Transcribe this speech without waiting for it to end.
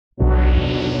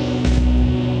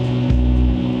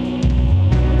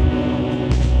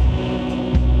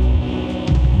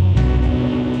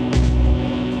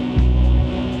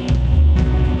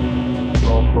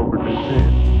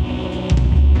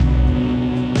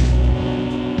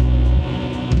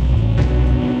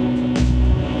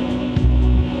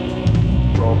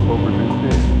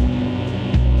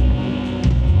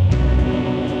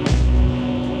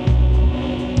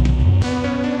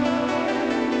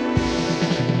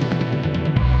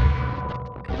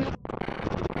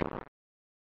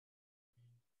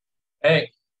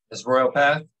Hey, it's Royal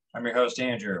Path. I'm your host,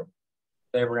 Andrew.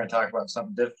 Today we're going to talk about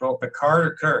something difficult. Picard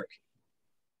or Kirk?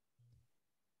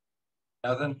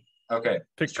 Nothing? Okay.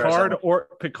 Let's try something.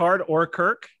 Picard or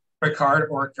Kirk? Picard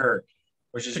or Kirk?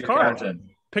 Which is your Picard.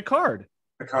 captain? Picard.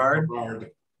 Picard?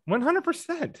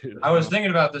 100%, dude. I was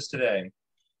thinking about this today,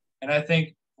 and I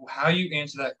think how you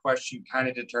answer that question kind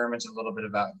of determines a little bit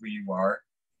about who you are.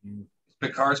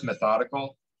 Picard's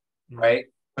methodical, right?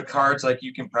 Picard's like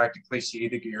you can practically see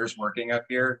the gears working up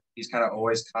here. He's kind of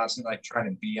always constantly like trying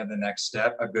to be on the next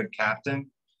step, a good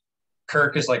captain.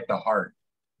 Kirk is like the heart.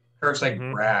 Kirk's like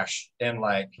brash and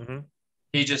like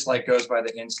he just like goes by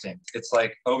the instinct. It's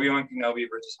like Obi-Wan Kenobi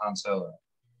versus Han Solo.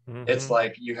 It's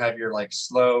like you have your like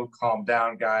slow, calm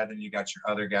down guy, then you got your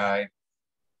other guy.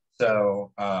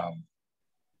 So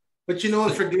but you know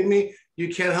what, forgive me,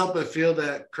 you can't help but feel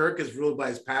that Kirk is ruled by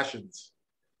his passions.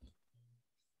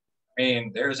 I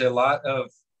mean, there's a lot of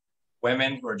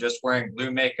women who are just wearing blue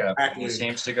makeup. Exactly. He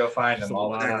seems to go find them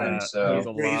all the time. So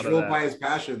he's ruled by his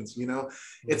passions, you know.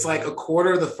 It's like a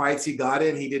quarter of the fights he got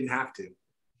in, he didn't have to.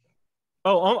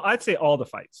 Oh, I'd say all the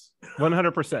fights.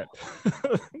 100%.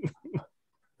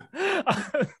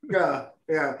 Yeah.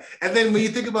 And then when you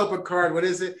think about Picard, what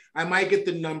is it? I might get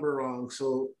the number wrong,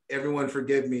 so everyone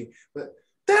forgive me. But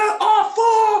there are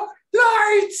four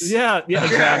lights. Yeah,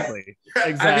 exactly.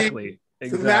 Exactly. I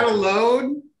mean, that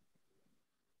alone.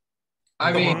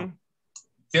 I mean,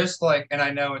 just like, and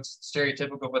I know it's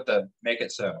stereotypical, but the make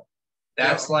it so.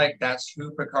 That's like that's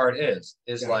who Picard is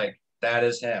like that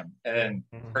is him. And then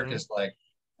Kirk is like,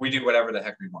 we do whatever the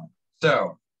heck we want.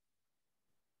 So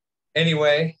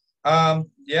anyway, Royal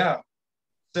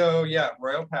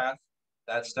Path,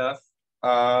 that stuff.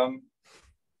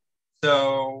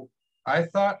 So I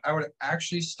thought I would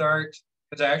actually start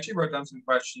because I actually wrote down some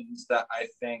questions that I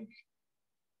think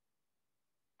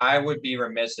I would be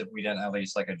remiss if we didn't at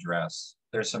least like address.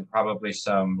 There's probably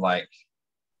some like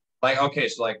okay,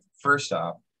 so like first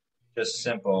off, just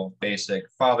simple, basic.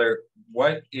 Father,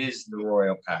 what is the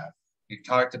royal path? You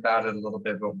talked about it a little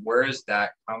bit, but where does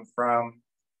that come from?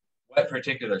 What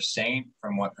particular saint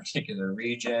from what particular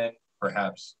region,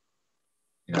 perhaps,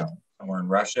 somewhere in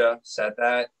Russia said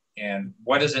that? And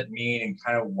what does it mean and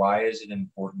kind of why is it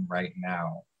important right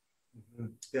now?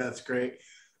 Yeah, that's great.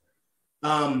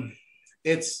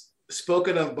 It's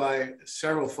spoken of by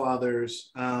several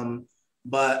fathers,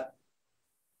 but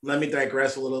let me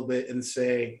digress a little bit and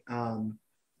say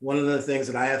one of the things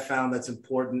that I have found that's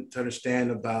important to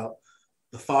understand about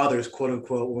the fathers, quote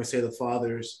unquote, when we say the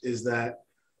fathers, is that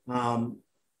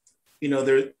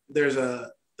there's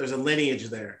a lineage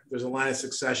there. There's a line of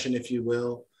succession, if you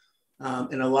will,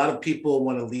 and a lot of people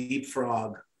want to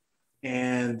leapfrog,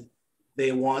 and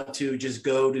they want to just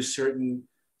go to certain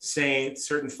saints,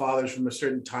 certain fathers from a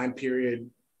certain time period.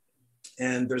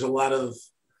 And there's a lot of,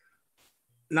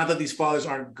 not that these fathers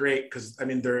aren't great, because I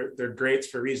mean, they're greats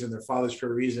for a reason, they're fathers for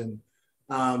a reason.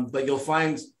 But you'll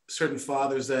find certain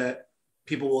fathers that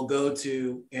people will go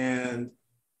to and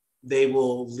they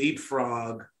will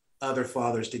leapfrog other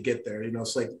fathers to get there.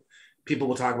 It's like people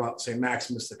will talk about St.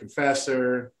 Maximus the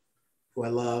Confessor, who I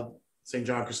love, St.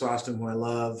 John Chrysostom, who I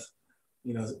love,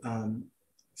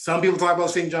 some people talk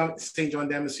about St. John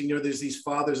Damascene. There's these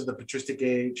fathers of the patristic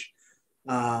age,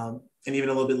 and even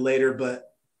a little bit later. But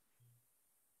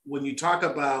when you talk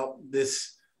about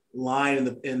this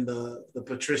line in the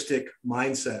patristic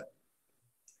mindset,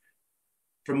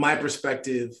 from my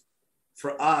perspective,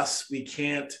 for us, we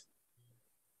can't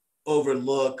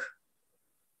overlook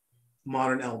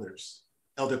modern elders,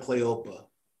 Elder Cleopa.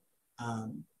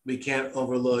 We can't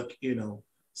overlook,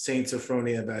 Saint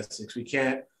Sophronia of Essex. We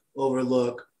can't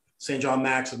overlook St. John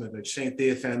Maximovich, St.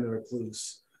 Theophan the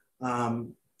Recluse.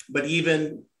 But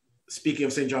even speaking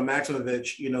of St. John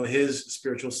Maximovich, his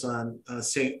spiritual son,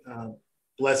 Saint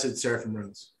Blessed Seraphim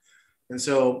Rose. And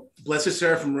so Blessed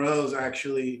Seraphim Rose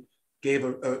actually he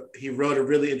wrote a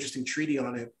really interesting treatise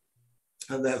on it.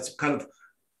 And that's kind of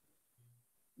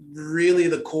really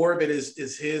the core of it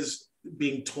is his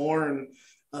being torn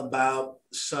about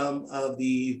some of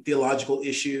the theological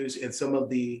issues and some of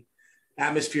the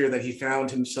atmosphere that he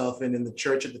found himself in the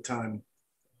church at the time.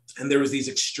 And there was these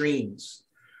extremes.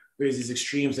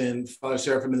 And Father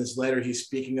Seraphim in this letter, he's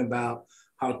speaking about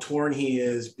how torn he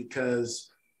is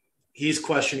because he's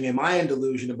questioning, am I in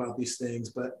delusion about these things?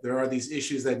 But there are these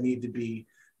issues that need to be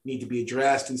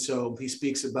addressed. And so he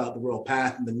speaks about the royal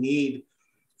path and the need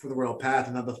for the royal path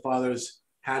and how the fathers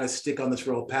had to stick on this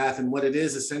royal path. And what it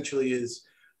is essentially is,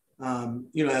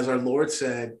 as our Lord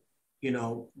said,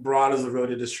 broad is the road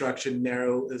to destruction,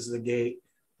 narrow is the gate,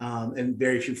 and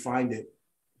very few find it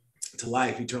to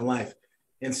life, eternal life.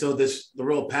 And so the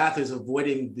real path is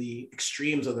avoiding the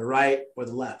extremes of the right or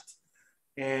the left.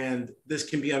 And this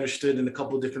can be understood in a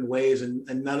couple of different ways, and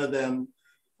none of them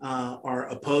are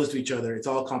opposed to each other. It's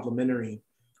all complementary.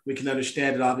 We can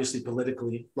understand it obviously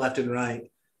politically, left and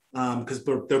right, because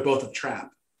they're both a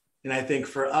trap. And I think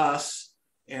for us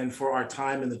and for our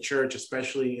time in the church,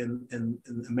 especially in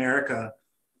America,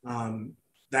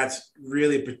 that's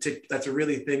a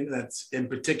really thing that's in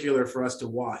particular for us to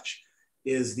watch,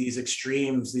 is these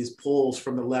extremes, these pulls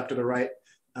from the left or the right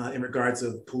in regards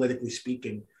of politically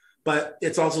speaking. But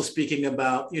it's also speaking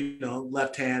about,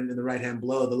 left hand and the right hand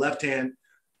blow. The left hand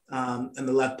and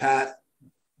the left pat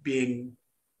being,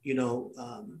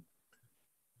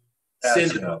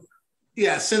 sins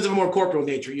of a more corporal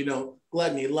nature,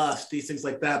 gluttony, lust, these things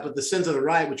like that. But the sins of the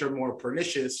right, which are more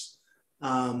pernicious,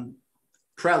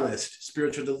 prelist,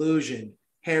 spiritual delusion,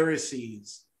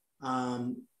 heresies,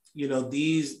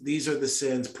 these are the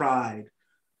sins, pride,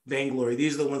 vainglory.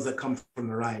 These are the ones that come from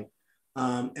the right.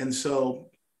 And so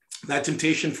that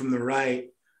temptation from the right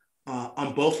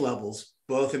on both levels,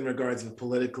 both in regards of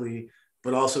politically,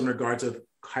 but also in regards of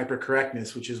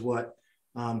hypercorrectness, which is what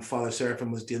Father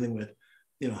Seraphim was dealing with,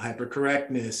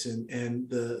 hypercorrectness and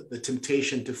the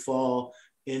temptation to fall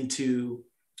into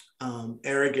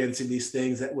arrogance in these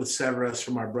things that would sever us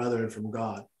from our brother and from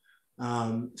God.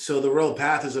 So the royal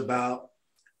path is about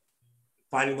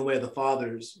finding the way of the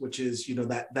fathers, which is,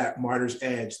 that martyr's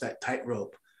edge, that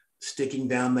tightrope, sticking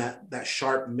down that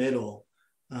sharp middle.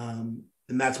 And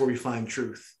that's where we find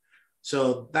truth.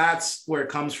 So that's where it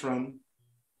comes from.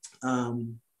 That's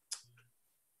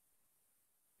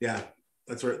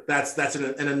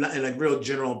in a real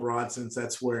general broad sense,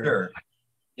 that's where. Sure.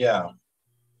 Yeah.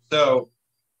 So,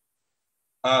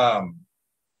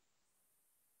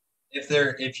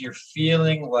 if you're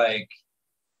feeling like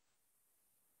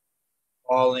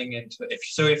falling into,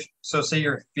 say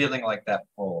you're feeling like that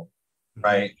pull,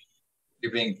 right?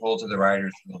 You're being pulled to the right or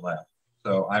to the left.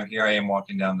 So I am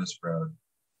walking down this road.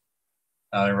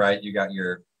 On the right, you got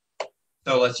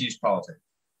so let's use politics,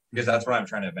 because that's what I'm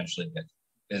trying to eventually get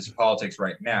to, is politics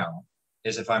right now,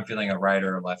 is if I'm feeling a right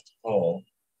or a left pull,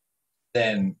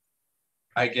 then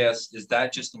I guess, is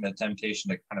that just a temptation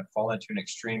to kind of fall into an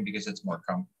extreme because it's more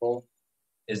comfortable?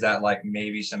 Is that like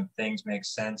maybe some things make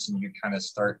sense and you kind of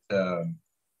start to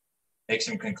make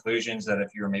some conclusions that if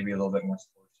you were maybe a little bit more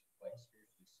spiritually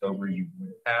sober, you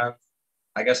would have?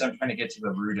 I guess I'm trying to get to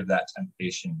the root of that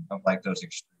temptation of like those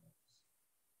extremes.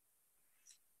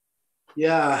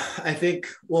 Yeah, I think,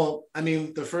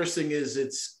 the first thing is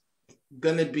it's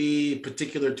going to be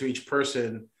particular to each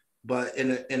person, but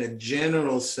in a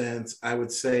general sense, I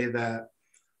would say that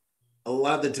a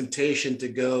lot of the temptation to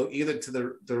go either to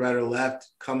the right or left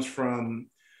comes from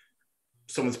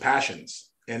someone's passions.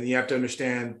 And you have to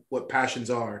understand what passions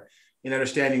are. And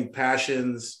understanding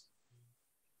passions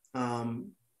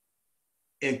in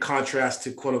contrast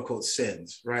to quote unquote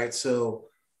sins, right? So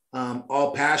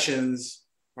all passions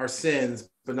are sins,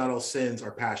 but not all sins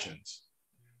are passions.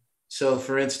 So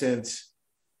for instance,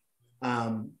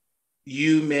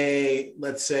 you may,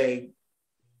 let's say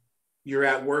you're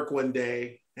at work one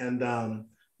day and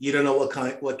you don't know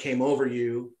what came over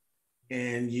you,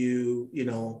 and you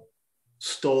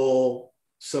stole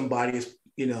somebody's,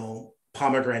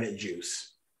 pomegranate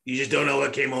juice. You just don't know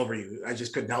what came over you. I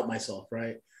just couldn't help myself,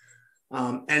 right?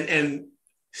 And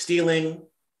stealing,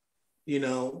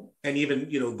 and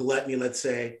even, gluttony, let's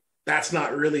say, that's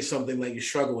not really something that you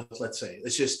struggle with, let's say.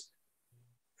 It's just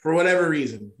for whatever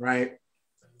reason, right?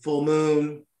 Full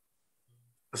moon,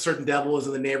 a certain devil was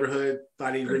in the neighborhood,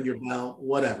 thought he'd ring your bell,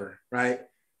 whatever, right?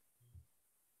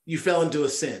 You fell into a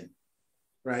sin,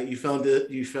 right? You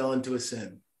fell into a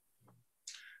sin.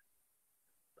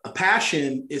 A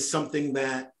passion is something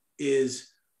that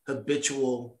is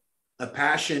habitual. A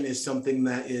passion is something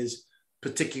that is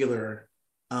particular.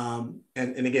 And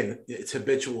again, it's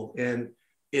habitual and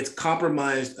it's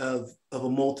compromised of a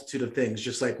multitude of things,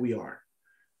 just like we are.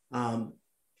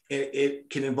 It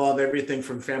can involve everything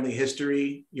from family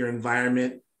history, your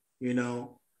environment,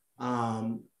 your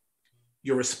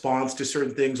response to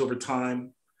certain things over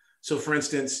time. So for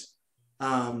instance,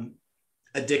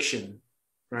 addiction,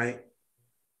 right?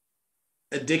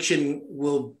 Addiction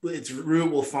its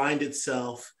root will find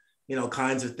itself,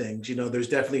 kinds of things. There's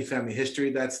definitely family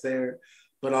history that's there,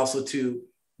 but also to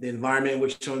the environment in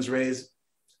which someone's raised,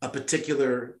 a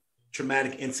particular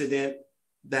traumatic incident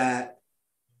that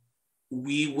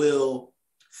we will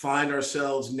find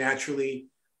ourselves naturally,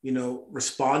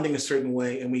 responding a certain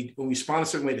way. And when we respond a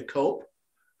certain way to cope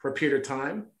for a period of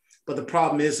time. But the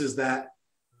problem is that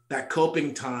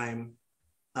coping time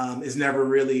is never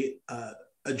really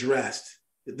addressed.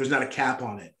 There's not a cap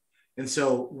on it. And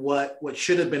so what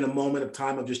should have been a moment of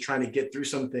time of just trying to get through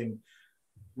something,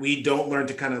 we don't learn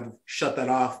to kind of shut that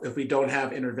off if we don't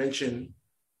have intervention,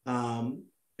 and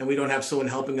we don't have someone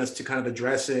helping us to kind of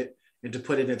address it and to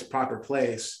put it in its proper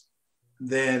place.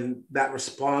 Then that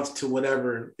response to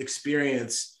whatever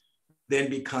experience then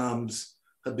becomes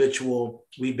habitual.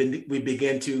 We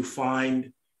begin to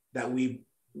find that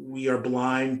we are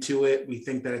blind to it. We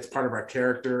think that it's part of our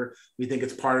character. We think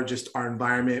it's part of just our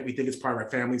environment. We think it's part of our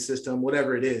family system,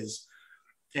 whatever it is.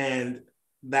 And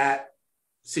that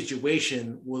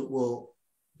situation will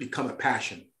become a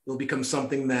passion. It will become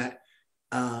something that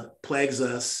plagues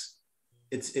us.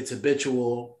 It's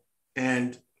habitual.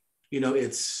 And,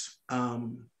 it's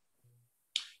often,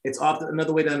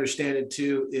 another way to understand it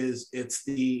too is it's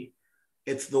the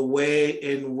way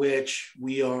in which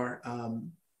we are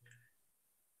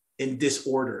in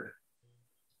disorder.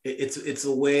 It's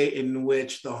a way in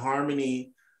which the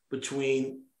harmony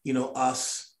between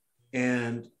us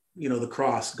and the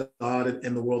cross, God,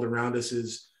 and the world around us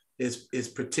is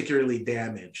particularly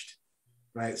damaged,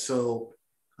 right? So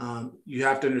you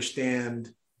have to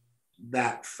understand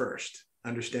that first,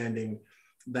 understanding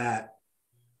that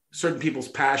certain people's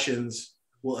passions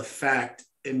will affect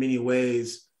in many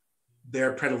ways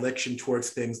their predilection towards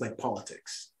things like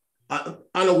politics,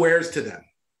 unawares to them.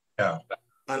 Yeah.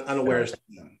 Unawares to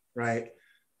them, right?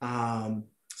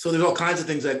 So there's all kinds of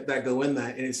things that go in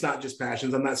that, and it's not just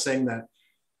passions. I'm not saying that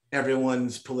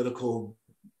everyone's political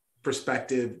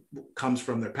perspective comes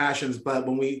from their passions, but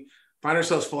when we find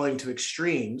ourselves falling to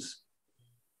extremes,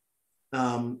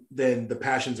 then the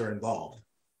passions are involved.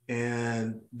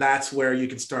 And that's where you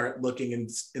can start looking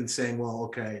and saying, well,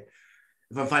 okay,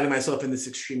 if I'm finding myself in this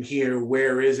extreme here,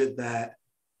 where is it that,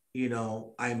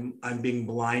 I'm being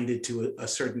blinded to a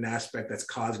certain aspect that's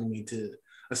causing me to,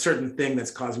 a certain thing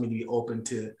that's causing me to be open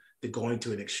to going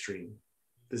to an extreme.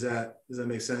 Does that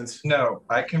make sense? No,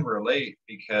 I can relate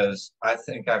because I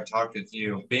think I've talked with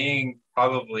you, being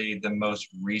probably the most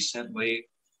recently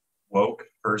woke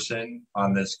person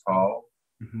on this call.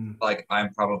 Mm-hmm. Like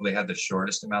I'm probably had the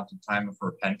shortest amount of time of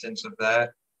repentance of that.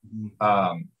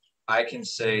 Mm-hmm. I can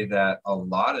say that a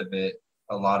lot of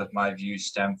my views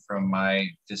stem from my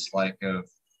dislike of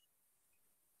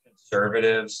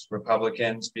conservatives,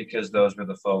 Republicans, because those were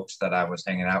the folks that I was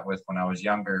hanging out with when I was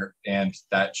younger, and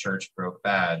that church broke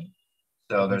bad.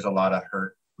 So there's a lot of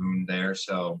hurt wound there.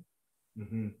 So,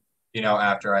 mm-hmm.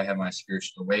 After I had my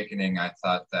spiritual awakening, I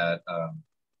thought that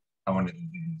I wanted to do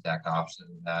the exact opposite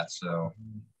of that. So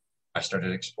I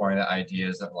started exploring the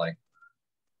ideas that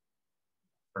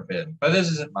forbidden. But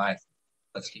this isn't my thing.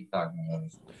 Let's keep talking about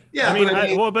this. Yeah,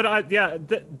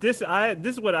 this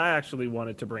is what I actually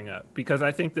wanted to bring up, because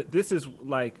I think that this is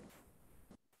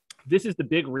the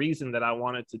big reason that I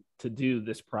wanted to do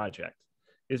this project,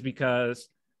 is because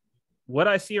what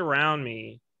I see around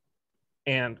me,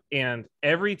 and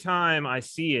every time I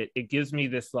see it, it gives me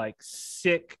this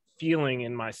sick feeling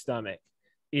in my stomach,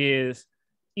 is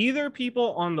either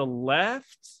people on the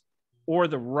left or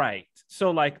the right.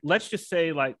 So let's just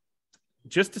say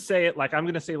just to say it, I'm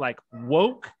going to say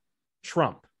woke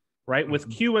Trump, right? With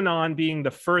QAnon being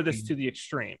the furthest to the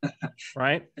extreme,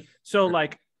 right? So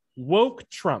woke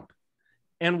Trump.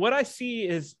 And what I see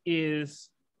is,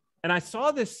 and I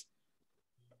saw this,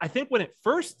 I think when it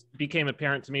first became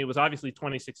apparent to me, it was obviously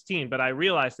 2016, but I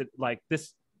realized that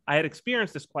I had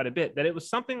experienced this quite a bit, that it was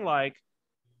something like,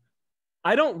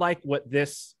 I don't like what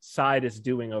this side is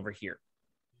doing over here.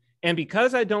 And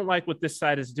because I don't like what this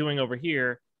side is doing over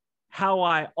here, how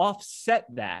I offset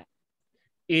that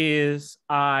is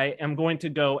I am going to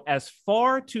go as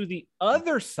far to the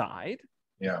other side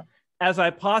as I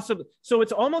possibly. So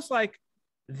it's almost like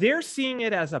they're seeing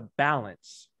it as a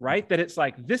balance, right? That it's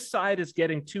this side is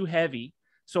getting too heavy,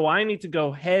 so I need to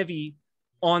go heavy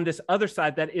on this other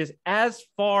side that is as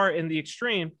far in the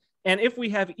extreme. And if we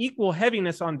have equal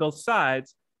heaviness on both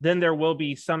sides, then there will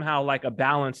be somehow a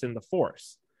balance in the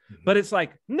force. Mm-hmm. But it's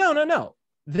no.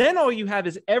 Then all you have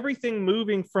is everything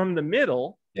moving from the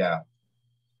middle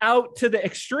out to the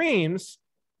extremes.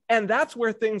 And that's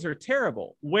where things are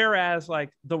terrible. Whereas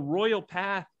the royal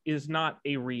path is not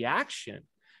a reaction.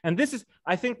 And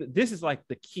I think that this is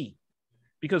the key,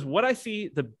 because what I see,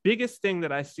 the biggest thing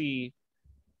that I see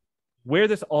where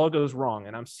this all goes wrong,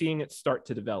 and I'm seeing it start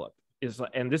to develop, is,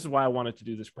 and this is why I wanted to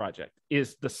do this project,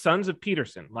 is the sons of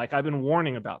Peterson. I've been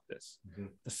warning about this. Mm-hmm.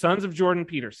 The sons of Jordan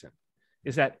Peterson,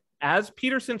 is that as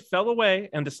Peterson fell away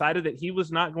and decided that he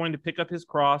was not going to pick up his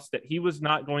cross, that he was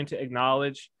not going to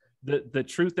acknowledge the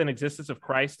truth and existence of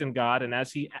Christ and God, and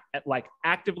as he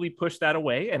actively pushed that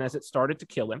away, and as it started to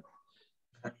kill him,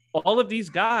 all of these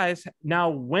guys now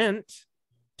went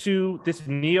to this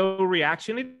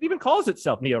neo-reaction. It even calls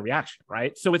itself neo-reaction,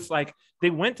 right? So it's like they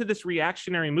went to this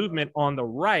reactionary movement on the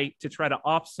right to try to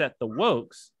offset the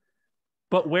wokes.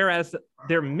 But whereas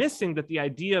they're missing that the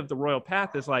idea of the royal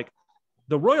path is like,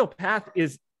 the royal path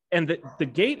is, and the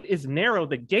gate is narrow,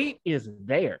 the gate is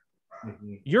there.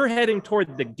 Mm-hmm. You're heading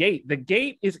toward the gate. The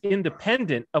gate is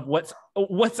independent of what's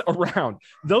around.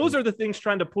 Those are the things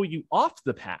trying to pull you off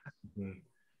the path.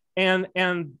 Mm-hmm.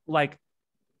 And like,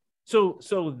 so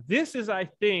this is, I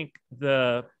think,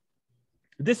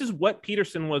 this is what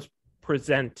Peterson was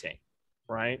presenting,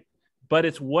 right? But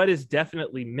it's what is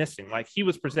definitely missing. Like he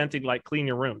was presenting like clean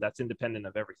your room. That's independent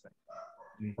of everything,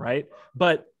 mm-hmm. right?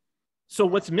 But so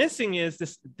what's missing is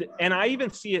this, and I even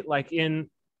see it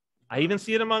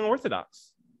among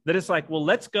Orthodox, that it's like, well,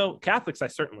 let's go, Catholics, I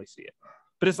certainly see it,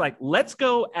 but it's like, let's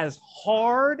go as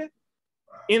hard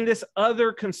in this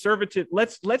other conservative,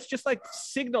 let's just like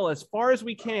signal as far as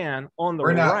we can on the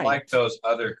right. We're not like those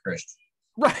other Christians.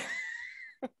 Right.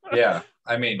 Yeah.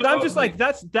 I mean, but I'm just like,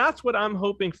 that's what I'm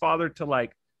hoping, Father, to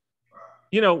like,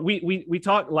 you know, we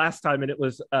talked last time, and it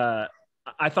was,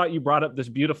 I thought you brought up this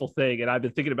beautiful thing, and I've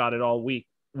been thinking about it all week,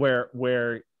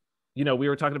 where you know, we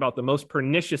were talking about the most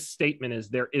pernicious statement is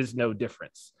there is no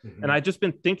difference. Mm-hmm. And I've just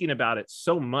been thinking about it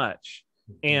so much.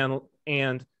 Mm-hmm.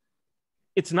 And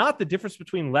it's not the difference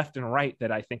between left and right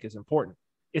that I think is important.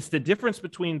 It's the difference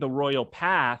between the royal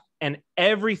path and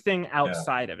everything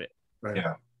outside of it. Right.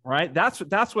 Yeah. Right. That's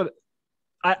what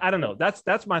I don't know.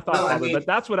 That's my thought, Father, I mean, but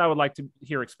that's what I would like to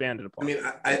hear expanded upon. I mean,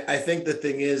 I think the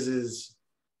thing is,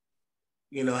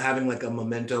 you know, having like a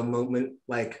memento moment,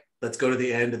 like, let's go to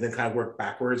the end and then kind of work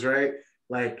backwards, right?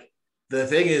 Like the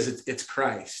thing is, it's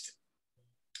Christ.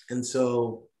 And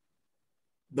so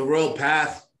the royal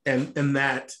path and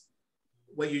that,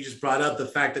 what you just brought up, the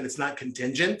fact that it's not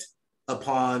contingent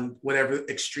upon whatever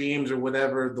extremes or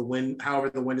whatever the wind, however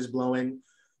the wind is blowing,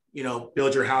 you know,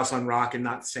 build your house on rock and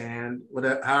not sand,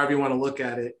 whatever, however you want to look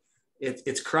at it,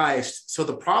 it's Christ. So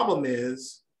the problem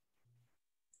is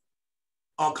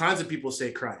all kinds of people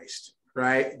say Christ.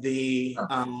 Right, the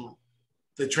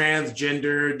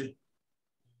transgendered,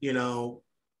 you know,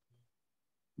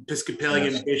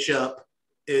 Episcopalian bishop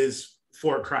is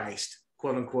for Christ,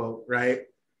 quote unquote, right?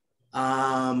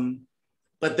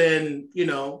 But then, you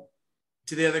know,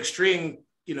 to the other extreme,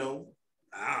 you know,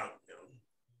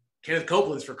 Kenneth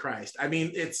Copeland's for Christ. I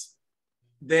mean,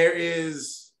 there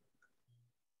is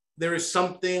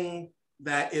something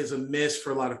that is amiss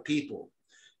for a lot of people,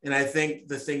 and I think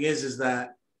the thing is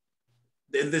that.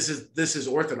 And this is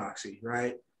orthodoxy,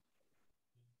 right?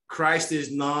 Christ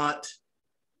is not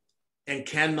and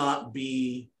cannot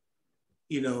be,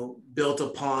 you know, built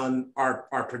upon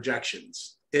our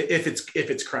projections if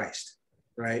it's Christ,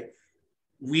 right?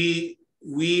 We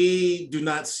do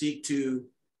not seek to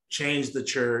change the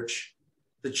church.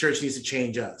 The church needs to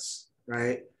change us,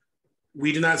 right?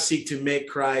 We do not seek to make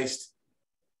Christ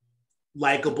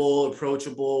likable,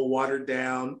 approachable, watered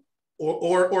down,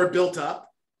 or built up.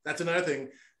 That's another thing,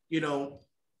 you know,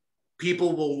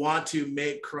 people will want to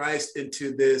make Christ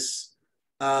into this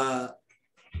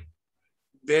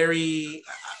very,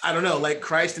 I don't know, like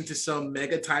Christ into some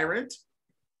mega tyrant.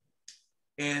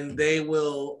 And they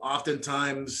will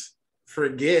oftentimes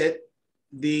forget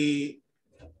the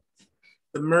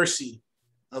mercy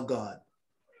of God,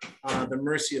 the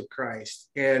mercy of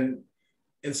Christ. And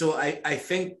so I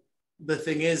think the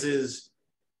thing is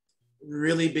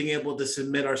really being able to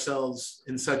submit ourselves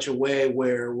in such a way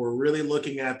where we're really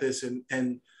looking at this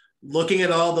and looking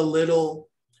at all the little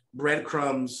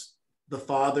breadcrumbs the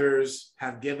fathers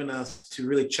have given us to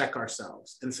really check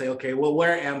ourselves and say, okay, well,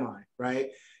 where am I,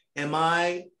 right? Am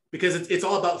I, because it's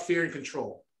all about fear and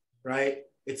control, right?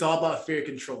 It's all about fear and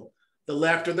control. The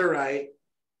left or the right,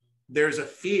 there's a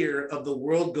fear of the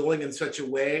world going in such a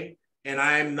way and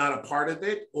I'm not a part of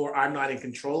it or I'm not in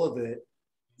control of it.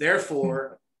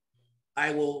 Therefore,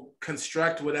 I will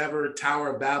construct whatever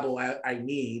Tower of Babel I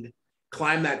need,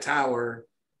 climb that tower,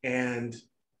 and,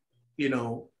 you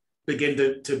know, begin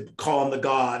to call on the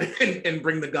God and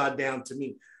bring the God down to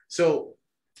me. So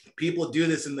people do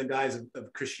this in the guise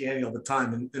of Christianity all the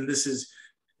time. And this is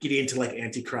getting into like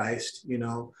Antichrist, you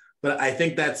know, but I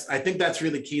think that's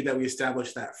really key that we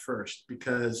establish that first,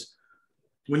 because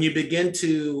when you begin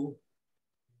to,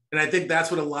 and I think that's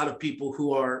what a lot of people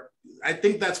who are, I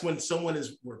think that's when someone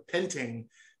is repenting.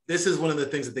 This is one of the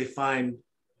things that they find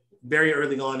very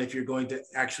early on, if you're going to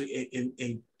actually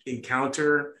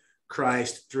encounter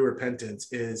Christ through repentance,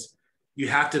 is you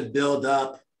have to build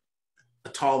up a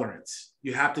tolerance.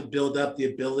 You have to build up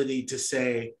the ability to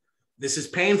say, this is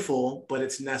painful, but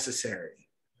it's necessary.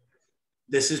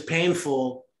 This is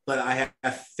painful, but I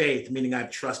have faith, meaning I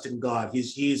have trust in God.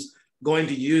 He's going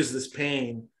to use this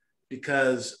pain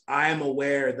because I am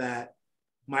aware that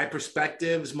my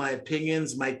perspectives, my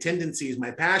opinions, my tendencies,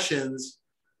 my passions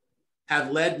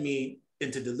have led me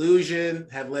into delusion,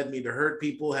 have led me to hurt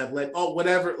people, have led,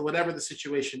 whatever the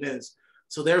situation is.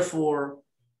 So therefore,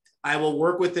 I will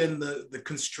work within the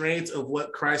constraints of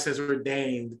what Christ has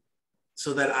ordained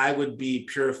so that I would be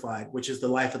purified, which is the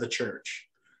life of the church.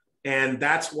 And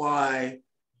that's why,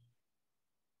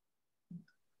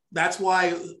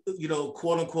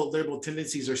 quote unquote, liberal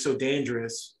tendencies are so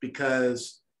dangerous,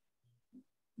 because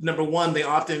number one, they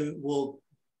often will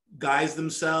guise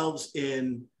themselves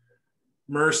in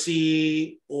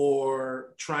mercy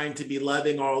or trying to be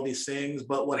loving, all these things.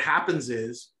 But what happens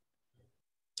is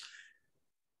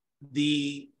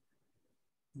the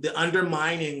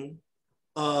undermining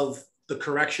of the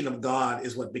correction of God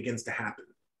is what begins to happen.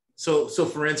 So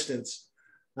for instance,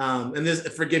 and this,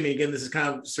 forgive me again, this is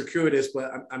kind of circuitous,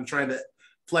 but I'm trying to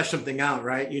flesh something out,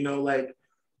 right? Like,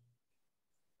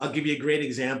 I'll give you a great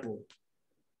example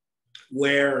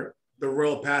where the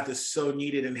royal path is so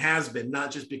needed and has been,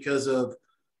 not just because of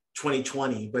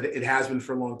 2020, but it has been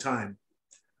for a long time.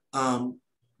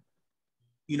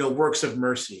 Works of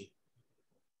mercy,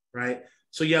 right?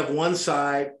 So you have one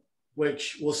side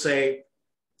which will say,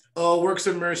 oh, works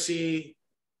of mercy,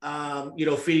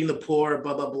 feeding the poor,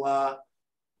 blah, blah, blah.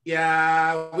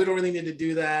 Yeah, we don't really need to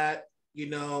do that.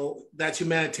 That's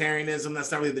humanitarianism.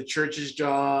 That's not really the church's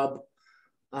job.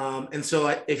 And so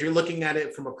if you're looking at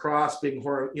it from across, being,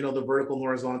 the vertical and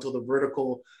horizontal, the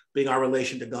vertical being our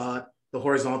relation to God, the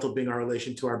horizontal being our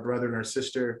relation to our brother and our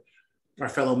sister, our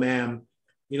fellow man,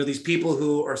 these people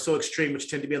who are so extreme, which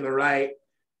tend to be on the right,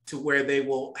 to where they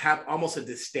will have almost a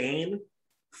disdain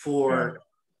for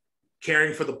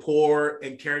caring for the poor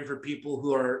and caring for people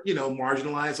who are,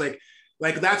 marginalized.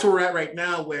 Like that's where we're at right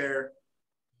now, where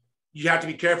you have to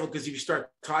be careful, because if you start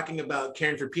talking about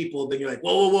caring for people, then you're like,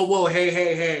 whoa,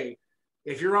 hey.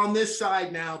 If you're on this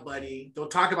side now, buddy, don't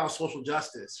talk about social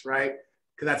justice, right?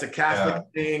 Because that's a Catholic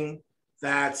thing.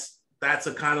 That's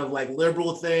a kind of like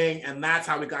liberal thing. And that's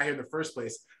how we got here in the first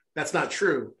place. That's not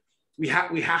true. We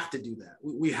have to do that.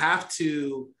 We have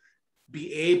to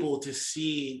be able to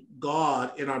see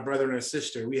God in our brother and our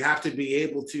sister. We have to be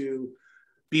able to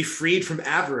be freed from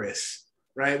avarice,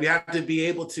 right? We have to be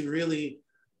able to really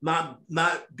not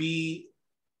be,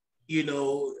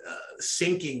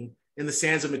 sinking in the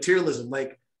sands of materialism.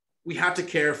 Like, we have to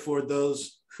care for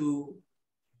those who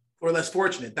are less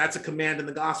fortunate. That's a command in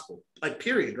the gospel, like,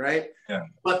 period, right? Yeah.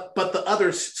 But the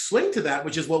other swing to that,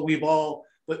 which is what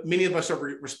many of us are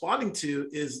responding to,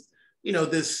 is,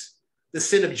 the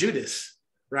sin of Judas,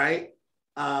 right?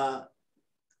 Well,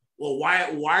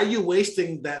 why are you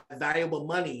wasting that valuable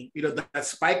money, that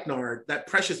spikenard, that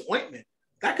precious ointment?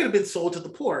 That could have been sold to the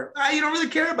poor. You don't really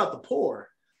care about the poor,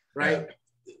 right?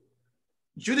 Yeah.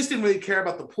 Judas didn't really care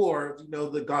about the poor.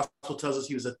 The gospel tells us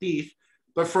he was a thief.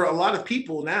 But for a lot of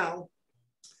people now,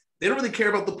 they don't really care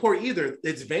about the poor either.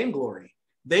 It's vainglory.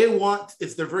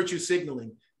 It's their virtue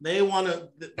signaling. They want to,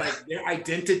 like, their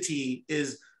identity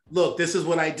is, look, this is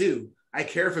what I do. I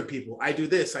care for people. I do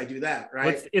this. I do that.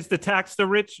 Right. It's the tax the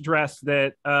rich dress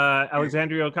that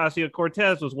Alexandria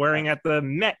Ocasio-Cortez was wearing at the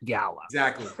Met Gala.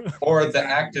 Exactly. Or the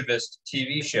activist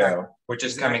TV show, which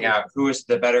is coming out. Who is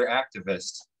the better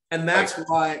activist? And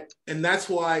that's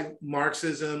why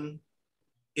Marxism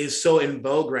is so in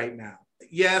vogue right now.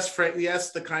 Yes,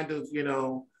 the kind of,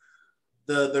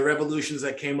 the revolutions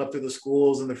that came up through the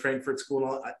schools and the Frankfurt School, and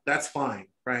all, that's fine,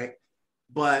 right?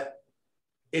 But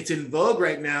it's in vogue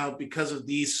right now because of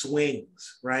these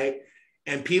swings, right?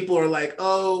 And people are like,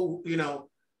 oh,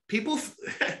 people,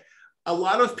 a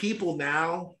lot of people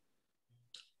now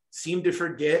seem to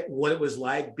forget what it was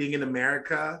like being in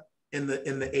America in the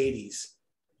 80s,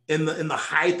 in the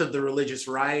height of the religious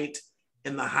right,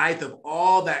 in the height of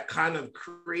all that kind of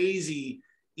crazy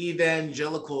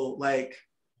evangelical, like,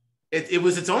 it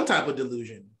was its own type of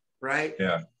delusion, right?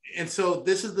 Yeah. And so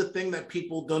this is the thing that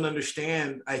people don't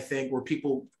understand, I think, where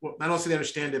people, I don't say they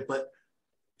understand it, but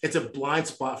it's a blind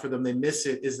spot for them. They miss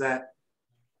it, is that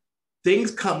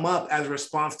things come up as a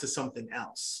response to something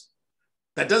else.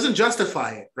 That doesn't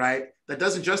justify it, right? That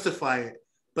doesn't justify it.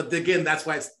 But again, that's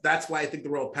why I think the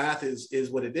royal path is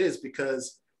what it is,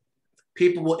 because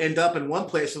people will end up in one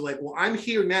place and like, well, I'm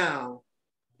here now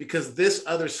because this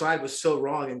other side was so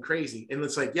wrong and crazy. And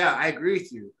it's like, yeah, I agree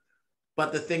with you.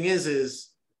 But the thing is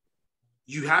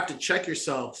you have to check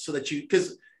yourself so that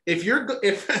because if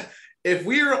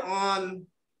we're on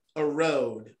a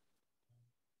road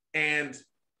and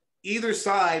either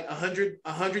side,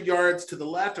 100 yards to the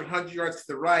left or 100 yards to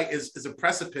the right is a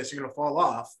precipice. You're going to fall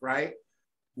off, right?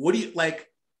 What do you like?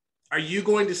 Are you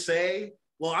going to say,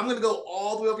 well, I'm going to go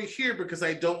all the way over here because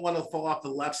I don't want to fall off the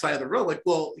left side of the road? Like,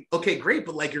 well, okay, great,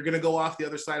 but like you're going to go off the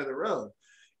other side of the road.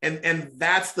 And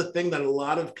that's the thing that a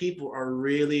lot of people are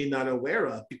really not aware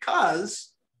of,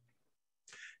 because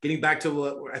getting back to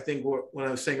what I think what I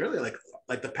was saying earlier,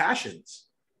 like the passions,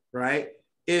 right?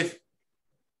 If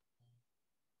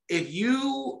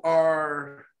you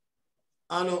are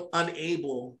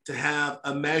unable to have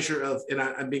a measure of, and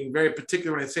I'm being very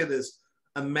particular when I say this,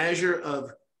 a measure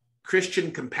of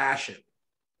Christian compassion,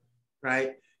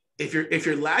 right? If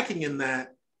you're lacking in that,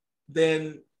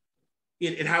 then,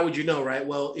 and how would you know, right?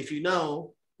 Well, if you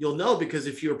know, you'll know because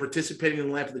if you're participating in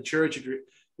the life of the church,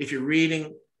 if you're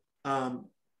reading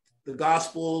the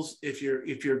Gospels, if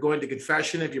you're going to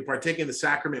confession, if you're partaking in the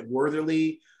sacrament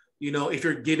worthily, you know, if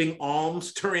you're giving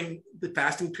alms during the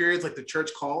fasting periods like the church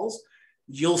calls,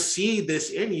 you'll see this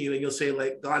in you and you'll say,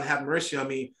 like, God, have mercy on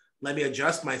me. Let me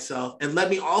adjust myself. And let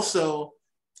me also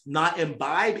not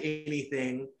imbibe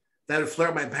anything that would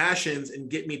flare my passions and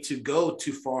get me to go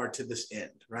too far to this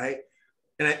end, right?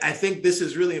 And I think this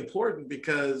is really important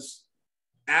because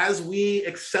as we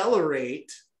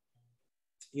accelerate,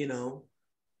 you know,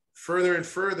 further and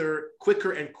further,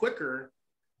 quicker and quicker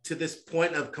to this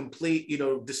point of complete, you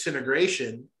know,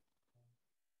 disintegration,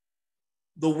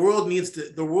 the world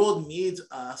needs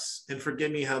us, and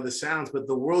forgive me how this sounds, but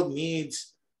the world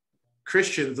needs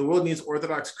Christians, the world needs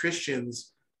Orthodox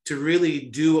Christians to really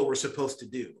do what we're supposed to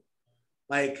do.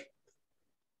 Like,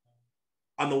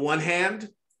 on the one hand,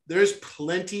 there's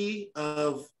plenty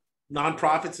of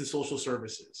nonprofits and social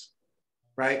services,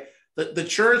 right? The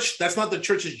church, that's not the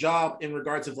church's job in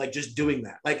regards of like just doing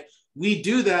that. Like, we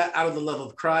do that out of the love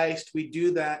of Christ. We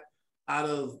do that out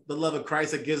of the love of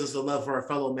Christ that gives us the love for our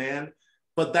fellow man.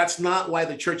 But that's not why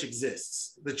the church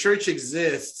exists. The church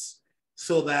exists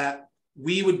so that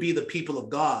we would be the people of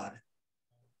God.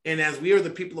 And as we are the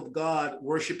people of God,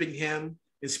 worshiping him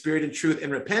in spirit and truth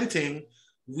and repenting,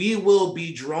 we will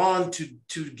be drawn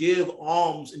to give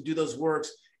alms and do those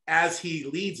works as he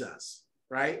leads us,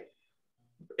 right?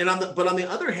 But on the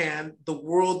other hand, the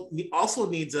world also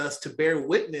needs us to bear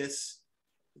witness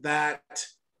that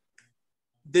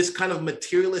this kind of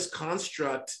materialist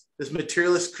construct, this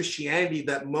materialist Christianity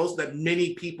that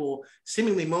many people,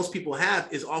 seemingly most people have,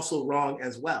 is also wrong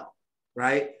as well,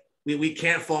 right? We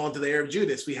can't fall into the error of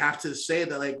Judas. We have to say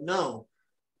that, like, no,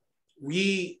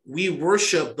 we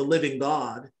worship the living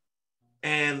God,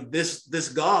 and this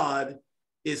God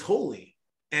is holy,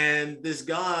 and this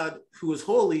God who is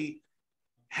holy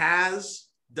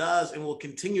does, and will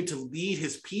continue to lead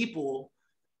his people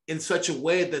in such a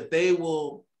way that they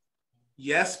will,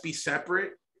 yes, be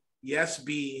separate, yes,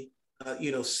 be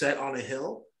set on a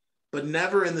hill, but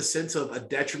never in the sense of a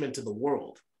detriment to the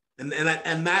world. And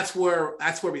that's where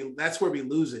we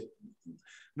lose it.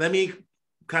 Let me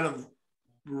kind of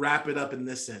wrap it up in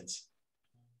this sense.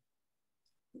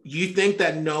 You think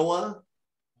that Noah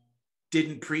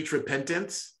didn't preach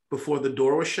repentance before the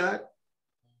door was shut?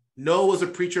 Noah was a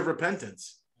preacher of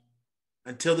repentance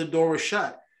until the door was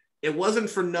shut. It wasn't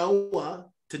for Noah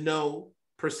to know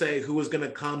per se who was going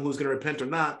to come, who was going to repent or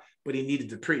not, but he needed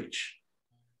to preach.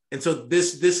 And so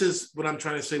this is what I'm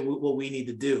trying to say, what we need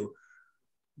to do.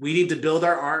 We need to build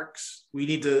our arks. We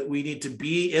need to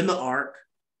be in the ark,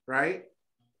 right?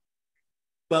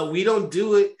 But we don't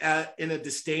do it in a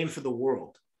disdain for the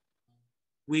world.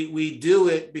 We do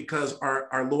it because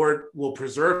our Lord will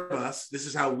preserve us. This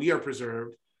is how we are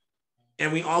preserved.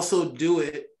 And we also do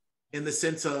it in the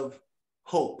sense of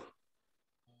hope,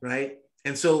 right?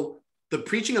 And so the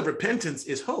preaching of repentance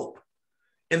is hope.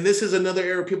 And this is another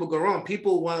area people go wrong.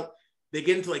 They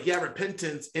get into like,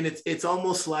 repentance, and it's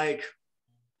almost like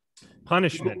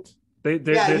punishment. They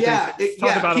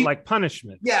talk about it like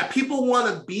punishment. Yeah, people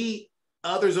want to beat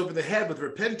others over the head with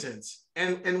repentance.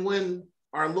 And when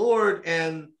our Lord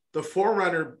and the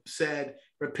forerunner said,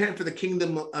 repent for the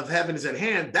kingdom of heaven is at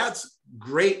hand, that's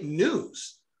great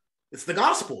news. It's the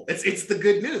gospel. It's the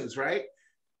good news, right?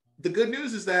 The good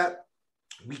news is that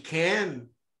we can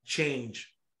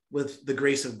change with the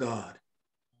grace of God,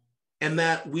 and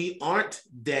that we aren't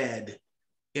dead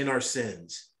in our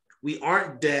sins. We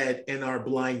aren't dead in our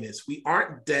blindness. We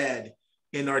aren't dead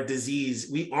in our disease.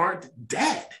 We aren't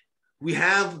dead. We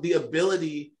have the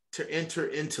ability to enter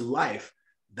into life.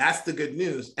 That's the good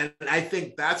news. And I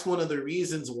think that's one of the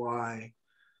reasons why,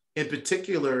 in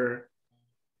particular,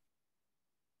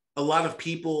 a lot of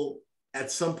people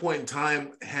at some point in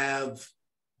time have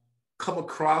come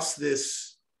across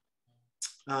this,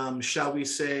 shall we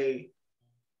say,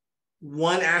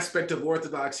 one aspect of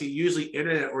orthodoxy, usually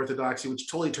internet orthodoxy, which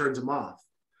totally turns them off.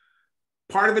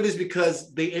 Part of it is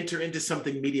because they enter into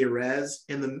something media res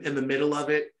in the middle of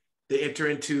it. They enter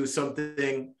into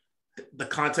something, the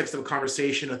context of a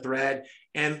conversation, a thread,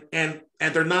 and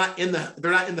they're not in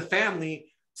the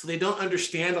family, so they don't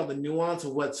understand all the nuance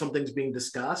of what something's being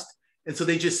discussed. And so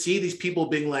they just see these people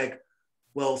being like,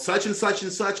 well, such and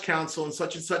such counsel and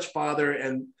such father,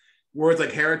 and words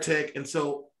like heretic. And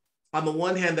so on the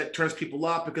one hand, that turns people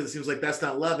off because it seems like that's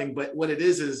not loving. But what it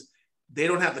is they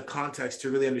don't have the context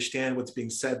to really understand what's being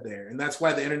said there. And that's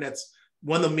why the internet's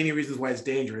one of the many reasons why it's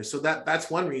dangerous. So that's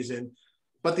one reason.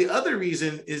 But the other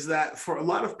reason is that for a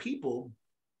lot of people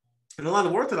and a lot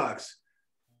of Orthodox,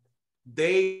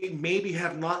 they maybe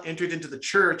have not entered into the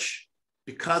church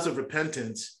because of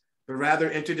repentance, but rather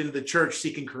entered into the church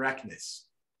seeking correctness.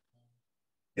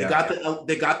 They got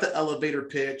the elevator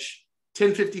pitch,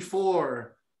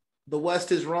 1054, the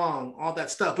West is wrong, all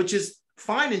that stuff, which is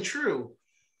fine and true.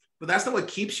 But that's not what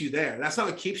keeps you there. That's not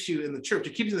what keeps you in the church.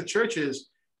 What keeps you in the church is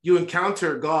you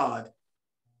encounter God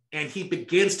and he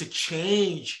begins to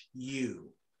change you.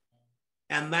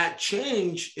 And that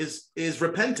change is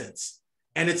repentance.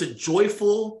 And it's a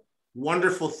joyful,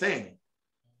 wonderful thing.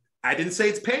 I didn't say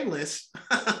it's painless.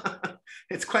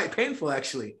 It's quite painful,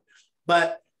 actually.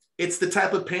 But it's the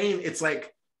type of pain, it's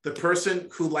like the person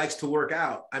who likes to work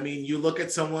out. I mean, you look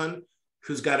at someone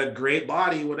who's got a great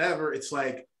body, whatever, it's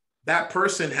like, that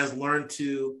person has learned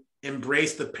to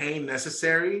embrace the pain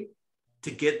necessary to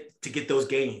get those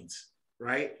gains,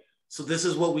 right? So this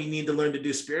is what we need to learn to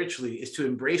do spiritually, is to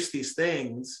embrace these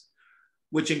things,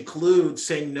 which includes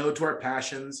saying no to our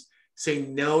passions,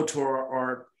 saying no to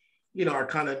our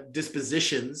kind of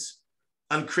dispositions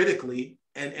uncritically,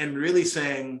 and really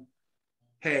saying,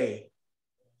 hey,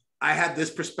 I had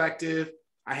this perspective,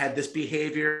 I had this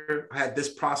behavior, I had this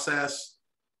process.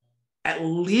 At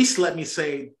least let me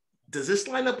say, does this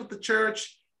line up with the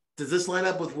church? Does this line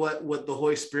up with what the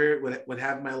Holy Spirit would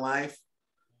have in my life?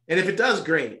 And if it does,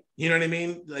 great. You know what I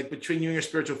mean? Like between you and your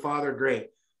spiritual father, great.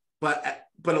 But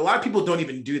a lot of people don't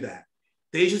even do that.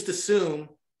 They just assume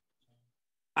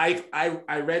I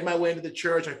read my way into the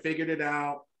church, I figured it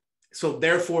out. So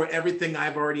therefore, everything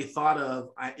I've already thought of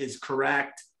is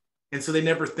correct. And so they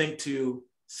never think to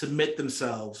submit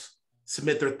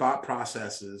their thought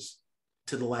processes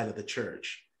to the light of the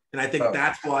church. And I think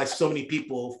that's why so many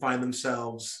people find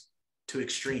themselves to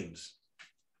extremes.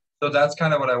 So that's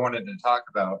kind of what I wanted to talk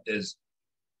about is,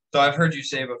 so I've heard you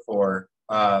say before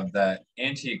that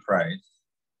Antichrist,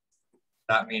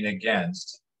 not mean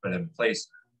against, but in place,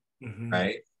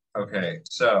 right? Okay,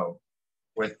 so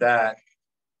with that,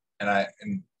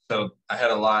 and so I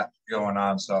had a lot going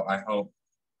on, so I hope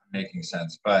I'm making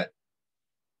sense. But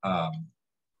so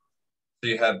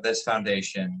you have this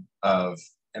foundation of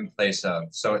in place of.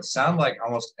 So it sounded like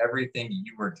almost everything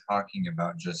you were talking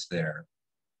about just there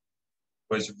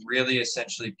was really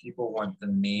essentially people want the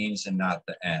means and not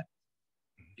the end.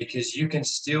 Because you can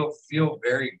still feel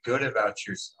very good about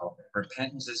yourself.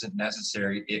 Repentance isn't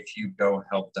necessary if you go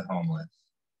help the homeless.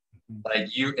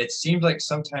 It seems like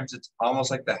sometimes it's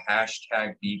almost like the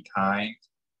hashtag be kind.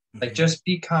 Like just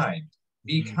be kind.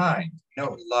 Be kind.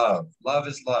 No, love. Love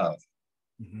is love.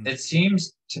 It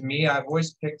seems to me, I've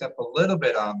always picked up a little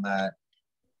bit on that.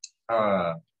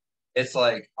 It's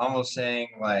like almost saying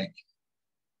like,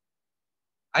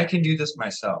 I can do this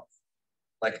myself.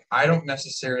 Like, I don't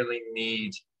necessarily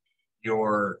need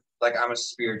I'm a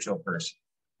spiritual person.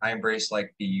 I embrace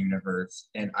like the universe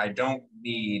and I don't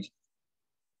need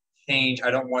change. I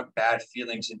don't want bad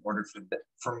feelings in order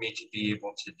for me to be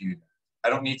able to do that. I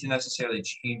don't need to necessarily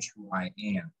change who I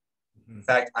am. In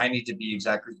fact, I need to be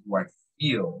exactly who I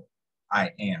feel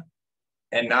I am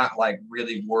and not like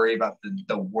really worry about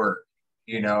the work,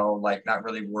 like not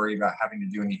really worry about having to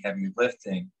do any heavy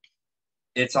lifting.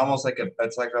 It's almost like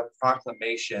it's like a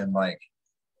proclamation, like,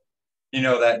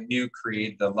 that new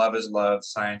creed, the love is love,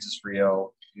 science is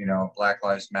real, Black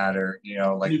Lives Matter,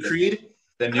 like new creed?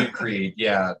 The new creed.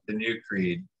 Yeah. The new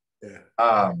creed.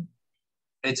 Yeah.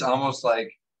 It's almost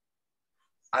like,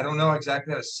 I don't know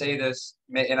exactly how to say this.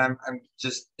 And I'm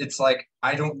just, it's like,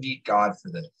 I don't need God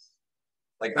for this.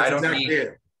 Like, That's I don't exactly need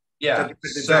it. Yeah.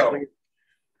 So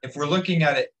if we're looking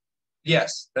at it,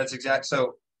 yes, that's exact.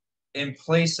 So in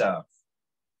place of,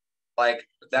 like,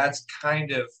 that's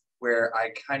kind of where I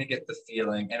kind of get the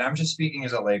feeling, and I'm just speaking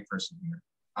as a layperson here.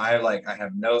 I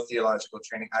have no theological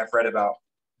training. I've read about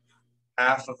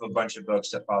half of a bunch of books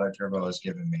that Father Turbo has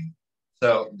given me.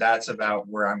 So that's about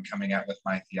where I'm coming at with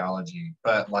my theology.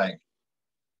 But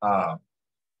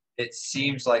it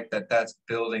seems like that's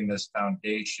building this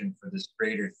foundation for this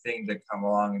greater thing to come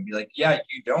along and be like, yeah,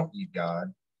 you don't need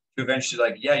God. To eventually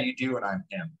like, yeah, you do, and I'm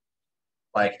him.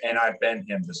 Like, and I've been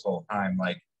him this whole time.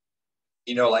 Like,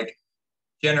 you know, like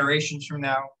generations from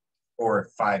now, or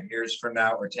 5 years from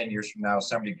now, or 10 years from now,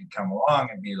 somebody could come along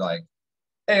and be like,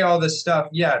 hey, all this stuff,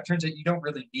 yeah, it turns out you don't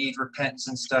really need repentance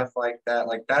and stuff like that.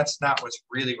 Like, that's not what's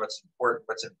important.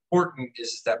 What's important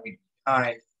is that we be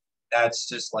kind. That's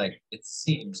just like, it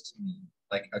seems to me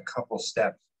like a couple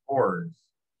steps towards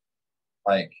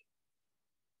like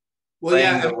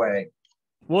laying the way.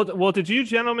 Well, did you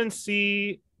gentlemen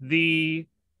see the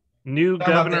new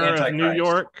Talking about the governor of New Antichrist.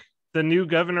 York? The new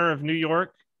governor of New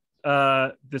York,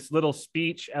 this little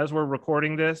speech as we're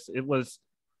recording this, it was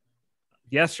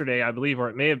yesterday, I believe, or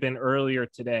it may have been earlier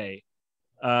today.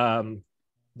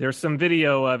 There's some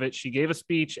video of it. She gave a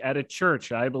speech at a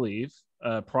church, I believe,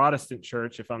 a Protestant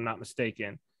church, if I'm not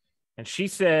mistaken. And she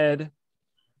said,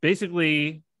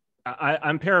 basically,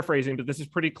 I'm paraphrasing, but this is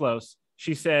pretty close.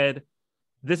 She said,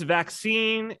 this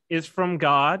vaccine is from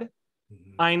God.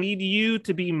 I need you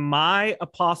to be my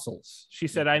apostles. She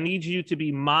said, I need you to be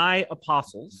my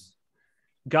apostles.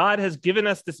 God has given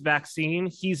us this vaccine.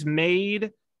 He's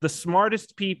made the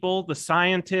smartest people, the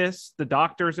scientists, the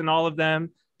doctors, and all of them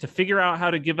to figure out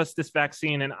how to give us this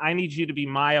vaccine. And I need you to be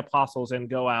my apostles and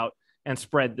go out and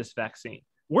spread this vaccine.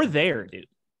 We're there, dude.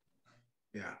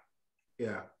 Yeah.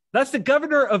 Yeah. That's the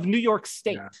governor of New York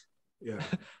State. Yeah.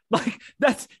 Like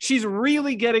she's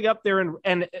really getting up there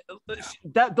and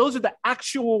those are the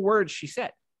actual words she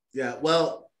said. Yeah.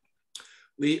 Well,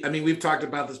 we've talked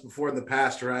about this before in the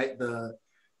past, right? The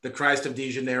Christ of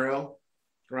De Janeiro,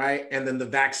 right? And then the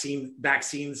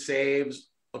vaccine saves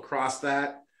across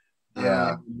that.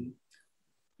 Yeah.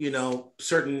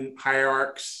 Certain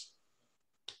hierarchs,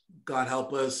 God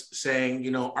help us,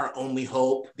 saying, our only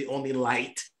hope, the only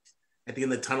light at the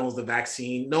end of the tunnel is the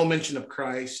vaccine. No mention of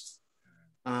Christ.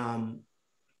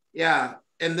 Yeah.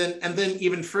 And then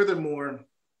even furthermore,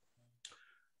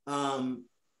 all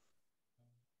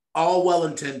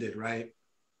well-intended, right?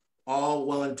 All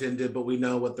well-intended, but we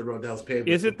know what the road hell's paved.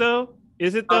 Is it though?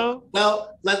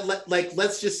 Well,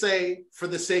 let's just say, for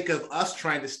the sake of us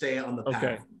trying to stay on the path.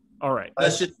 Okay. All right.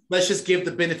 Let's just give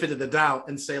the benefit of the doubt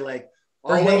and say, like,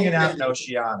 we're hanging out in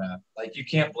Oceania. Like, you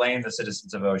can't blame the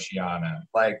citizens of Oceania.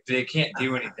 Like, they can't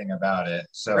do anything about it.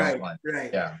 So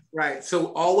right. So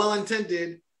all well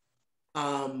intended.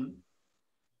 But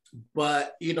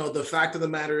the fact of the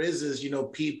matter is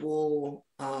people,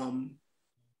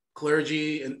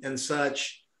 clergy and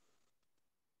such,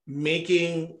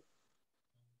 making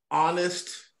honest,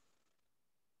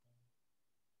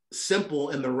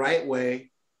 simple, in the right way,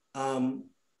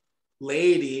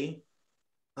 laity,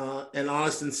 and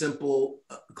honest and simple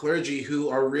clergy who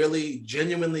are really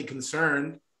genuinely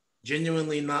concerned,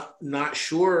 genuinely not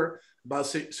sure about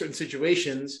certain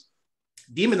situations,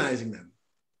 demonizing them,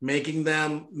 making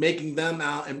them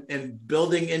out and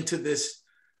building into this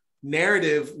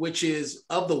narrative, which is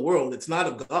of the world. It's not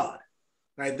of God,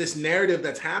 right? This narrative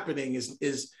that's happening is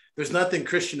there's nothing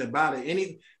Christian about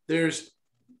it. There's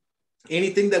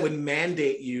anything that would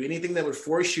mandate you, anything that would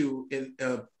force you in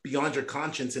beyond your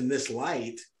conscience in this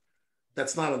light,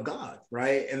 that's not of God,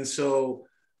 right? And so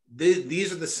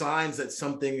these are the signs that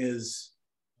something is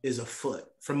afoot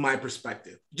from my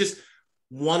perspective. Just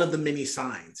one of the many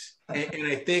signs. And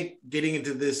I think getting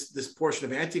into this portion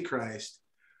of Antichrist,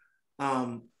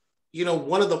 one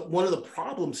of the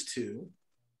problems too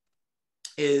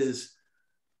is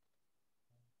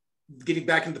getting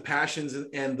back into passions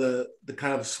and the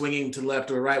kind of swinging to the left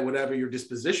or right, whatever your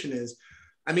disposition is.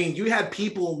 I mean, you had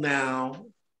people now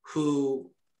who,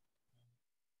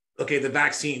 okay, the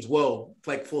vaccines, whoa,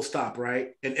 like full stop,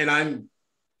 right? And I'm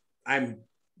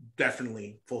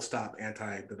definitely full stop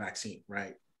anti the vaccine,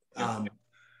 right? Yeah.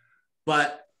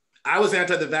 But I was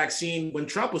anti the vaccine when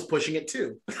Trump was pushing it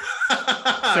too,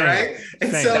 right?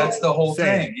 And so that's the whole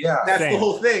thing. Yeah, that's the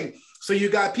whole thing. So you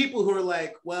got people who are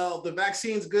like, well, the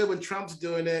vaccine's good when Trump's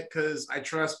doing it because I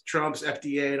trust Trump's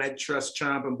FDA and I trust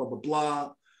Trump and blah, blah,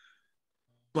 blah.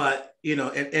 But,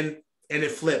 and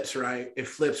it flips, right? It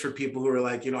flips for people who are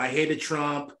like, I hated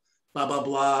Trump, blah, blah,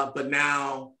 blah. But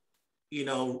now,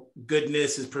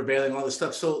 goodness is prevailing, all this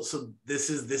stuff. So this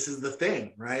is the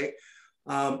thing, right?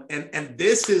 And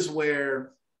this is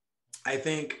where I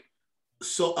think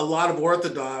a lot of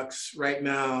Orthodox right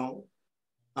now,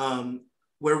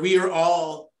 where we are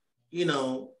all,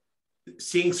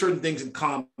 seeing certain things in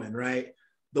common, right?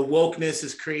 The wokeness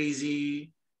is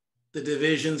crazy. The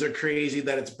divisions are crazy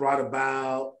that it's brought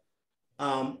about.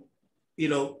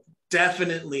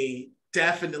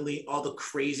 Definitely all the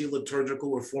crazy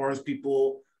liturgical reforms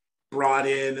people brought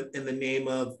in the name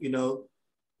of,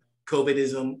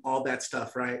 COVIDism, all that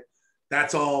stuff, right?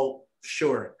 That's all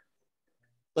sure.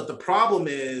 But the problem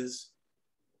is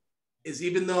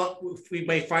even though we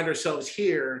may find ourselves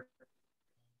here,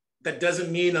 that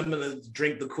doesn't mean I'm going to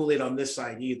drink the Kool-Aid on this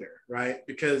side either, right?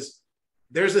 Because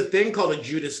there's a thing called a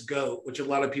Judas goat, which a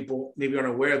lot of people maybe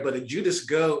aren't aware of, but a Judas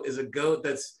goat is a goat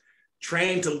that's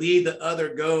trained to lead the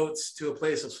other goats to a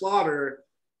place of slaughter.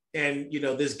 And,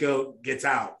 this goat gets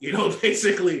out,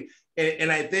 basically.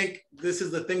 And I think this is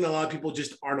the thing that a lot of people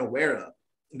just aren't aware of.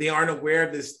 They aren't aware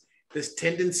of this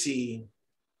tendency.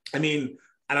 I mean,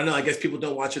 I don't know, I guess people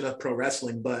don't watch enough pro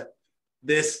wrestling, but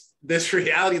this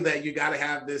reality that you got to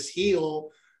have this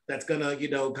heel that's going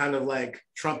to, kind of like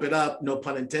trump it up, no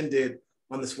pun intended,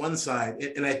 on this one side.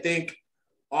 And I think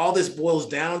all this boils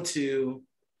down to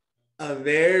a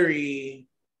very,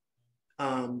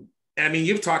 I mean,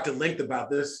 you've talked at length about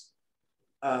this,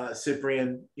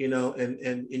 Cyprian, and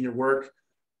in your work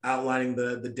outlining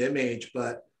the dim age,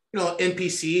 but,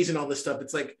 NPCs and all this stuff,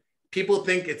 it's like people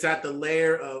think it's at the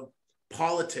layer of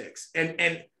politics.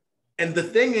 And the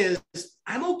thing is,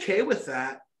 I'm okay with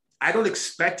that. I don't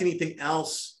expect anything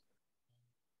else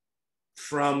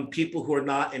from people who are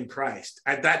not in Christ.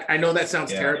 I know that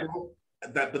sounds terrible,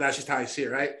 but that's just how I see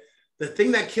it, right? The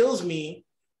thing that kills me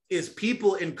is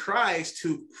people in Christ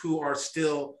who are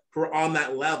on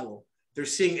that level. They're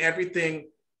seeing everything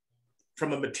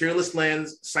from a materialist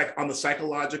lens, on the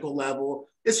psychological level.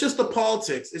 It's just the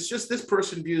politics. It's just this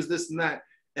person views this and that.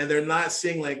 And they're not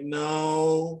seeing like,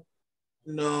 no,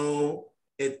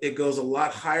 it goes a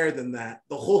lot higher than that.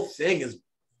 The whole thing is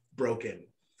broken.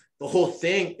 The whole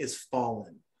thing is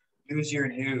fallen. Use your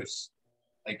news,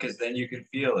 because then you can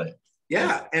feel it.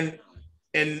 Yeah,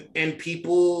 and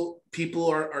people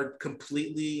are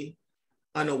completely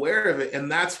unaware of it, and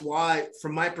that's why,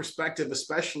 from my perspective,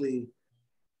 especially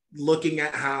looking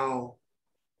at how,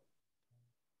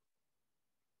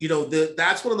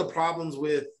 that's one of the problems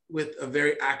with a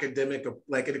very academic,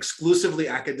 like an exclusively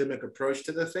academic approach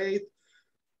to the faith,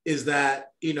 is that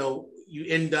you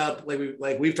end up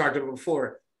like we've talked about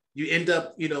before. You end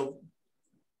up in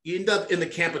the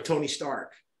camp of Tony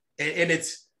Stark, and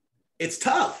it's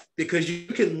tough because you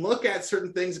can look at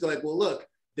certain things and go like, well, look,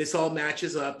 this all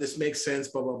matches up, this makes sense,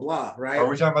 blah blah blah, right? Are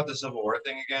we talking about the Civil War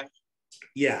thing again?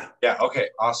 Yeah. Okay,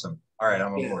 awesome. All right,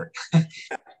 I'm on board.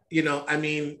 I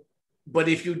mean, but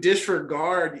if you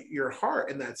disregard your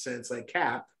heart in that sense, like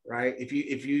Cap, right? If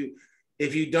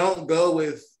you don't go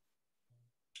with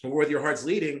where your heart's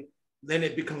leading, then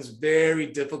it becomes very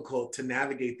difficult to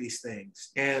navigate these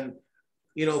things. And,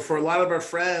 for a lot of our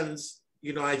friends,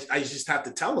 I just have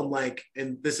to tell them, like,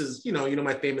 and this is,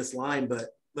 my famous line, but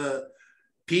a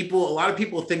lot of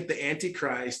people think the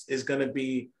Antichrist is going to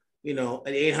be, an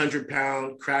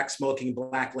 800-pound crack smoking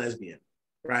Black lesbian,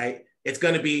 right? He's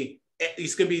going to be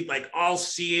like, I'll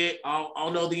see it.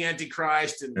 I'll know the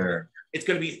Antichrist. And It's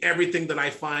going to be everything that I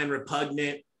find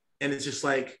repugnant. And it's just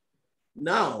like,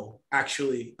 no,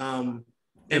 actually.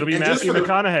 It'll be Matthew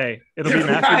McConaughey. It'll be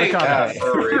Matthew McConaughey.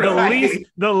 Yeah,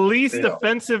 the least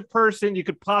offensive person you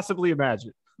could possibly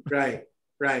imagine. Right.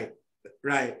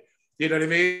 You know what I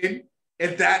mean?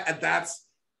 And that's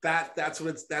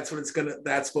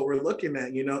what we're looking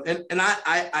at, And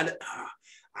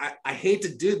I hate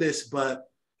to do this, but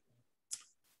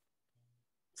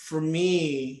for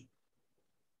me,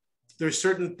 there's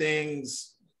certain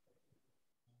things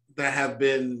that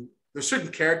there's certain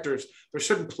characters, there's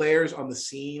certain players on the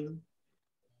scene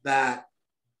that,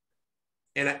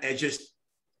 and I just,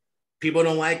 people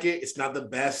don't like it. It's not the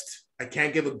best. I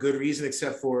can't give a good reason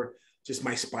except for just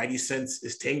my spidey sense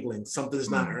is tingling. Something's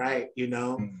not right,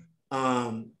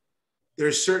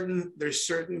 There's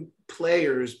certain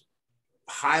players,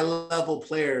 high level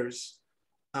players,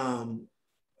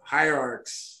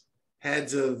 hierarchs,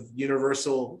 heads of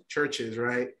universal churches,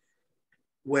 right?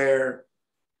 Where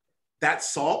that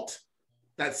salt,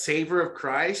 that savor of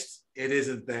Christ, it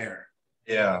isn't there.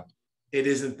 Yeah. It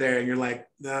isn't there. And you're like,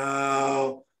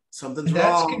 no, something's wrong.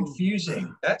 That's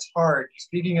confusing. That's hard.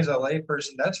 Speaking as a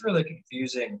layperson, that's really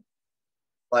confusing.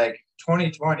 Like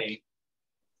 2020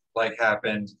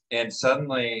 happened, and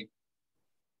suddenly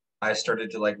I started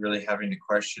to really having to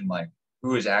question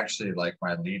who is actually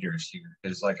my leaders here.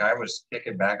 Because I was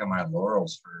kicking back on my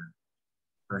laurels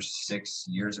for 6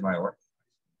 years of my work.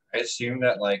 I assumed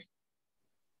that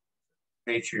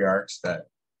patriarchs that,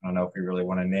 I don't know if we really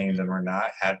want to name them or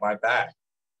not, had my back.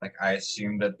 I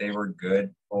assumed that they were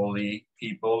good, holy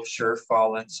people, sure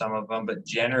fallen, some of them, but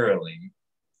generally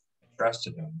I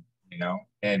trusted them,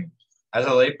 And as a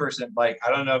layperson, I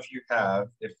don't know if you have,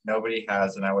 if nobody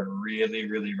has, and I would really,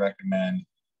 really recommend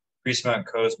Priestman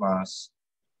Cosmos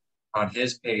on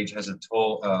his page has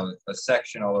a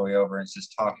section all the way over and it says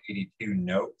Talk 82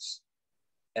 notes,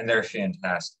 and they're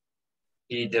fantastic.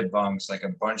 He debunks like a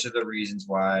bunch of the reasons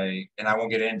why, and I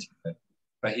won't get into it,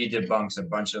 but he debunks a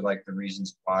bunch of like the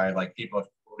reasons why like people have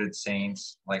quoted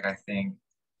saints. Like I think,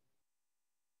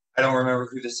 I don't remember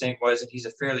who the saint was, and he's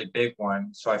a fairly big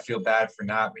one, so I feel bad for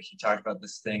not, but he talked about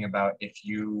this thing about if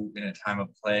you, in a time of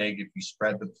plague, if you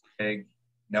spread the plague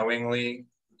knowingly,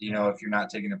 you know, if you're not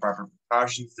taking the proper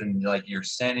precautions, then like you're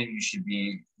sinning, you should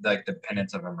be like the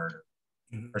penance of a murder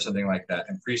or something like that.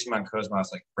 And Priestman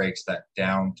Cosmos like breaks that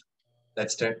down.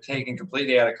 That's taken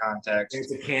completely out of context.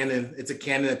 It's a canon. It's a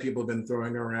canon that people have been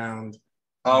throwing around.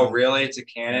 Oh, really? It's a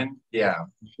canon? Yeah.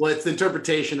 Well, it's the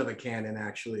interpretation of a canon,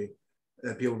 actually,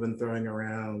 that people have been throwing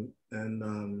around.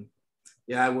 And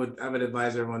yeah, I would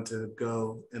advise everyone to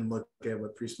go and look at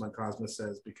what Priestman Cosmos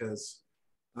says, because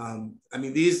I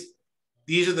mean, these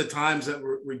are the times that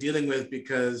we're dealing with,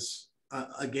 because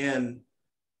again,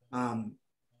 on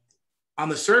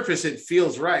the surface, it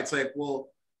feels right. It's like, well,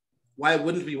 why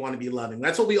wouldn't we want to be loving?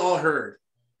 That's what we all heard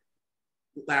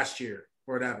last year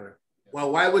or whatever.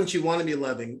 Well, why wouldn't you want to be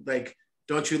loving? Like,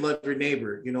 don't you love your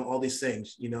neighbor? You know, all these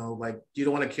things, you know, like you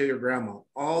don't want to kill your grandma,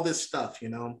 all this stuff, you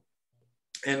know?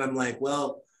 And I'm like,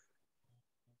 well,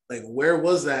 like, where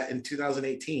was that in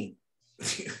 2018?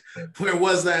 Where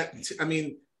was that? I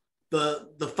mean,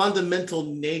 the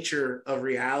fundamental nature of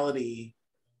reality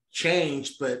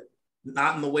changed, but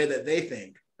not in the way that they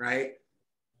think, right?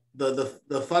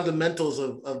 The fundamentals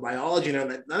of biology,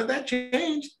 none of that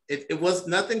changed. It was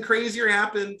nothing crazier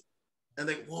happened. And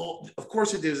they, well, of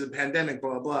course it is a pandemic,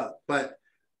 blah, blah, blah. But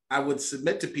I would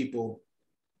submit to people,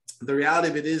 the reality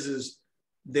of it is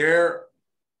they're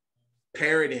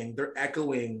parroting, they're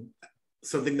echoing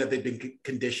something that they've been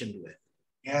conditioned with.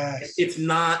 Yes. It's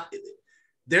not,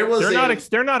 there was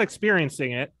they're not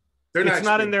experiencing it. It's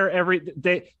not in their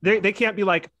they can't be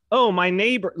like, oh, my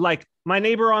neighbor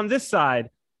on this side,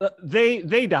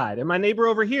 they died, and my neighbor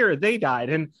over here, they died,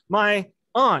 and my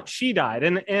aunt, she died,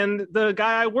 and the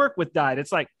guy I work with died.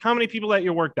 It's like, how many people at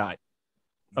your work died?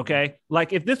 Okay,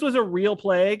 like if this was a real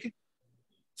plague,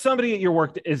 somebody at your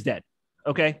work is dead.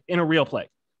 Okay, in a real plague,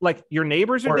 like your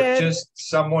neighbors are dead, or just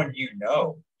someone you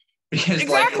know, because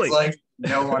exactly. Like it's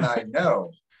like no one I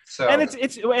know. So and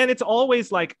it's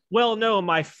always like, well, no,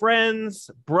 my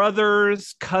friends,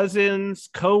 brothers, cousins,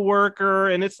 coworker,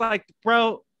 and it's like,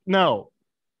 bro, no.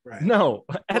 Right. No,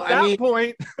 at that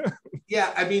point.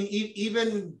 Yeah, I mean,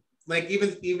 even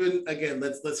again,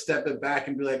 let's step it back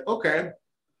and be like, okay,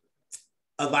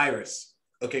 a virus.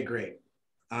 Okay, great.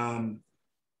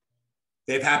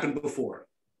 They've happened before,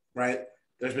 right?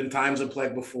 There's been times of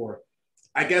plague before.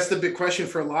 I guess the big question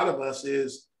for a lot of us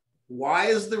is, why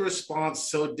is the response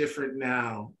so different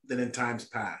now than in times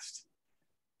past?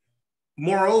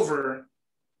 Moreover,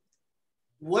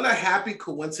 what a happy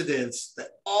coincidence that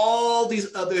all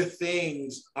these other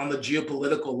things on the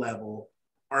geopolitical level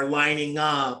are lining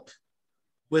up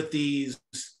with these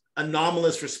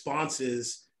anomalous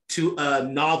responses to a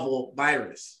novel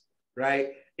virus,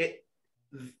 right?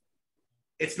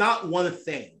 It's not one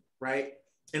thing, right?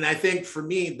 And I think for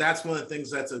me, that's one of the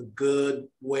things that's a good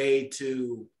way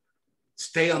to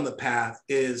stay on the path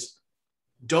is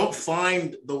don't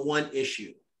find the one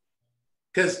issue,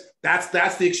 because that's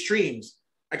the extremes.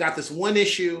 I got this one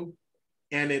issue,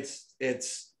 and this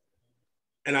is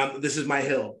my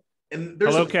hill. And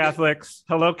there's Hello, Catholics.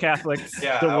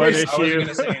 Yeah, the one issue. I wasn't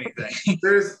gonna say anything.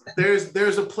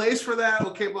 there's a place for that.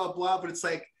 Okay, blah blah. But it's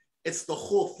like it's the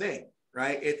whole thing,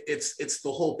 right? It's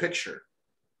the whole picture.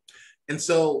 And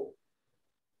so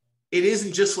it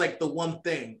isn't just like the one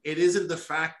thing. It isn't the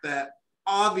fact that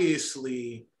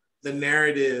obviously the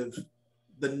narrative,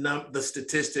 the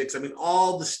statistics, I mean,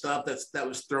 all the stuff that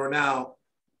was thrown out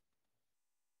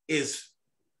is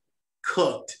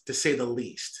cooked, to say the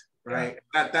least, right?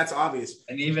 Yeah. That's obvious.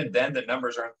 And even then, the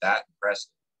numbers aren't that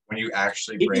impressive when you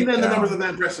actually break even then down. The numbers aren't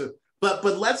that impressive. But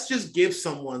let's just give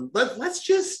someone, let's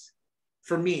just,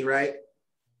 for me, right?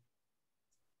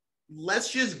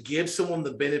 Let's just give someone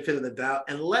the benefit of the doubt,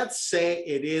 and let's say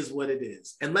it is what it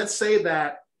is. And let's say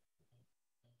that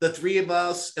the three of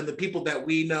us and the people that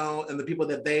we know and the people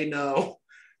that they know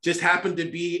just happen to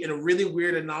be in a really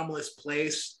weird, anomalous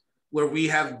place where we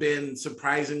have been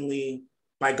surprisingly,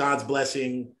 by God's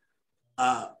blessing,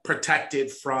 protected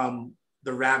from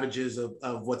the ravages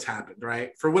of what's happened,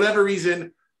 right? For whatever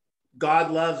reason,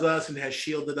 God loves us and has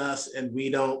shielded us, and we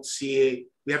don't see it.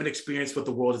 We haven't experienced what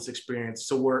the world has experienced,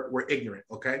 so we're ignorant,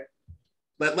 okay?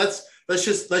 But let's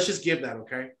just give that,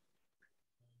 okay?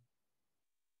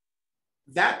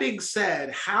 that being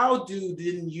said, how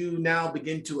didn't you now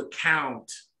begin to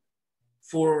account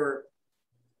for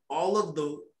all of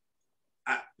the,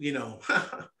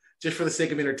 just for the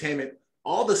sake of entertainment,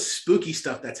 all the spooky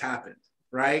stuff that's happened,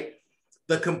 right?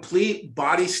 The complete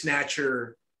body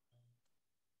snatcher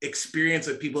experience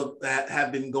that people that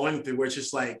have been going through, where it's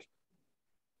just like,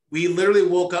 we literally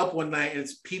woke up one night and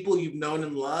it's people you've known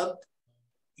and loved,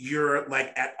 you're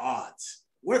like at odds.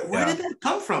 Where did that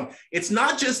come from? It's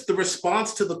not just the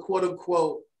response to the quote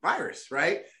unquote virus,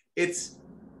 right? It's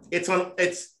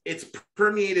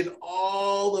permeated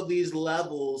all of these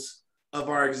levels of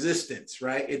our existence,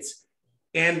 right?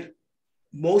 And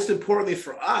most importantly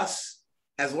for us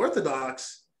as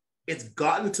Orthodox, it's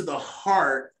gotten to the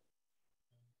heart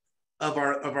of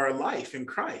our life in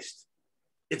Christ.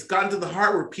 It's gotten to the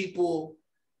heart where people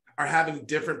are having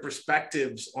different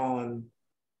perspectives on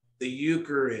the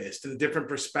Eucharist and different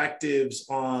perspectives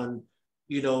on,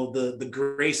 the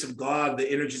grace of God,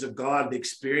 the energies of God, the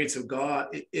experience of God.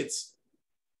 It's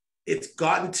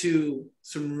gotten to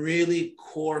some really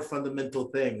core fundamental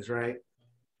things, right?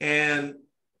 And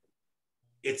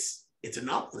it's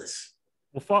anomalous.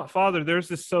 Well, Father, there's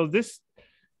this. So this,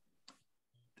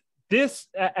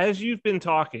 as you've been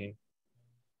talking,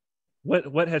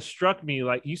 what has struck me,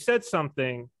 like you said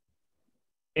something,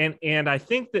 and I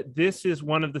think that this is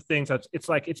one of the things that's, it's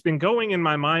like it's been going in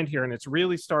my mind here, and it's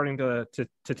really starting to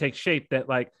take shape. That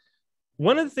like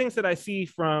one of the things that I see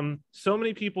from so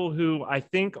many people who I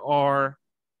think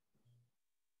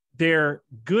they're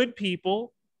good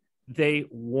people, they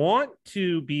want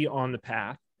to be on the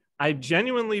path. I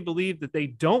genuinely believe that they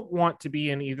don't want to be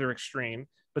in either extreme,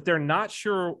 but they're not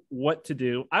sure what to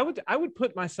do. I would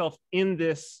put myself in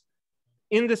this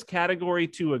category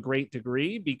to a great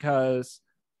degree, because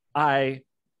I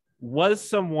was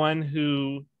someone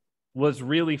who was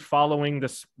really following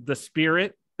the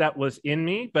spirit that was in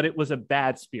me, but it was a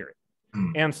bad spirit.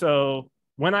 And so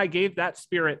when I gave that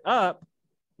spirit up,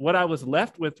 what I was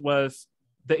left with was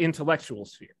the intellectual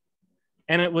sphere.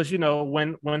 And it was,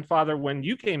 when Father, when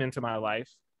you came into my life,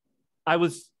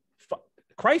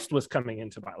 Christ was coming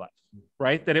into my life,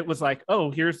 right? That it was like,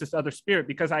 oh, here's this other spirit,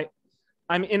 because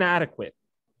I'm inadequate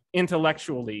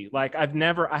intellectually. Like I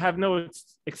have no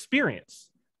experience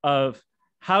of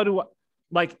how to,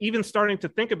 like, even starting to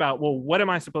think about, well, what am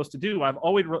I supposed to do? I've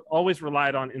always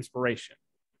relied on inspiration,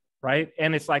 right?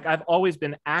 And it's like, I've always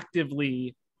been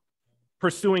actively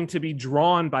pursuing to be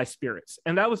drawn by spirits.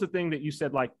 And that was the thing that you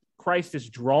said, like, Christ is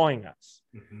drawing us.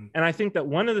 Mm-hmm. And I think that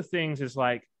one of the things is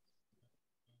like,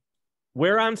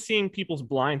 where I'm seeing people's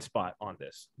blind spot on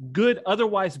this,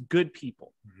 otherwise good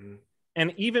people, mm-hmm.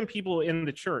 and even people in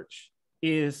the church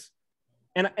is,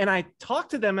 and I talk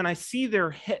to them and I see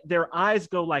their eyes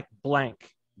go like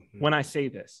blank mm-hmm. when I say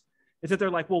this, is that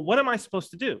they're like, well, what am I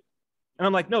supposed to do? And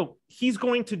I'm like, no, he's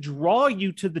going to draw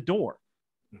you to the door.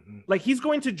 Mm-hmm. Like he's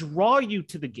going to draw you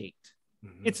to the gate.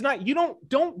 Mm-hmm. It's not,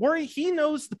 don't worry. He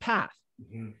knows the path.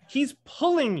 Mm-hmm. He's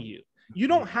pulling you. You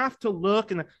don't have to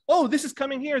look and, oh, this is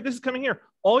coming here. This is coming here.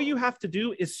 All you have to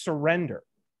do is surrender.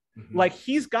 Mm-hmm. Like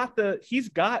he's got the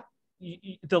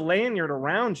lanyard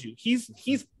around you.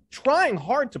 He's trying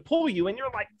hard to pull you and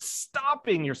you're like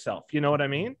stopping yourself. You know what I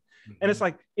mean? Mm-hmm. And it's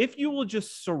like, if you will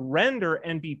just surrender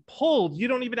and be pulled, you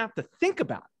don't even have to think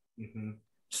about it. Mm-hmm.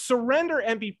 Surrender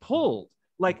and be pulled.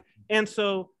 Like, and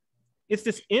so it's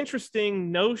this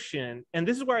interesting notion. And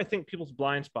this is where I think people's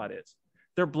blind spot is.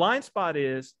 Their blind spot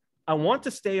is, I want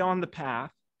to stay on the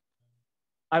path.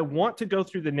 I want to go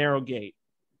through the narrow gate.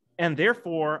 And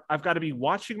therefore, I've got to be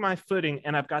watching my footing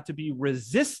and I've got to be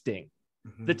resisting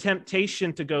mm-hmm. the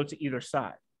temptation to go to either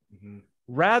side. Mm-hmm.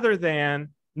 Rather than,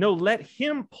 no, let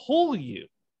him pull you.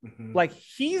 Mm-hmm. Like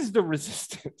he's the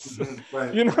resistance. Mm-hmm.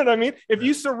 Right. You know what I mean? If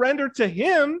you surrender to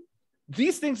him,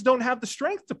 these things don't have the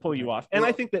strength to pull you off. And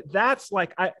I think that's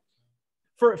like,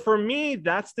 for me,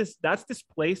 that's this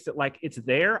place that like, it's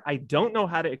there. I don't know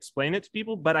how to explain it to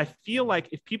people, but I feel like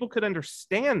if people could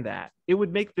understand that, it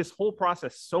would make this whole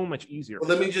process so much easier. Well,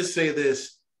 let me just say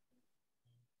this,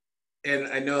 and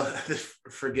I know,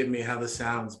 forgive me how this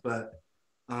sounds, but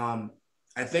I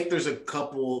think there's a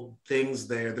couple things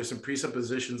there. There's some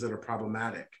presuppositions that are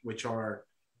problematic, which are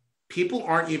people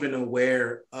aren't even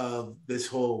aware of this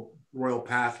whole royal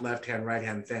path, left-hand,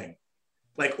 right-hand thing.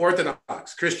 Like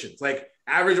Orthodox Christians, like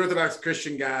average Orthodox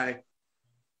Christian guy,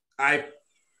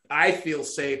 I feel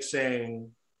safe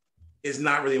saying is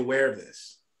not really aware of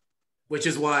this, which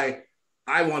is why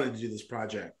I wanted to do this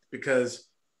project, because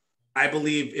I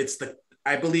believe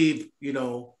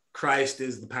Christ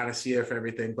is the panacea for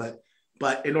everything,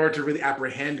 but in order to really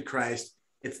apprehend Christ,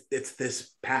 it's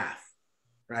this path,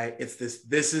 right? It's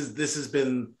this has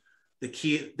been the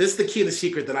key. This is the key and the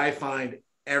secret that I find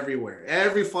everywhere.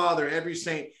 Every father, every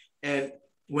saint, and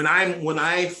when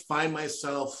I find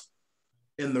myself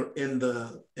in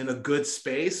a good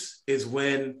space is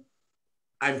when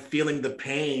I'm feeling the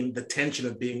pain, the tension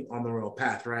of being on the royal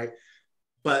path, right?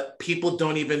 But people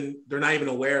they're not even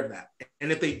aware of that.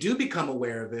 And if they do become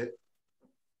aware of it,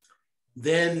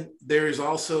 then there's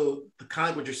also the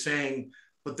kind of what you're saying,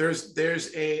 but there's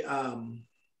a,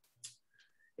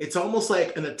 it's almost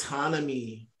like an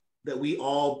autonomy that we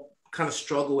all kind of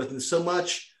struggle with. And so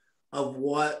much of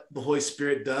what the Holy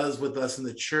Spirit does with us in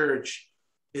the church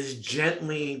is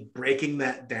gently breaking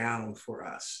that down for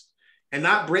us, and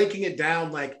not breaking it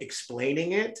down like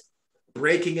explaining it,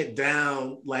 breaking it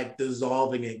down like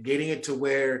dissolving it, getting it to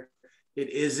where it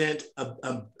isn't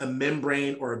a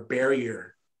membrane or a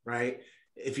barrier, right?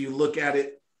 If you look at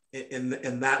it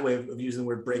in that way of using the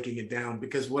word breaking it down,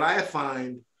 because what I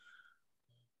find,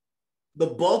 the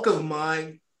bulk of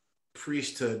my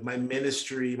priesthood, my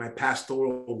ministry, my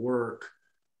pastoral work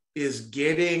is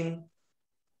getting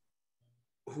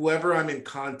whoever I'm in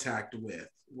contact with,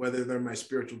 whether they're my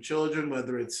spiritual children,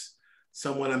 whether it's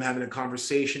someone I'm having a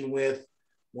conversation with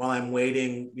while I'm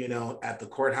waiting, at the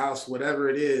courthouse, whatever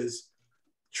it is,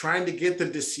 trying to get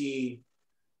them to see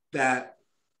that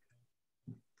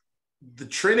the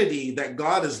Trinity, that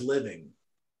God is living,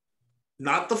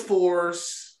 not the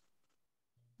force,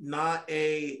 not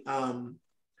a kind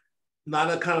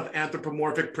of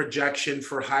anthropomorphic projection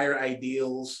for higher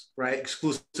ideals, right?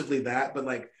 Exclusively that, but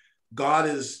like God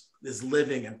is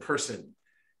living in person.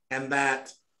 And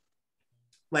that,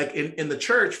 like in the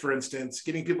church, for instance,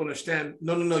 getting people to understand,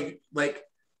 no, like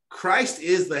Christ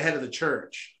is the head of the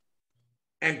church,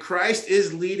 and Christ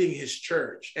is leading his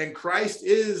church, and Christ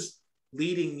is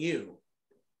leading you.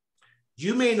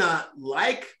 You may not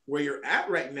like where you're at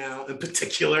right now in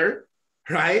particular,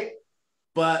 right?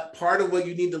 But part of what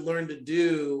you need to learn to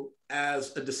do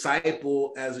as a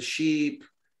disciple, as a sheep,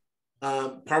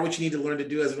 part of what you need to learn to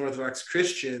do as an Orthodox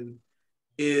Christian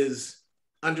is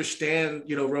understand,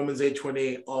 Romans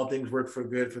 8:28, all things work for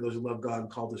good for those who love God and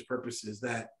called his purposes,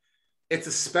 that it's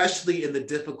especially in the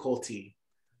difficulty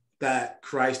that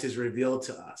Christ is revealed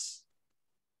to us.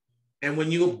 And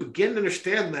when you begin to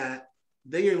understand that,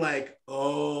 then you're like,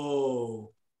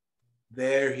 oh,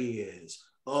 there he is.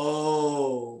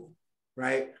 Oh,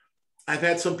 right? I've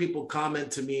had some people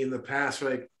comment to me in the past,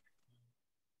 like,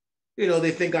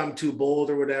 they think I'm too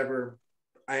bold or whatever.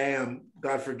 I am,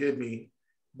 God forgive me.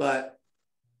 But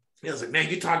I was like, man,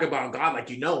 you talk about God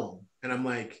like you know him. And I'm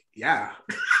like, yeah.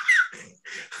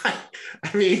 I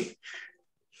mean,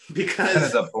 because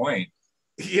that's kind of the point.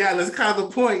 Yeah, that's kind of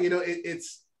the point.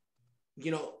 It's,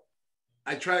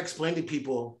 I try to explain to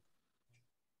people,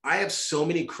 I have so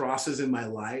many crosses in my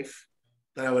life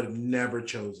that I would have never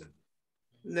chosen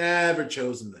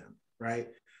them, right?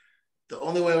 The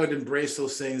only way I would embrace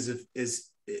those things is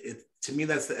to me,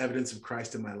 that's the evidence of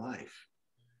Christ in my life.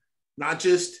 Not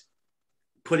just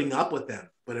putting up with them,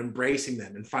 but embracing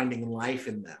them and finding life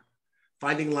in them.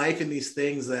 Finding life in these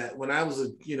things that when I was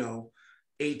a,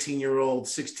 18-year-old,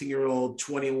 16-year-old,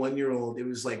 21-year-old, it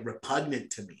was like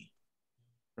repugnant to me,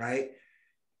 right?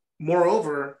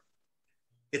 Moreover,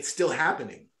 it's still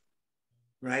happening,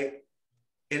 right?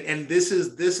 And this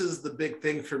is the big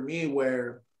thing for me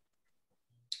where,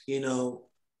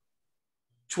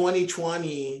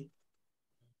 2020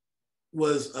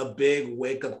 was a big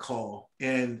wake-up call.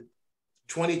 And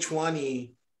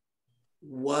 2020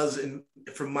 was,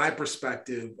 from my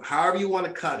perspective, however you want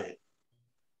to cut it,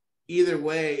 either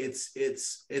way, it's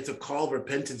a call of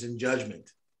repentance and judgment.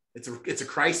 It's a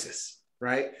crisis,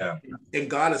 right? Yeah. And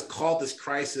God has called this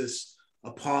crisis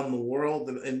upon the world,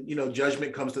 and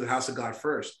judgment comes to the house of God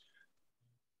first.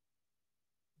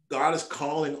 God is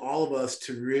calling all of us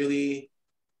to really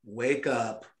wake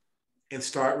up and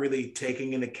start really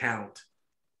taking into account,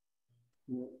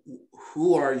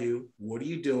 who are you? What are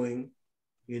you doing?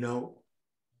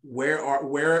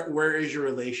 Where is your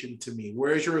relation to me?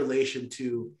 Where is your relation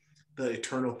to the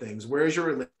eternal things? Where is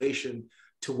your relation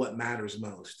to what matters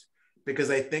most? Because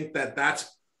I think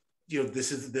that's,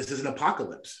 this is an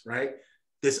apocalypse, right?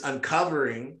 This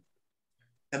uncovering,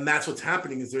 and that's what's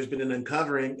happening, is there's been an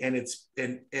uncovering, and it's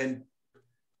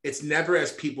never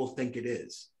as people think it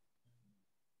is.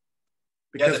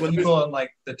 Because when people in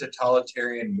like the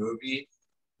totalitarian movie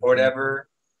or whatever,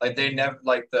 like they never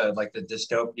like the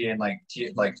dystopian like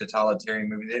totalitarian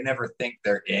movie, they never think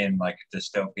they're in like a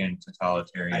dystopian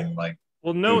totalitarian like.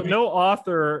 Well, no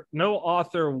author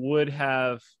would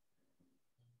have,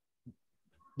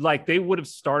 like, they would have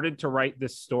started to write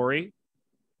this story,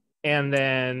 and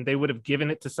then they would have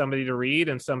given it to somebody to read,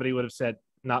 and somebody would have said,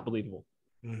 not believable.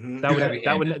 Mm-hmm.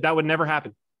 That would never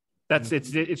happen. That's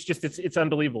it's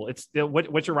unbelievable. It's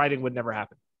what you're writing would never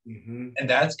happen. Mm-hmm. And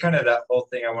that's kind of that whole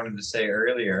thing I wanted to say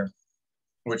earlier,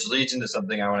 which leads into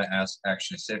something I want to ask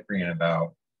actually Cyprian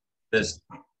about, this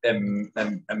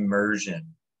immersion,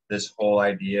 this whole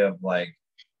idea of like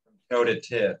toe to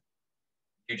tip.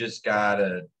 You just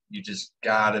gotta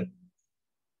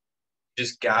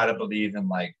believe in,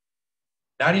 like,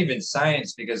 not even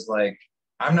science, because like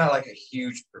I'm not like a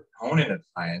huge proponent of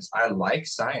science. I like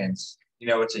science,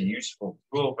 it's a useful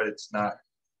tool, but it's not.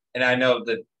 And I know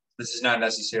that this is not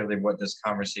necessarily what this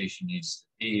conversation needs to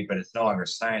be, but it's no longer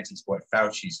science. It's what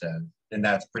Fauci said. And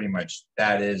that's pretty much,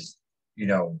 that is,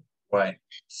 what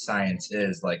science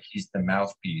is. Like, he's the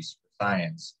mouthpiece for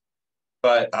science.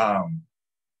 But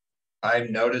I've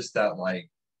noticed that like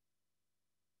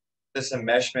this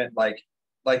enmeshment, like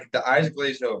the eyes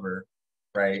glaze over,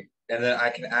 right? And then I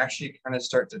can actually kind of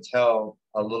start to tell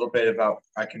a little bit about,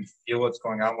 I can feel what's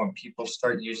going on when people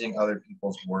start using other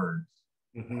people's words.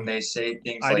 Mm-hmm. When they say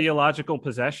things ideological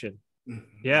possession. Mm-hmm.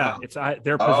 Yeah,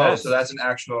 they're possessed. So that's an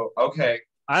actual, okay.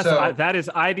 That is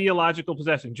ideological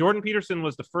possession. Jordan Peterson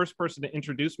was the first person to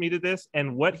introduce me to this.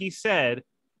 And what he said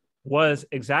was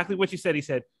exactly what you said. He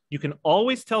said, you can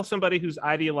always tell somebody who's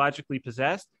ideologically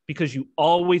possessed because you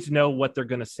always know what they're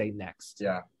going to say next.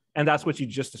 Yeah. And that's what you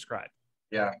just described.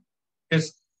 Yeah.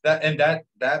 Because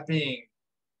that being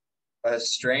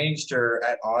estranged or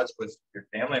at odds with your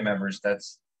family members,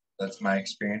 that's my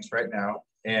experience right now.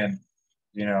 And,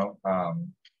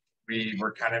 we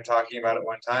were kind of talking about it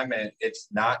one time, and it's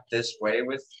not this way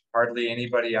with hardly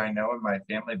anybody I know in my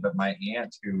family, but my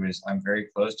aunt, who is I'm very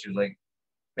close to, like,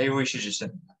 maybe we should just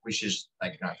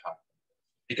like not talk,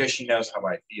 because she knows how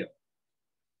I feel.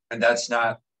 And that's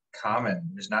not common.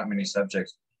 There's not many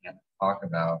subjects we can't talk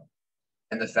about.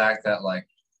 And the fact that, like,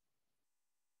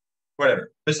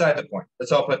 whatever, beside the point.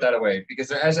 Let's all put that away, because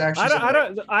there is actually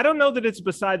I don't know that it's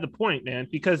beside the point, man,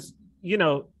 because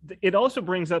it also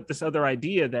brings up this other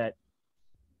idea that,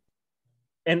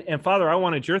 and Father, I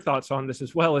wanted your thoughts on this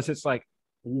as well, is it's like,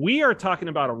 we are talking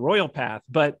about a royal path,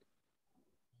 but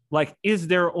like, is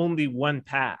there only one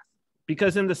path?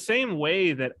 Because in the same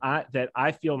way that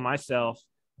I feel myself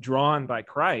drawn by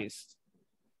Christ,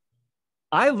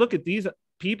 I look at these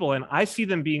people and I see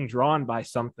them being drawn by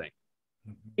something.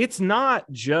 Mm-hmm. It's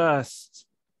not just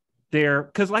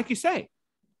because, like you say,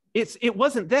 it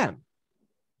wasn't them.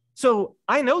 So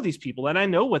I know these people and I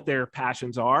know what their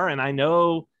passions are and I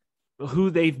know who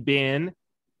they've been.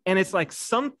 And it's like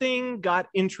something got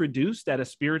introduced at a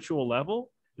spiritual level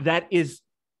that is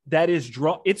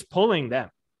it's pulling them.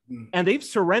 Mm. And they've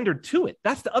surrendered to it.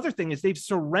 That's the other thing, is they've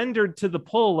surrendered to the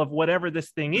pull of whatever this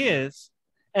thing is.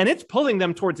 And it's pulling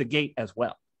them towards a gate as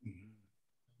well.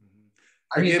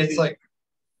 I mean, it's like,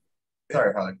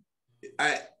 sorry, Holly.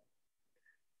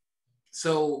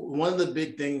 So one of the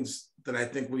big things that I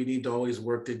think we need to always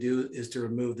work to do is to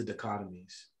remove the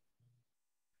dichotomies.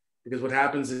 Because what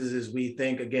happens is we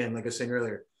think, again, like I was saying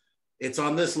earlier, it's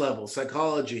on this level,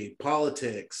 psychology,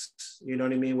 politics, you know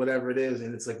what I mean? Whatever it is.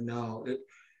 And it's like, no,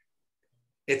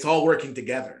 it's all working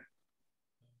together,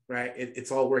 right?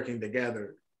 It's all working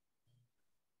together.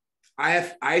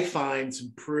 I find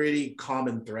some pretty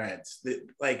common threads that,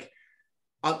 like,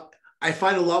 I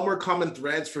find a lot more common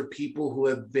threads for people who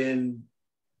have been,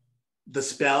 the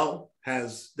spell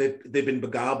they've been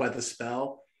beguiled by the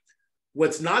spell.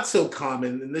 What's not so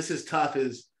common, and this is tough,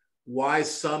 is why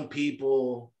some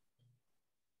people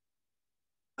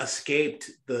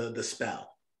escaped the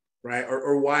spell, right?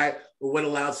 Or what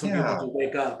allowed some people to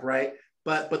wake up, right?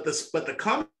 But the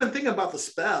common thing about the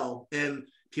spell, and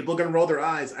people are gonna roll their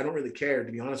eyes, I don't really care,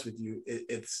 to be honest with you.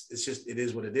 It's just, it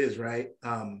is what it is, right?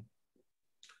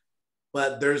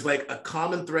 But there's like a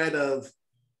common thread of,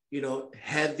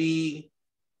 heavy,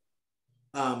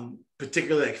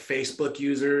 particularly like Facebook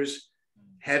users,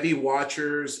 heavy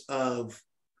watchers of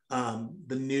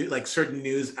the new, like certain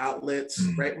news outlets,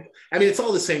 right? I mean, it's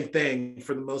all the same thing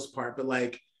for the most part, but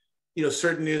like,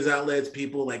 certain news outlets,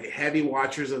 people like heavy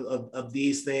watchers of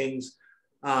these things,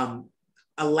 a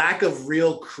lack of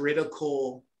real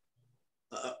critical,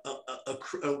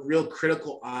 a real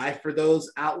critical eye for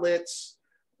those outlets.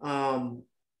 One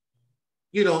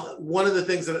of the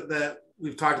things that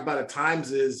we've talked about at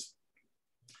times is,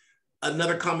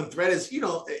 another common thread is,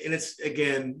 and it's,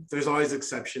 again, there's always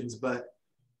exceptions, but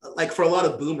like for a lot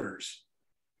of boomers,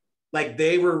 like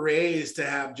they were raised to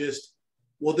have just,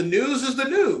 well, the news is the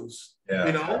news.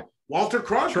 Yeah. Walter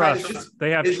Cronkite is just, they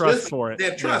have trust for it. They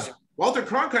have trust. Yeah. Walter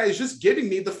Cronkite is just giving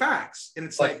me the facts. And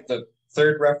it's like the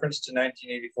third reference to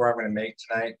 1984 I'm going to make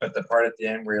tonight, but the part at the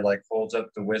end where he like holds up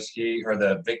the whiskey or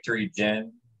the Victory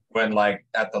Gin, when like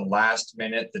at the last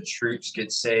minute the troops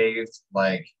get saved,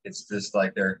 like it's this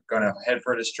like they're gonna head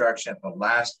for destruction at the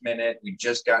last minute. We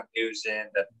just got news in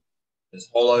that this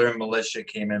whole other militia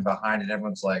came in behind, and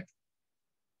everyone's like,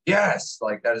 yes,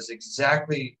 like that is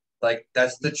exactly like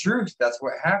that's the truth. That's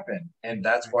what happened. And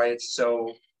that's why it's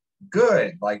so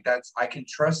good. Like that's I can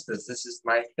trust this. This is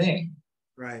my thing.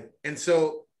 Right. And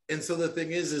so the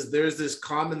thing is there's this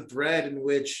common thread in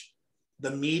which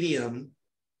the medium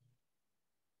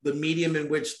in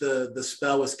which the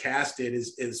spell was casted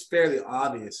is fairly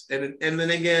obvious. And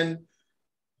then again,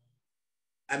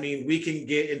 I mean, we can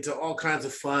get into all kinds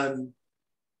of fun,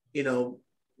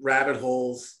 rabbit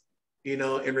holes,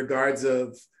 in regards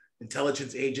of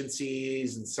intelligence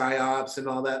agencies and psyops and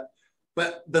all that.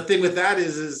 But the thing with that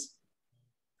is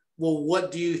well,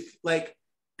 what do you like?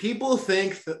 People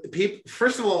think that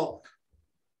first of all,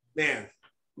 man,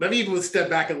 let me even step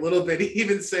back a little bit,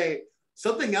 even say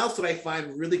something else that I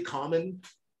find really common,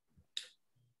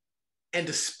 and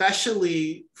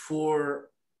especially for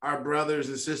our brothers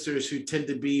and sisters who tend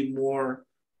to be more,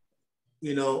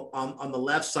 on the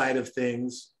left side of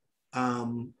things.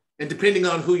 And depending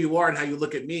on who you are and how you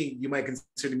look at me, you might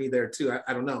consider me there too.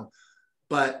 I don't know.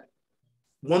 But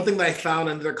one thing that I found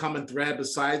under their common thread,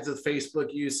 besides the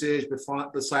Facebook usage,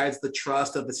 besides the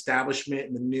trust of establishment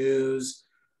and the news,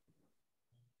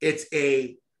 it's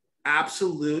a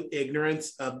absolute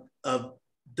ignorance of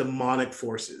demonic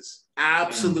forces.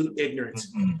 Absolute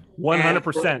ignorance.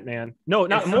 100%, man. No,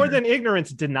 not more than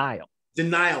ignorance, denial.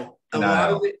 Denial. A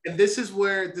lot of it, and this is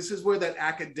where that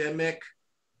academic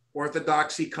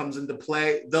orthodoxy comes into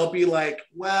play. They'll be like,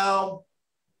 well,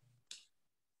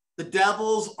 the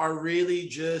devils are really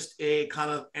just a kind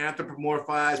of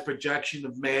anthropomorphized projection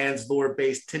of man's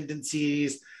lower-based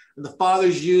tendencies. And the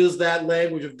fathers use that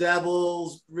language of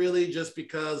devils really just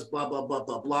because blah, blah, blah,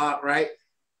 blah, blah, right?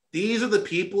 These are the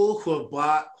people who have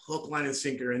bought hook, line, and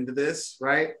sinker into this,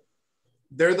 right?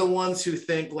 They're the ones who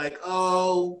think like,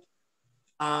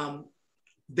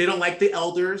 they don't like the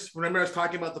elders. Remember I was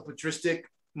talking about the patristic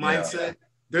mindset? Yeah.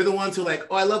 They're the ones who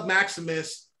like, I love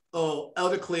Maximus. Oh,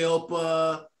 Elder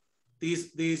Cleopa,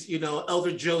 these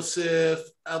Elder Joseph,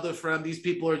 Elder Frem, these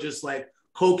people are just like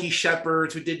hokey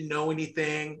shepherds who didn't know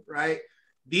anything, right?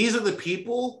 These are the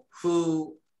people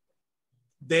who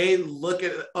they look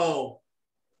at,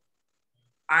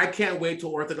 I can't wait till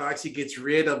Orthodoxy gets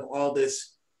rid of all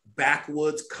this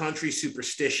backwoods country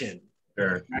superstition.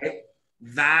 Sure. Right?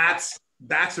 That's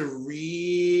a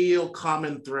real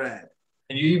common thread.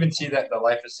 And you even see that in the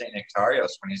life of St. Nectarios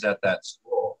when he's at that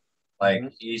school. Like,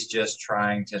 he's just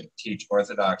trying to teach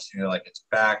orthodoxy. They're like, it's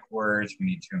backwards. We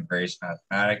need to embrace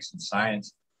mathematics and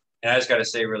science. And I just got to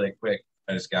say really quick,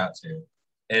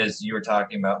 is you were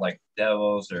talking about like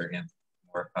devils or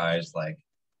anthropomorphized, like,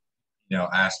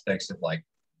 aspects of like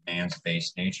man's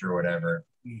base nature or whatever.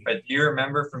 But do you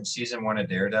remember from season 1 of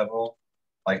Daredevil,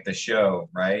 like the show,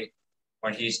 right?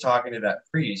 When he's talking to that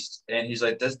priest and he's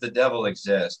like, does the devil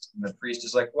exist? And the priest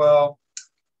is like, well,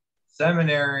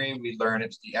 seminary, we learn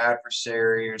it's the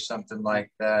adversary or something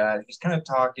like that. He's kind of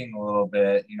talking a little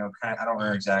bit, I don't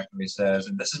remember exactly what he says.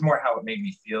 And this is more how it made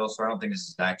me feel. So I don't think this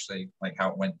is actually like how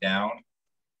it went down.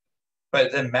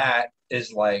 But then Matt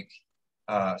is like,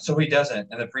 so he doesn't.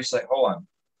 And the priest's like, hold on,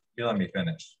 you let me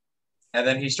finish. And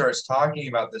then he starts talking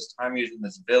about this time he was in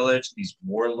this village. These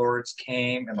warlords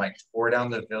came and like tore down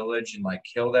the village and like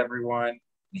killed everyone. And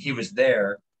he was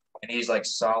there, and he's like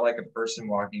saw like a person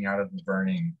walking out of the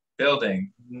burning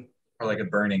building or like a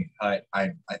burning hut,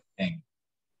 I think.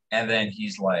 And then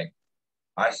he's like,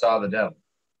 I saw the devil.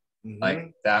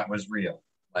 Like that was real.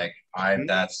 Like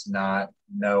that's not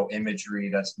no imagery.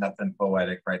 That's nothing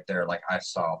poetic right there. Like I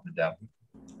saw the devil.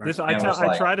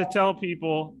 I try to tell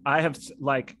people I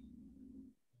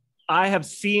have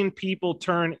seen people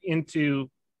turn into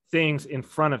things in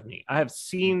front of me. I have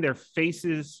seen their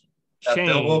faces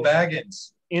change Bilbo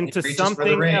Baggins into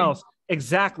something else.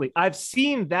 Exactly. I've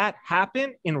seen that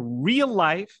happen in real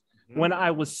life when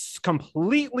I was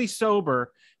completely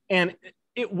sober. And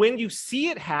when you see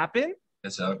it happen,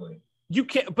 it's ugly.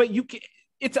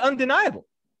 It's undeniable.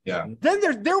 Yeah.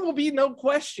 Then there will be no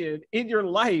question in your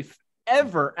life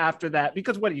ever after that,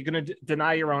 because what are you going to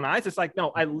deny your own eyes? It's like, no,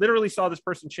 I literally saw this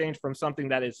person change from something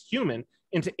that is human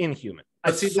into inhuman.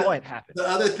 I saw it happen. The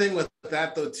other thing with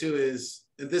that though too is,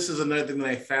 and this is another thing that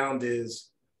I found is,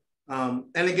 and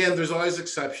again, there's always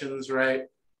exceptions, right?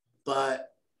 But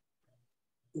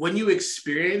when you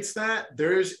experience that,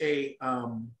 there's a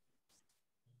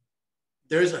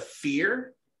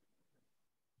fear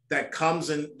that comes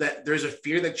in, that there's a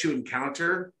fear that you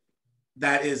encounter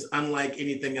that is unlike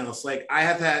anything else. Like I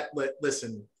have had,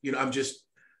 listen, I'm just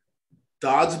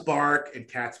dogs bark and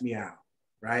cats meow,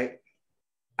 right?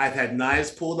 I've had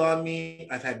knives pulled on me.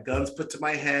 I've had guns put to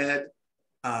my head.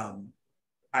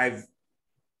 I've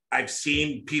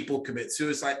seen people commit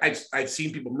suicide. I've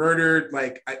seen people murdered.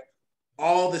 Like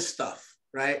all this stuff,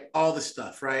 right? All this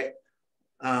stuff, right?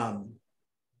 The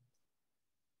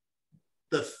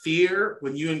fear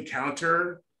when you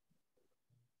encounter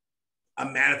a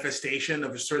manifestation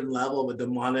of a certain level of a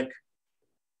demonic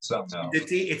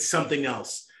entity, it's something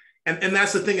else. And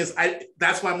that's the thing is,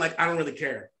 that's why I'm like, I don't really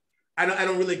care. I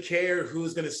don't really care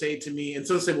who's going to say to me. And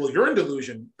someone say, well, you're in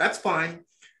delusion. That's fine.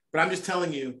 But I'm just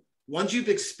telling you, once you've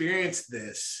experienced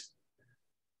this,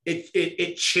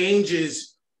 it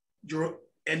changes your,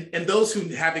 and those who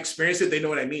have experienced it, they know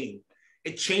what I mean.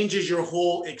 It changes your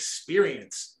whole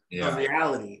experience of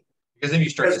reality. Because then you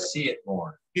start to see it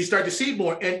more. You start to see it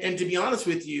more. And to be honest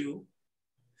with you,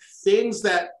 things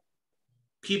that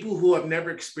people who have never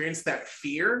experienced that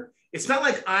fear, it's not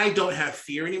like I don't have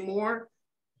fear anymore,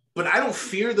 but I don't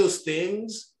fear those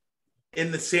things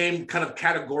in the same kind of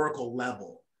categorical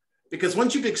level. Because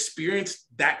once you've experienced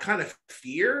that kind of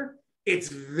fear, it's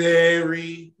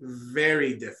very,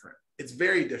 very different. It's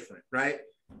very different, right?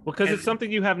 Because it's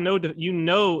something you have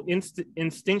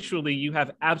instinctually, you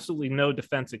have absolutely no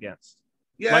defense against.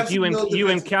 Yeah, like you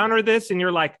encounter this and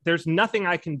you're like, there's nothing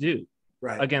I can do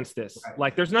against this. Right.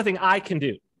 Like there's nothing I can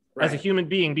do as a human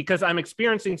being because I'm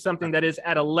experiencing something that is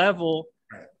at a level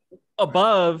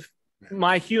above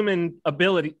my human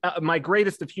ability, my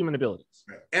greatest of human abilities.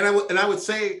 Right. And I would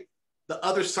say the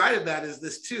other side of that is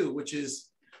this too, which is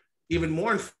even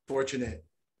more unfortunate.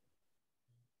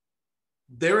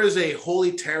 There is a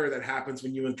holy terror that happens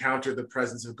when you encounter the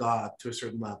presence of God to a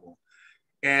certain level.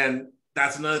 And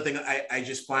that's another thing I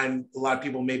just find a lot of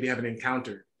people maybe haven't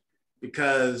encountered,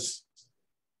 because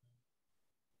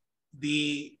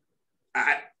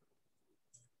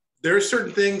there are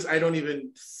certain things I don't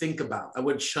even think about. I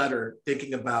would shudder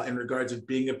thinking about in regards of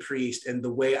being a priest and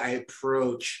the way I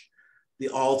approach the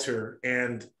altar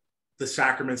and the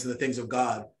sacraments and the things of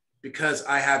God, because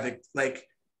I have like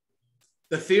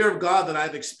the fear of God that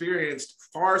I've experienced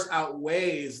far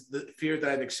outweighs the fear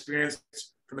that I've experienced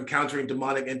from encountering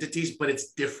demonic entities, but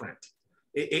it's different.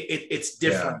 It's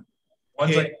different. Yeah.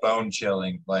 One's like bone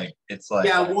chilling, like it's like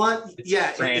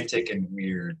frantic and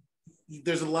weird.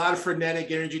 There's a lot of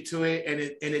frenetic energy to it, and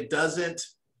it doesn't.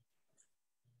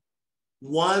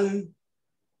 One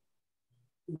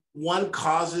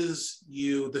causes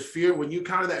you the fear when you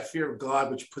encounter that fear of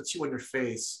God, which puts you on your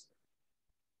face.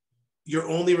 Your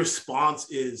only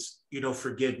response is,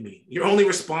 forgive me. Your only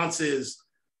response is,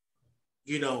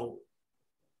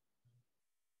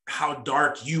 how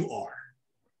dark you are,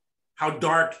 how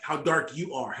dark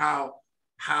you are, how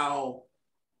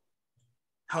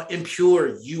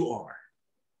impure you are,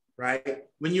 right?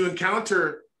 When you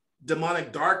encounter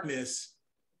demonic darkness,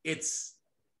 it's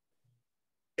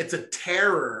a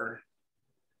terror,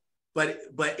 but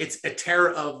it's a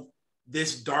terror of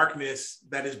this darkness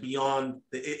that is beyond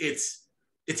it's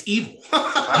evil.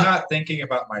 I'm not thinking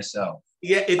about myself.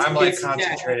 Yeah, I'm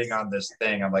concentrating on this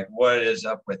thing. I'm like, what is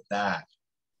up with that?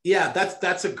 Yeah,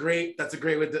 that's a great way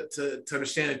to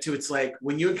understand it too. It's like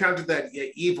when you encounter that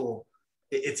evil,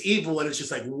 it's evil, and it's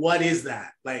just like, what is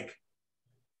that? Like,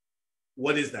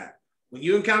 what is that? When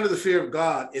you encounter the fear of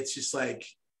God, it's just like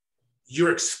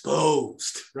you're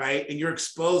exposed, right? And you're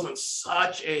exposed on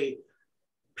such a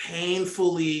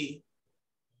painfully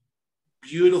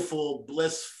beautiful,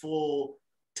 blissful,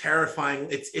 terrifying.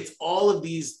 It's all of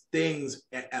these things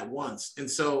at once. And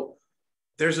so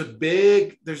there's a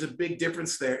big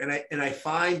difference there. And I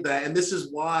find that, and this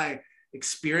is why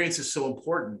experience is so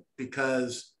important,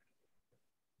 because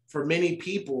for many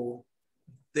people,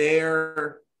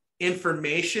 their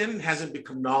information hasn't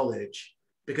become knowledge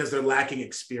because they're lacking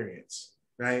experience,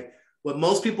 right? What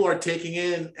most people are taking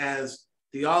in as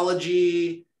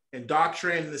theology and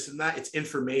doctrine and this and that, it's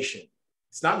information.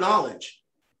 It's not knowledge,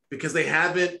 because they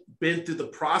haven't been through the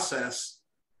process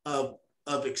of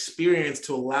experience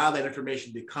to allow that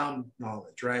information to become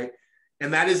knowledge, right?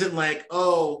 And that isn't like,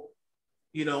 only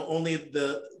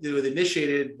the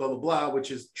initiated, blah, blah, blah,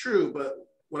 which is true. But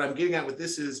what I'm getting at with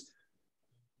this is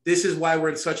why we're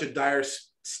in such a dire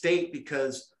state,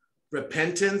 because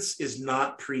repentance is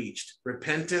not preached.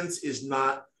 Repentance is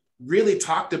not really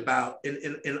talked about,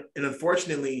 and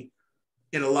unfortunately,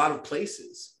 in a lot of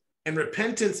places. And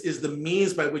repentance is the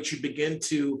means by which you begin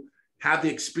to have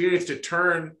the experience to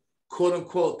turn, quote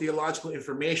unquote, theological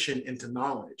information into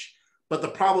knowledge. But the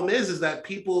problem is that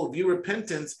people view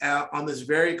repentance on this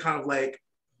very kind of like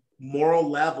moral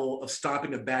level of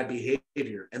stopping a bad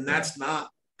behavior. And that's not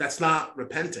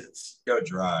repentance. Go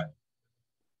dry.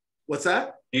 What's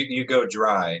that? You go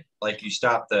dry, like you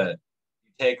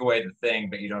take away the thing,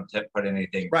 but you don't put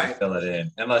anything to fill it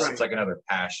in, unless it's like another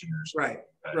passion or something.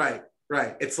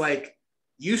 Right. It's like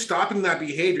you stopping that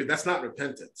behavior. That's not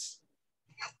repentance,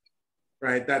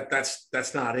 right?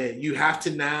 That's not it. You have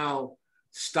to now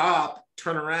stop,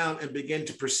 turn around, and begin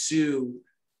to pursue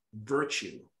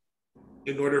virtue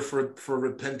in order for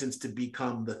repentance to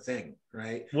become the thing,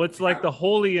 right? What's like the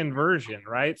holy inversion,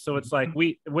 right? So it's like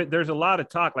there's a lot of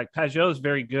talk. Like Pajot's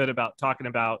very good about talking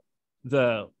about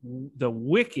the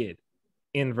wicked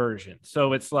inversion.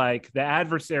 So it's like the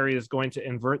adversary is going to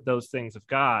invert those things of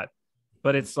God,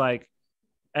 but it's like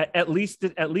at least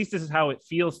this is how it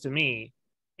feels to me,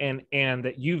 and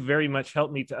that you very much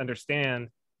helped me to understand,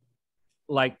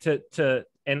 like to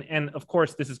and of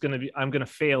course this is going to be, I'm going to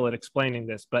fail at explaining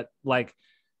this, but like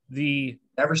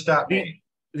never stop me.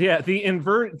 Yeah, the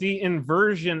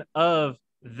inversion of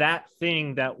that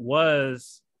thing that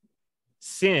was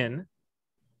sin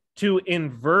to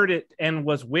invert it and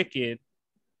was wicked,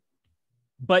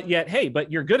 but yet, hey,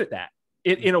 but you're good at that.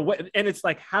 It in a way, and it's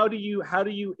like, how do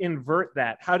you invert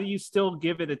that? How do you still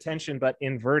give it attention but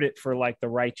invert it for like the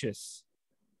righteous?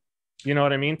 You know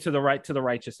what I mean? To the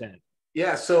righteous end.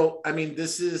 Yeah. So I mean,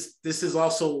 this is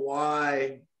also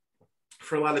why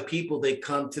for a lot of people they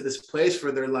come to this place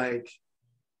where they're like,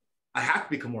 I have to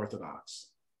become Orthodox,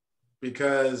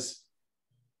 because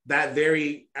that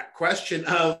very question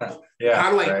of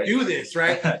how do I do this,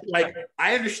 right? Like,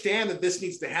 I understand that this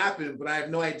needs to happen, but I have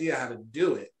no idea how to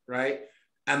do it, right?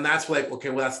 And that's like, okay,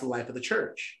 well, that's the life of the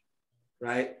church,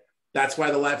 right? That's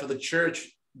why the life of the church,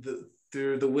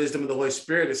 through the wisdom of the Holy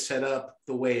Spirit, is set up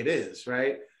the way it is,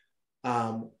 right?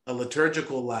 A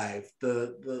liturgical life,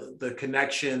 the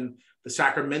connection, the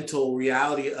sacramental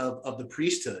reality of the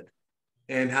priesthood,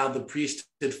 and how the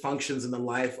priesthood functions in the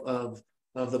life of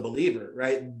the believer,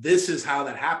 right? This is how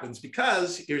that happens,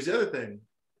 because here's the other thing.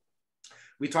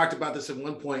 We talked about this at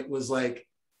one point, was like,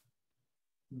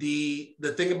 the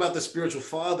thing about the spiritual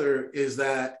father is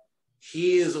that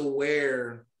he is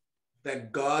aware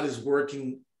that God is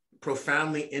working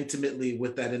profoundly, intimately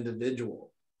with that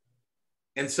individual.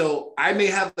 And so I may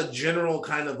have a general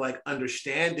kind of like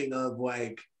understanding of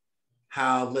like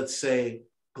how, let's say,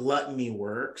 gluttony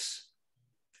works,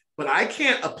 but I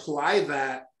can't apply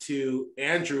that to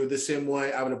Andrew the same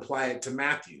way I would apply it to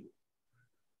Matthew,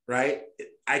 right?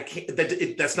 I can't.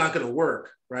 That's not going to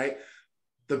work, right?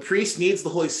 The priest needs the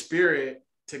Holy Spirit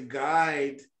to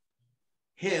guide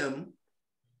him,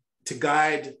 to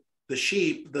guide the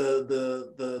sheep,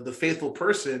 the faithful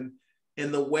person,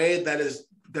 in the way that is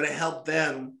going to help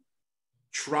them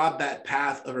trod that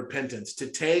path of repentance, to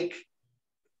take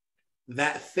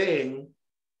that thing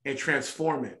and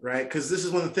transform it, right? Because this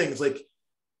is one of the things, like,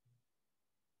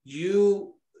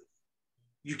 you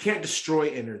can't destroy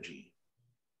energy,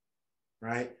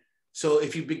 right? So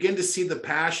if you begin to see the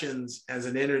passions as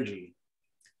an energy,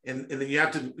 and then you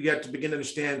have to begin to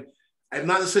understand, I'm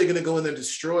not necessarily going to go in there and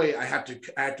destroy. I have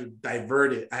to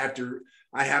divert it. I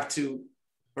have to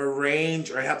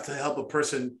arrange, or I have to help a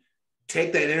person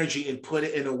take that energy and put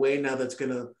it in a way now that's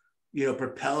going to,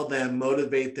 propel them,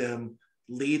 motivate them,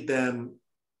 lead them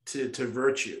to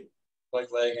virtue. Like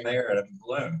letting an air out of a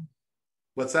balloon.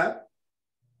 What's that?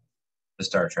 The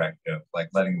Star Trek joke, like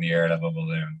letting the air out of a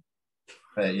balloon.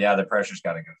 But yeah, the pressure's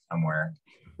got to go somewhere.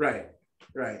 Right.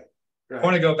 I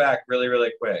want to go back really,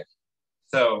 really quick.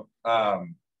 So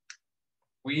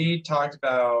we talked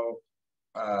about,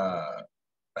 I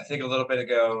think a little bit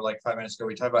ago, like 5 minutes ago,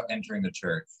 we talked about entering the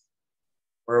church.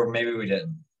 Or maybe we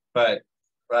didn't, but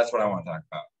that's what I want to talk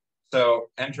about. So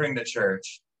entering the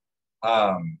church.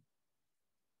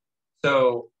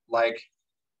 So like,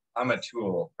 I'm a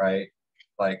tool, right?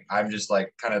 Like, I'm just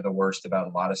like kind of the worst about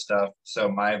a lot of stuff. So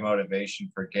my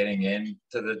motivation for getting into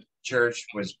the church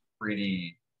was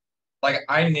pretty, like,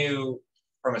 I knew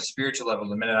from a spiritual level,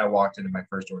 the minute I walked into my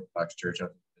first Orthodox church, I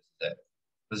was like, this is it.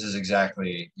 This is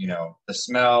exactly, the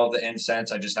smell, the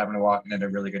incense. I just happened to walk in at a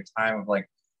really good time of like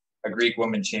a Greek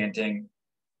woman chanting.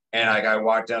 And like, I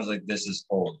walked in, I was like, this is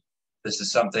holy. This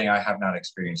is something I have not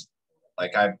experienced.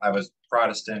 Like, I was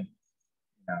Protestant,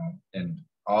 and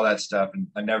all that stuff. And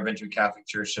I've never been to a Catholic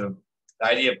church. So the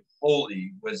idea of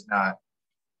holy was not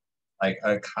like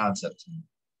a concept to me.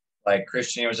 Like,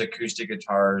 Christianity was acoustic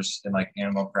guitars and like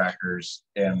animal crackers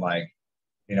and like,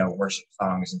 worship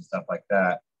songs and stuff like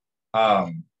that.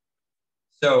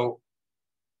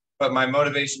 But my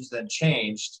motivations then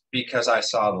changed because I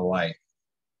saw the light,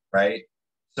 right?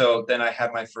 So then I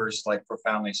had my first like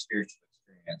profoundly spiritual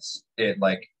experience. It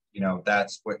like,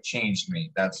 that's what changed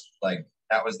me. That's like,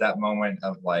 that was that moment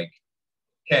of like,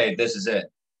 okay, this is it.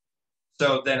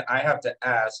 So then I have to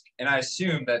ask, and I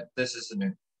assume that this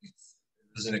isn't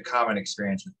a common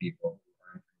experience with people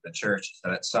in the church,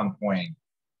 that at some point,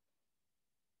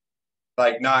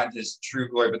 like not this true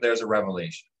glory, but there's a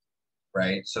revelation,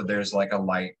 right? So there's like a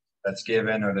light that's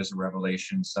given, or there's a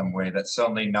revelation some way that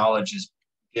suddenly knowledge is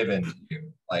given to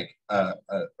you, like a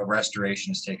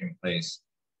restoration has taken place.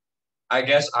 I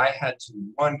guess I had to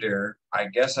wonder, I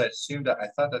guess I assumed that, I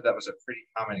thought that was a pretty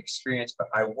common experience, but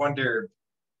I wonder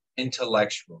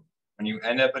intellectual, when you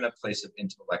end up in a place of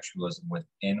intellectualism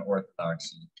within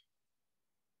Orthodoxy,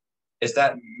 is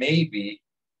that maybe,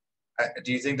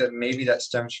 do you think that maybe that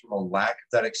stems from a lack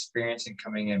of that experience and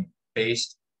coming in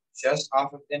based just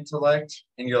off of intellect?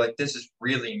 And you're like, this is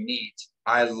really neat.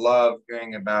 I love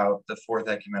hearing about the Fourth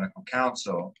Ecumenical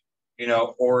Council, you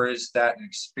know, or is that an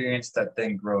experience that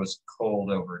then grows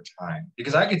cold over time?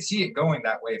 Because I could see it going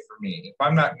that way for me. If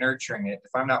I'm not nurturing it,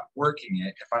 if I'm not working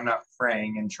it, if I'm not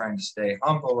praying and trying to stay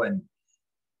humble and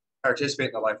participate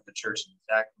in the life of the church and the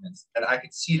sacraments, then I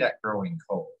could see that growing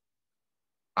cold.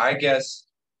 I guess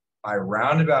my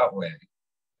roundabout way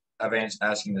of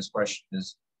asking this question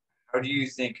is, how do you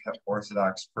think an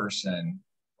Orthodox person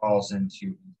falls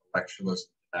into intellectualism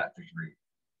to that degree?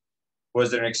 Was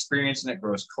there an experience and it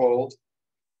grows cold?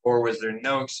 Or was there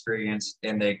no experience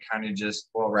and they kind of just,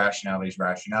 well, rationality is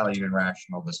rationality, you've been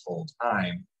rational this whole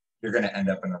time, you're going to end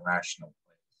up in a rational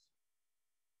place.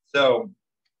 So,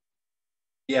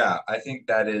 yeah, I think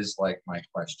that is like my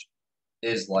question,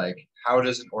 is like, how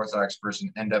does an Orthodox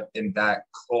person end up in that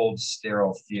cold,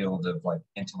 sterile field of like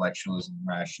intellectualism and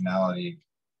rationality,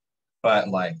 but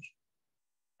like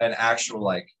an actual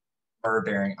like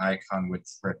fur-bearing icon would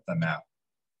trip them out,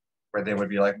 where they would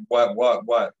be like,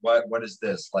 what is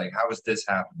this? Like, how is this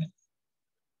happening?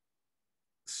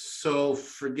 So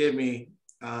forgive me.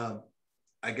 I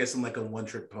guess I'm like a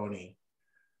one-trick pony.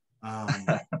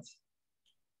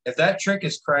 If that trick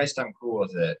is Christ, I'm cool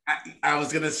with it. I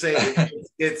was gonna say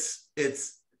it's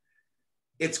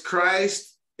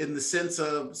Christ in the sense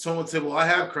of someone said, well, I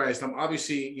have Christ. I'm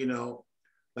obviously, you know,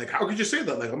 like, how could you say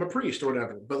that? Like, I'm a priest or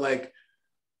whatever. But like,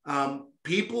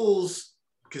 because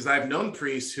I've known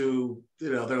priests who,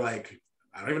 you know, they're like,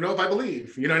 I don't even know if I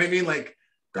believe. You know what I mean? Like,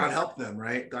 God help them,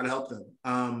 right? God help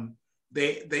them.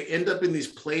 They end up in these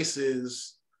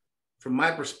places, from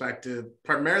my perspective,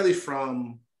 primarily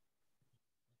from,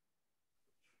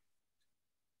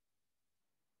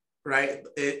 right?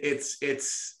 It's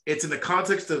in the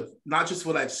context of not just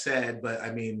what I've said, but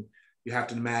I mean, you have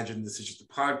to imagine this is just a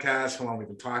podcast, how long we've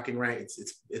been talking, right?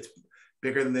 It's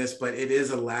bigger than this, but it is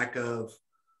a lack of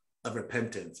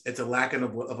repentance. It's a lack of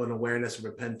an awareness of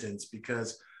repentance,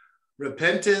 because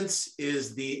repentance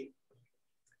is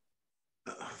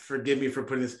forgive me for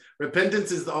putting this,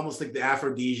 repentance is almost like the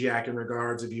aphrodisiac in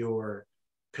regards of your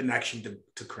connection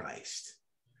to Christ.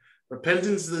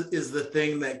 Repentance is the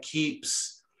thing that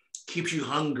keeps you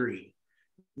hungry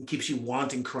and keeps you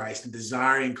wanting Christ and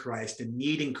desiring Christ and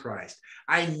needing Christ.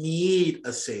 I need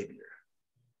a savior.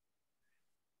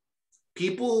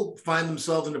 People find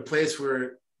themselves in a place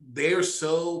where they are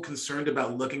so concerned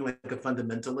about looking like a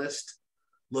fundamentalist,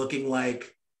 looking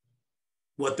like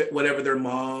whatever their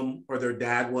mom or their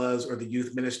dad was, or the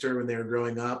youth minister when they were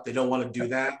growing up. They don't want to do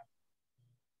that.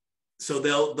 So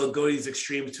they'll go to these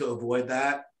extremes to avoid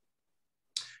that.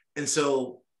 And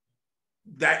so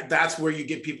that's where you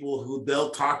get people who they'll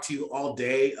talk to you all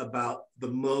day about the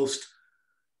most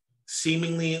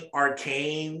seemingly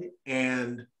arcane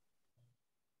and,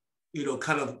 you know,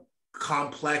 kind of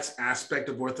complex aspect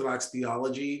of Orthodox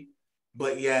theology,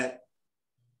 but yet,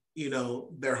 you know,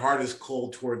 their heart is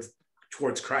cold towards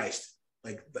Christ.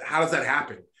 Like, how does that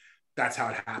happen? That's how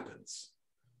it happens,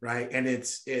 right? And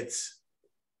it's a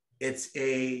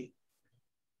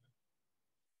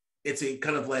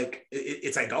kind of like,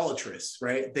 it's idolatrous,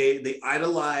 right? They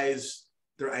idolize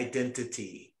their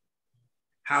identity,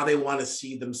 how they want to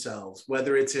see themselves,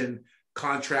 whether it's in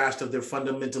contrast of their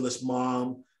fundamentalist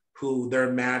mom who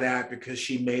they're mad at because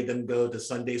she made them go to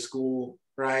Sunday school,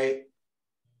 right?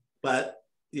 But,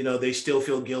 you know, they still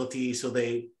feel guilty, so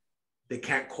they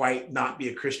can't quite not be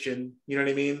a Christian. You know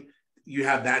what I mean? You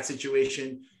have that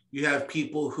situation. You have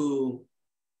people who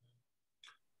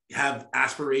have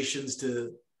aspirations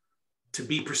to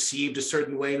be perceived a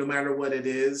certain way, no matter what it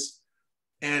is.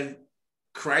 And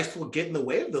Christ will get in the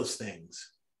way of those things.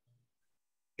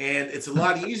 And it's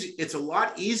a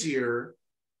lot easier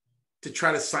to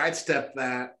try to sidestep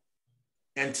that,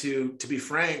 and to be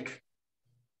frank,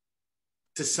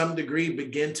 to some degree,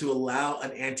 begin to allow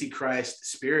an antichrist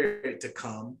spirit to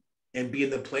come and be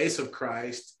in the place of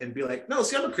Christ and be like, no,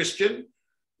 see, I'm a Christian.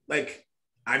 Like,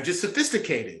 I'm just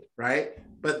sophisticated, right?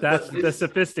 That's the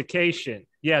sophistication.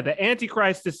 Yeah, the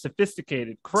Antichrist is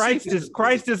sophisticated. Christ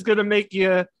is going to make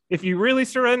you, if you really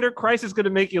surrender, Christ is going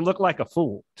to make you look like a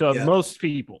fool to most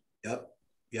people.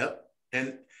 Yep.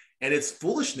 And it's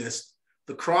foolishness.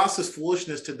 The cross is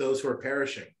foolishness to those who are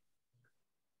perishing.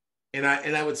 And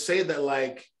I would say that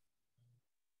like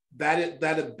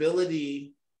that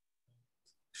ability,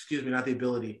 excuse me, not the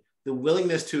ability, the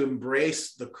willingness to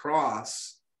embrace the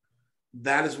cross,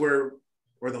 that is where,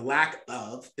 or the lack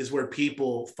of, is where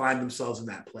people find themselves in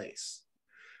that place.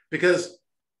 Because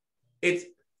it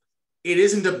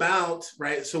isn't about,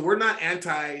 right? So we're not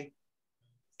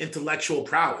anti-intellectual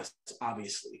prowess,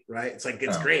 obviously, right? It's like,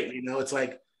 it's great, you know, it's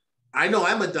like, I know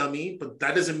I'm a dummy, but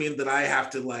that doesn't mean that I have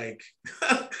to like,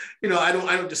 you know, I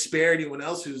don't despair anyone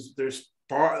else there's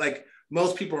far, like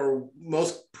most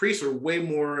priests are way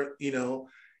more, you know,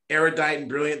 erudite and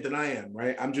brilliant than I am,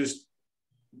 right?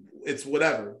 It's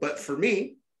whatever. But for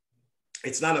me,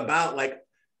 it's not about like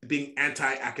being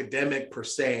anti-academic per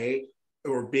se,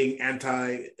 or being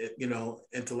anti, you know,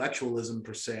 intellectualism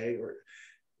per se, or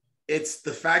it's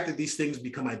the fact that these things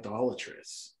become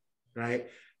idolatrous, right?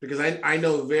 Because I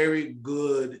know very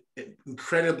good,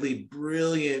 incredibly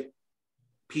brilliant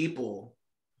people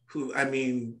who, I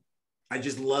mean, I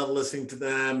just love listening to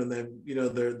them, and then, you know,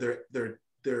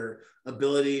 their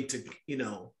ability to, you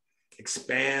know,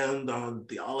 expand on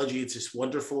theology. It's just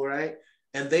wonderful, right?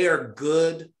 And they are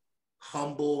good,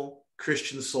 humble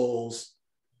Christian souls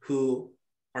who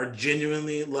are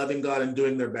genuinely loving God and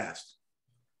doing their best.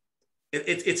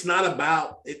 It's not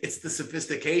about, it's the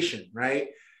sophistication, right?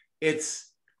 It's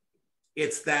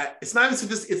that, it's not even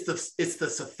sophisticated, it's the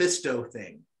sophisto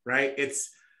thing, right? It's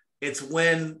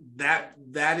when that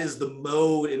is the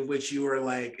mode in which you are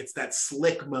like, it's that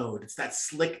slick mode, it's that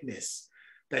slickness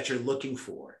that you're looking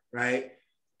for, right?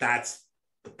 That's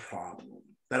the problem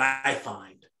that I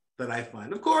find.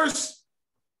 Of course,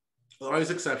 there are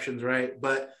always exceptions, right?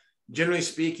 But generally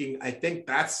speaking, I think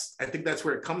that's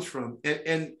where it comes from.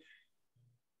 And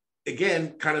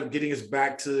again, kind of getting us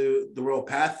back to the royal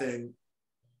path thing,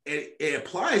 it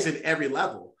applies in every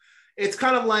level. It's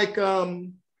kind of like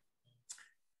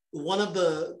one of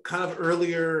the kind of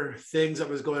earlier things that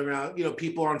was going around, you know,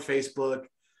 people on Facebook,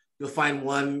 you'll find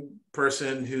one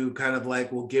person who kind of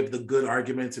like will give the good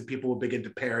arguments and people will begin to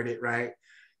parrot it, right?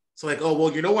 So like, oh,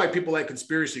 well, you know why people like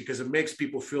conspiracy? Because it makes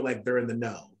people feel like they're in the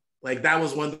know. Like that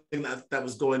was one thing that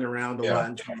was going around a lot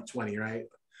in 2020, right?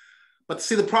 But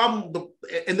see, the problem,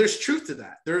 and there's truth to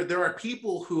that. There are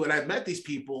people who, and I've met these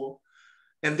people,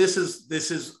 and this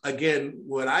is again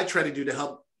what I try to do to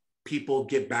help people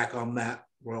get back on that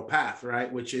royal path,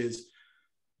 right? Which is,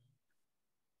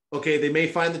 okay, they may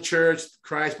find the church,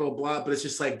 Christ, blah, blah, but it's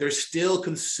just like they're still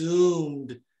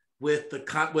consumed with the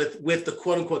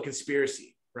quote unquote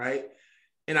conspiracy, right?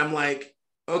 And I'm like,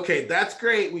 okay, that's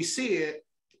great, we see it,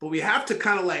 but we have to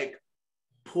kind of like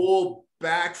pull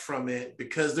back from it,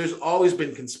 because there's always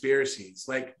been conspiracies.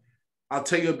 Like, I'll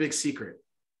tell you a big secret.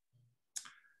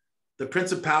 The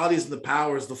principalities and the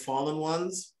powers, the fallen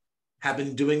ones, have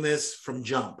been doing this from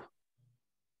jump,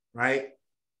 right?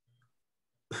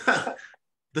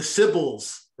 The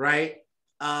Sibyls, right?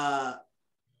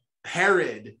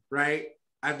 Herod, right?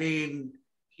 I mean,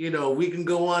 you know, we can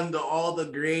go on to all the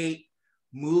great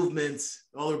movements,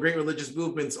 all the great religious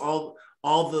movements, all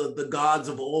the gods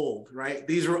of old, right?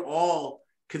 These were all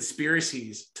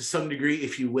conspiracies to some degree,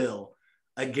 if you will,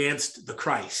 against the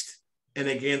Christ and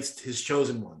against his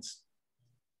chosen ones.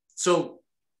 So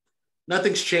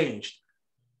nothing's changed.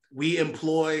 We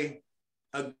employ,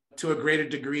 to a greater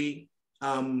degree,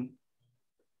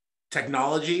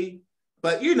 technology,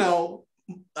 but you know,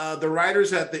 the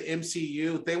writers at the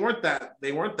MCU, they weren't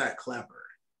that clever,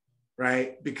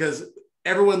 right? Because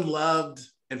everyone loved,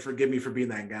 and forgive me for being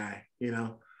that guy, you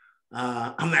know,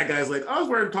 I'm that guy's like, I was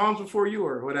wearing Toms before you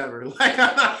or whatever, like,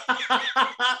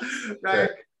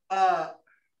 right?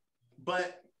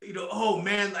 But you know, oh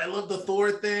man, I love the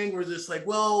Thor thing. We're just like,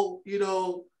 well, you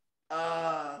know,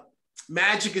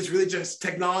 magic is really just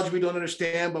technology we don't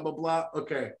understand, blah blah blah.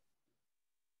 Okay,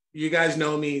 you guys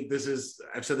know me.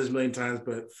 I've said this a million times,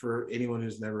 but for anyone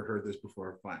who's never heard this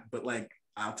before, fine. But like,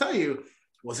 I'll tell you,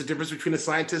 what's the difference between a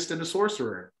scientist and a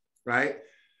sorcerer, right?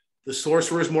 The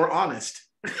sorcerer is more honest.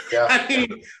 Yeah. I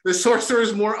mean, the sorcerer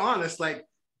is more honest. Like,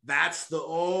 that's the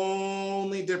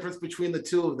only difference between the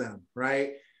two of them,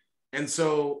 right? And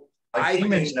so like,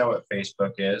 demons know what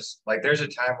Facebook is. Like, there's a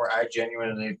time where I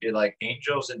genuinely feel like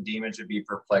angels and demons would be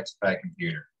perplexed by a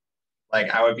computer.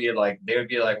 Like, I would be like, they would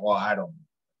be like, well, I don't know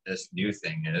what this new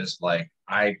thing is. Like,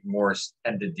 I more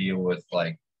tend to deal with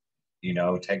like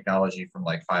technology from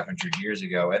like 500 years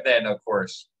ago. And then, of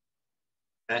course,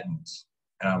 sentence.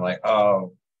 And I'm like,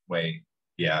 oh, wait.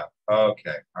 Yeah.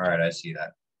 Okay. All right. I see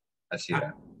that.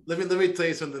 Let me tell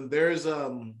you something. There was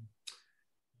a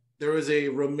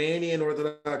Romanian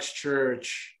Orthodox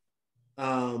church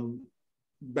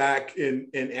back in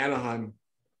Anaheim,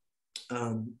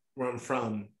 where I'm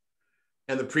from,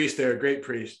 and the priest there, a great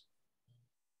priest,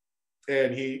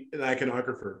 and an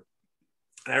iconographer.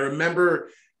 And I remember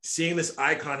seeing this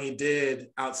icon he did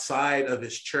outside of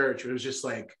his church. It was just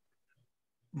like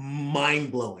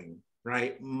mind blowing,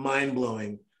 right? Mind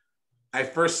blowing. I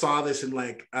first saw this in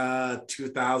like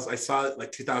 2000. I saw it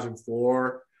like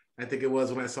 2004. I think it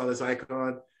was when I saw this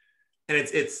icon, and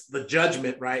it's the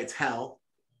judgment, right? It's hell.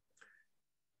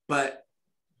 But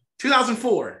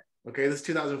 2004. Okay, this is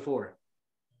 2004.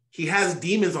 He has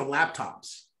demons on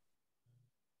laptops.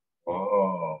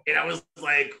 Oh, and I was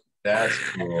like, that's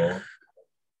cool.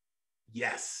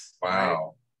 Yes. Wow.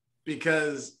 Right?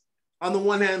 Because on the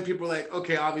one hand, people are like,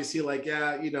 okay, obviously, like,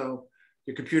 yeah,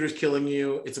 your computer's killing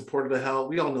you. It's a portal to hell.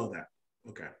 We all know that.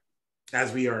 Okay.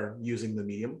 As we are using the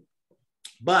medium.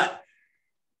 But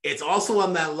it's also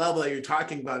on that level that you're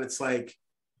talking about. It's like,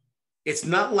 it's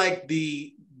not like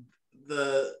the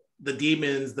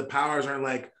demons, the powers aren't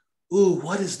like, ooh,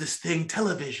 what is this thing?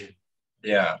 Television.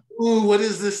 Yeah. Ooh, what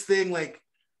is this thing? Like,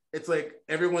 it's like,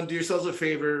 everyone do yourselves a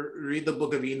favor, read the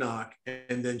book of Enoch,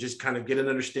 and then just kind of get an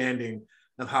understanding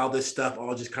of how this stuff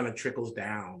all just kind of trickles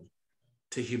down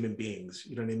to human beings.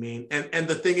 You know what I mean? And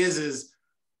the thing is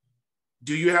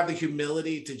do you have the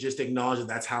humility to just acknowledge that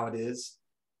that's how it is?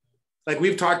 Like,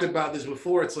 we've talked about this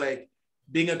before. It's like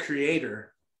being a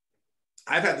creator.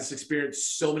 I've had this experience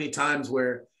so many times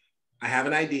where I have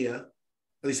an idea,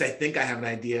 at least I think I have an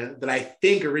idea that I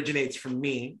think originates from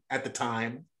me at the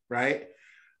time, right?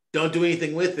 Don't do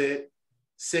anything with it.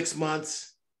 6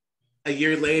 months, a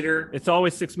year later. It's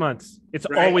always 6 months. It's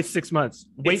right? Always 6 months.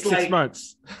 Wait it's 6 like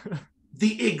months.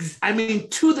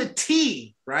 to the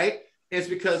T, right? It's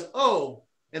because,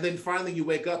 and then finally you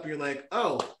wake up and you're like,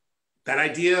 that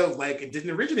idea of like, it didn't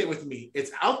originate with me.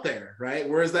 It's out there, right?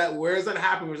 Where is that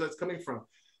happening? Where's that coming from?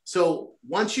 So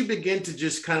once you begin to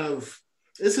just kind of,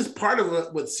 this is part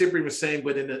of what Cyprian was saying,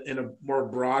 but in a more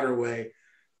broader way,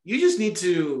 you just need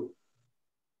to,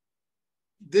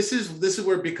 this is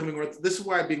where this is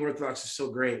why being Orthodox is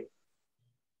so great.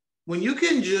 When you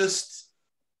can just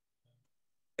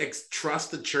trust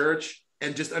the church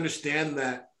and just understand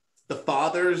that the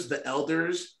fathers, the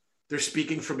elders, they're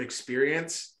speaking from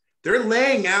experience. They're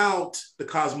laying out the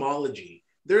cosmology.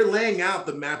 They're laying out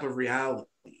the map of reality,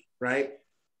 right?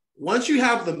 Once you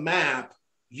have the map,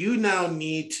 you now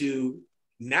need to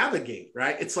navigate,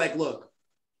 right? It's like, look,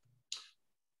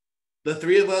 the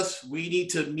three of us, we need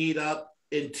to meet up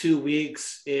in 2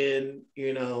 weeks in,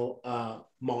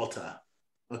 Malta,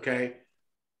 okay?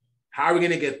 How are we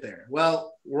going to get there?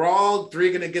 Well, we're all three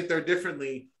going to get there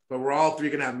differently, but we're all three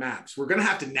going to have maps. We're going to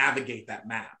have to navigate that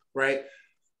map, right?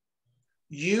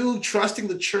 You trusting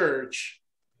the church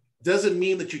doesn't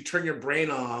mean that you turn your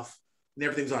brain off and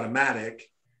everything's automatic.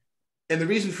 And the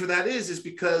reason for that is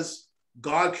because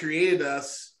God created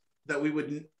us that we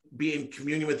would be in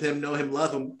communion with him, know him,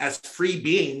 love him as free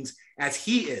beings as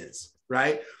he is,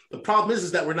 right? The problem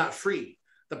is that we're not free.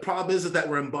 The problem is that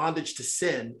we're in bondage to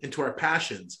sin and to our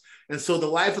passions. And so the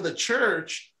life of the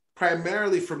church,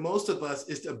 primarily for most of us,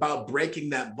 is about breaking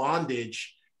that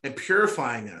bondage and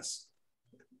purifying us.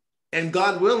 And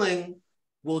God willing,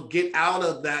 we'll get out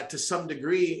of that to some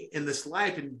degree in this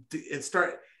life and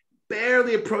start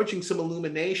barely approaching some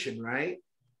illumination, right?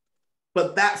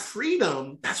 But that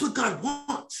freedom, that's what God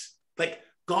wants. Like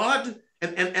God,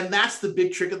 and that's the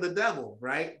big trick of the devil,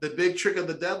 right? The big trick of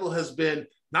the devil has been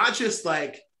not just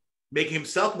like making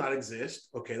himself not exist.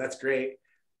 Okay, that's great.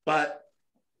 But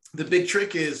the big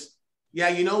trick is, yeah,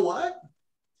 you know what?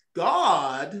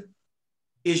 God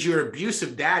is your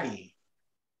abusive daddy.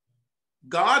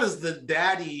 God is the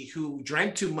daddy who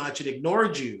drank too much and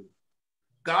ignored you.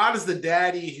 God is the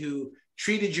daddy who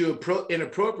treated you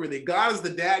inappropriately. God is the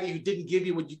daddy who didn't give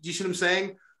you you see what I'm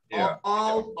saying? Yeah.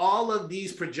 All of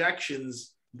these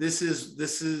projections, this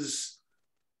has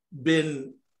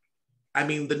been,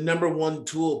 the number one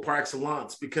tool par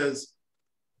excellence, because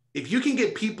if you can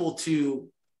get people to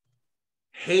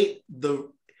hate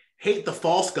the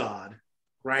false God,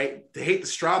 right? To hate the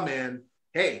straw man,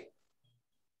 hey,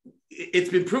 it's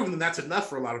been proven that that's enough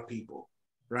for a lot of people,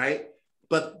 right?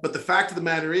 But the fact of the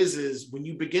matter is when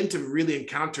you begin to really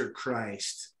encounter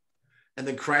Christ, and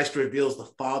then Christ reveals the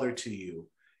Father to you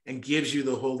and gives you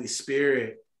the Holy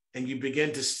Spirit, and you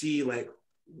begin to see like,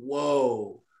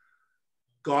 whoa,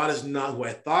 God is not who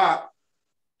I thought.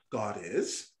 God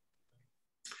is.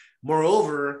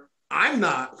 Moreover, I'm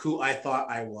not who I thought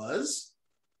I was.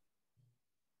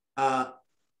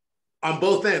 On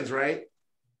both ends, right?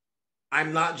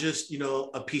 I'm not just,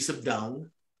 a piece of dung,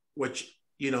 which,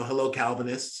 hello,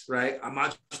 Calvinists, right? I'm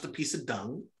not just a piece of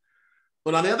dung.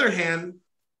 But on the other hand,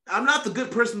 I'm not the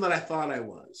good person that I thought I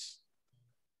was.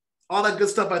 All that good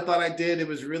stuff I thought I did, it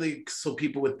was really so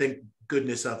people would think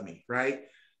goodness of me, right?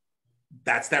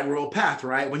 That's that royal path,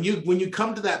 right? When you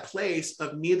come to that place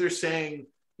of neither saying,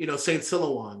 Saint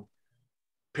Silouan,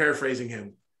 paraphrasing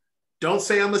him, don't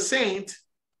say I'm a saint,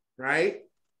 right?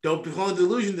 Don't fall in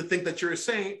delusion to think that you're a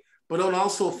saint, but don't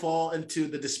also fall into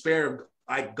the despair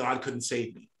of God couldn't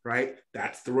save me, right?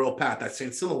 That's the royal path. That's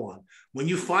Saint Silouan. When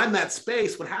you find that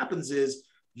space, what happens is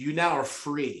you now are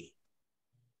free.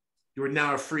 You are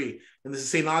now free. And this is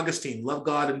St. Augustine, love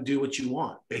God and do what you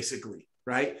want, basically,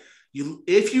 right?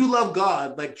 If you love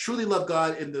God, like truly love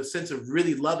God in the sense of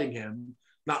really loving him,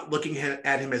 not looking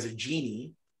at him as a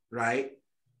genie, right?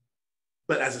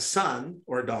 But as a son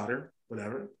or a daughter,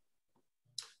 whatever,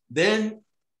 then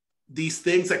these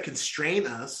things that constrain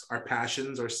us, our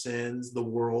passions, our sins, the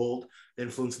world, the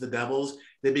influence of the devils,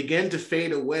 they begin to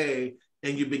fade away,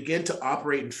 and you begin to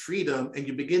operate in freedom, and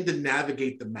you begin to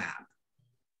navigate the map.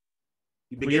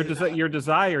 Your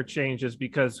desire changes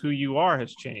because who you are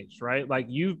has changed, right? Like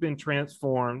you've been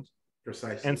transformed.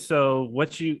 Precisely. And so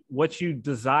what you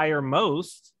desire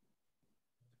most,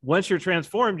 once you're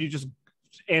transformed, you just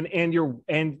and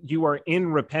you are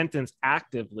in repentance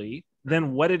actively,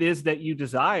 then what it is that you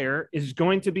desire is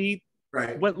going to be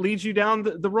right what leads you down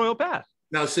the royal path.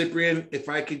 Now, Cyprian, if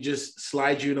I could just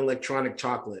slide you an electronic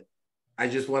chocolate, I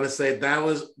just want to say that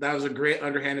was a great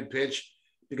underhanded pitch,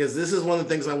 because this is one of the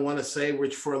things I want to say,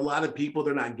 which for a lot of people,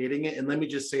 they're not getting it. And let me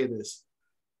just say this.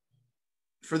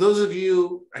 For those of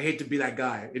you, I hate to be that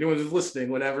guy. Anyone who's listening,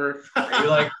 whatever.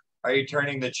 Are you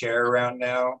turning the chair around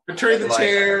now? I'm turning the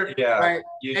chair. Yeah. Right?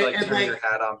 You turn your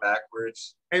hat on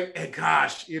backwards. And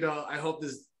gosh, I hope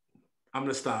this, I'm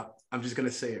going to stop. I'm just going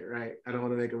to say it, right? I don't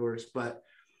want to make it worse. But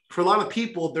for a lot of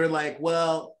people, they're like,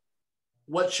 well,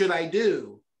 what should I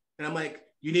do? And I'm like,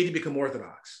 you need to become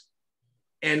Orthodox.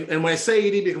 And when I say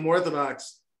you need to become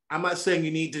Orthodox, I'm not saying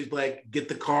you need to get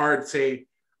the card, say,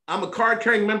 I'm a card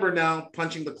carrying member now,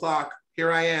 punching the clock.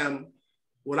 Here I am.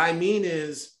 What I mean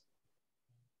is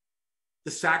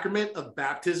the sacrament of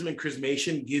baptism and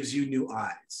chrismation gives you new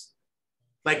eyes.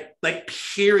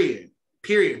 Period.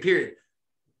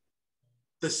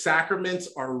 The sacraments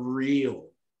are real.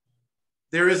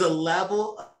 There is a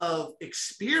level of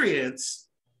experience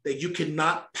that you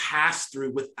cannot pass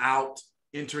through without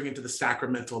entering into the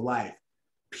sacramental life,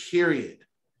 period.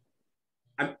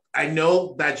 I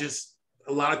know that just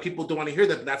a lot of people don't want to hear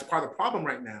that, but that's part of the problem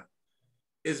right now,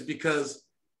 is because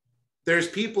there's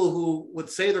people who would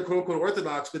say they're quote unquote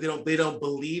Orthodox, but they don't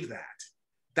believe that.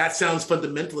 That sounds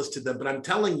fundamentalist to them, but I'm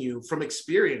telling you from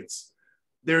experience,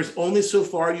 there's only so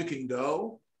far you can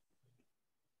go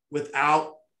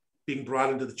without being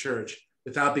brought into the church,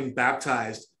 without being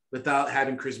baptized, without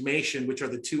having chrismation, which are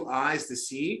the two eyes to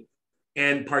see,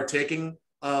 and partaking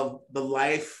of the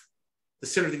life, the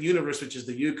center of the universe, which is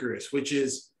the Eucharist,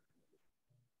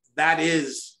 that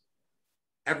is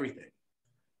everything.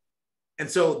 And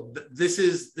so this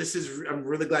is, I'm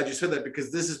really glad you said that,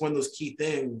 because this is one of those key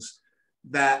things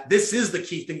this is the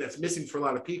key thing that's missing for a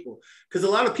lot of people. Because a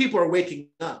lot of people are waking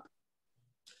up,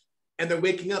 and they're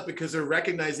waking up because they're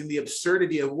recognizing the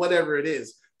absurdity of whatever it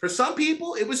is. For some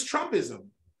people, it was Trumpism.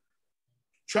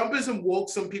 Trumpism woke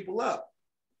some people up.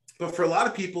 But for a lot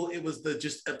of people, it was the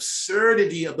just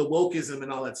absurdity of the wokeism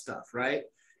and all that stuff, right?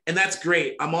 And that's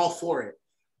great. I'm all for it.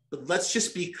 But let's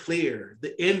just be clear.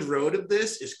 The end road of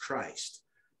this is Christ.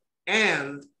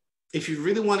 And if you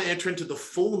really want to enter into the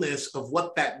fullness of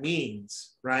what that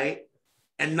means, right?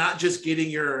 And not just getting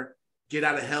your get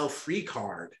out of hell free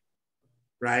card,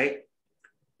 right?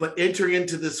 But entering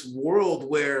into this world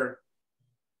where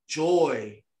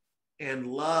joy and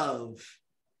love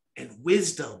and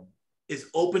wisdom is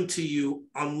open to you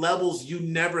on levels you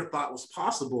never thought was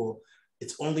possible.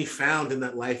 It's only found in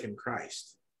that life in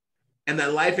Christ. And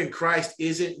that life in Christ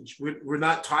we're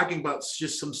not talking about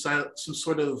just some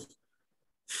sort of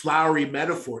flowery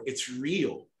metaphor. It's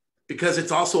real, because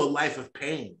it's also a life of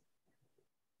pain,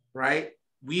 right?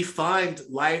 We find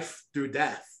life through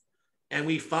death, and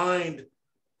we find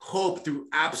hope through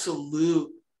absolute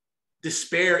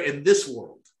despair in this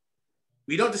world.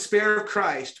 We don't despair of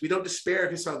Christ. We don't despair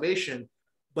of his salvation,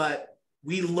 but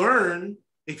we learn,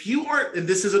 if you aren't, and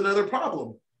this is another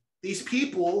problem. These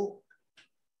people,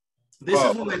 is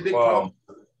one of my big problems.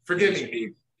 Forgive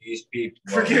me. These people.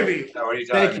 Forgive me. What are you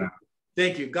talking about?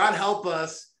 Thank you. God help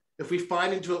us if we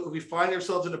find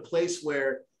ourselves in a place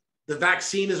where the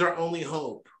vaccine is our only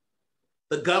hope,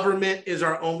 the government is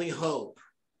our only hope,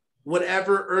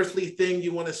 whatever earthly thing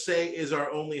you want to say is our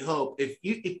only hope. If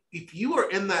you are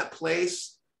in that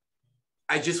place,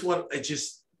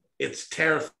 it's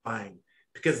terrifying,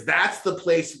 because that's the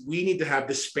place we need to have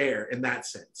despair in that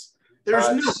sense. There's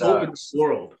no hope in this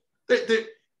world.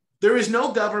 There is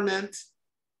no government.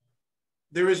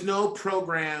 There is no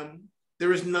program.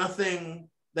 There is nothing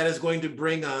that is going to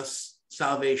bring us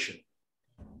salvation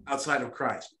outside of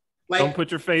Christ. Like, don't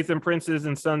put your faith in princes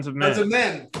and sons of men. Sons of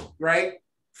men, right?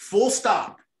 Full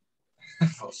stop.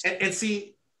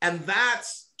 And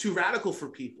that's too radical for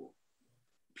people.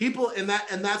 And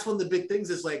that's one of the big things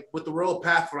is like with the royal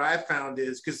path, what I found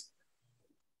is, because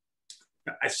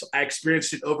I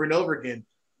experienced it over and over again.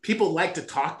 People like to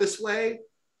talk this way,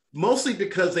 mostly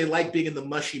because they like being in the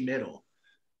mushy middle.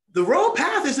 The royal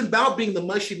path isn't about being the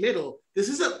mushy middle. This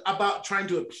isn't about trying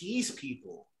to appease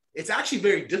people. It's actually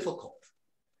very difficult.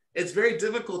 It's very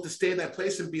difficult to stay in that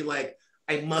place and be like,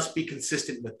 I must be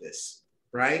consistent with this,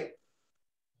 right?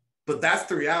 But that's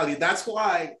the reality. That's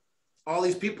why all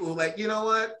these people who are like, you know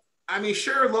what? I mean,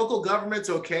 sure, local government's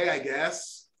okay, I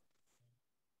guess.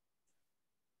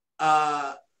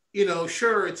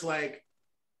 Sure, it's like,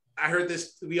 I heard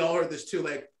this, we all heard this too,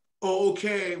 like, oh,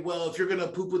 okay, well, if you're going to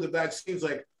poo-poo the vaccines,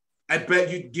 like, I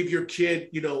bet you'd give your kid,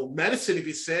 medicine if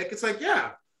he's sick. It's like,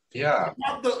 yeah. Yeah.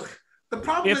 The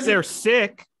problem is they're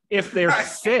sick,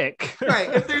 sick.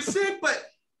 Right, if they're sick,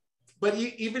 but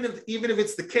even if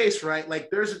it's the case, right? Like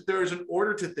there's an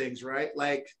order to things, right?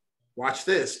 Like, watch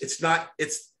this.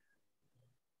 It's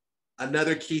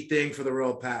another key thing for the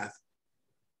royal path.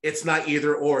 It's not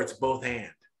either or, it's both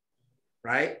and,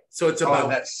 right? So it's about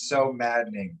that's so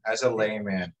maddening as a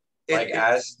layman.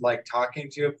 As talking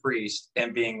to a priest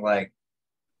and being like,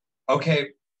 okay,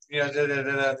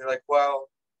 they're like, well,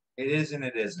 it is and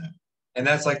it isn't. And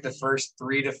that's like the first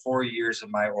 3 to 4 years of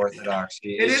my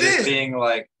orthodoxy. It's just being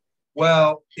like,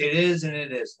 well, it is and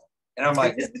it isn't. And I'm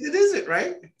like, it isn't,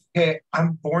 right? Okay,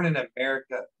 I'm born in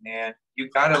America, man. You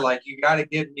gotta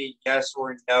give me yes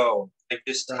or no. Like,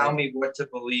 just tell me what to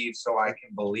believe so I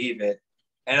can believe it.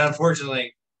 And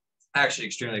unfortunately, actually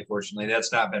extremely fortunately,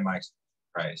 that's not been my experience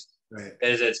with Christ. Right.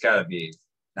 It's got to be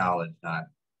knowledge, not,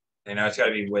 it's got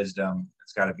to be wisdom.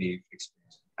 It's got to be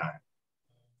experience of time.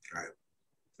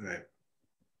 Right.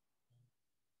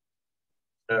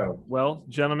 So, well,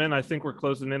 gentlemen, I think we're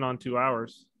closing in on 2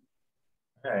 hours.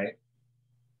 All right.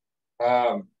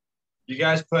 You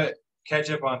guys put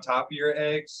ketchup on top of your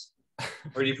eggs,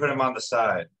 or do you put them on the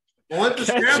side? Only if they're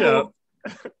scrambled.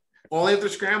 Only if they're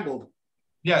scrambled.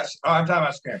 Yes. Oh, I'm talking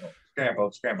about scrambled.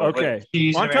 Okay. With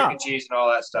cheese, on American top. cheese, and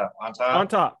all that stuff. On top. On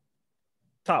top.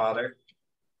 Father.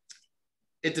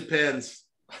 It depends.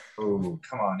 Oh,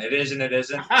 come on. It is and it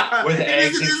isn't. With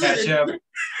eggs and ketchup.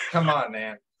 Come on,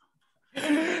 man.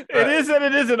 It is and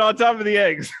it isn't on top of the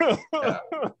eggs. Yeah.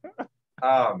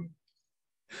 I'm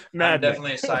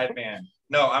definitely a side man.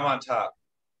 No, I'm on top.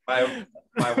 My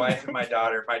wife and my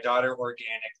daughter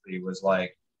organically was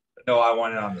like, no, I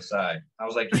want it on the side. I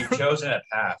was like, you've chosen a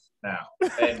path now.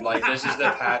 And this is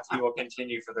the path you will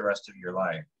continue for the rest of your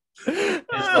life. It's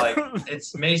like, it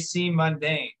may seem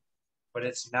mundane, but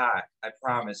it's not. I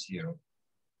promise you.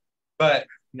 But,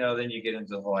 then you get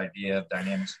into the whole idea of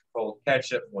dynamics of cold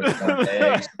ketchup with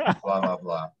eggs, blah, blah,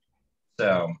 blah.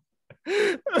 So,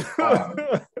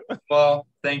 well,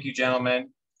 thank you, gentlemen.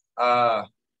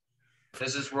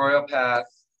 This is Royal Path.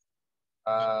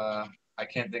 I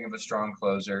can't think of a strong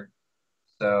closer.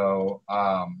 So,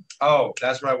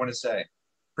 that's what I want to say.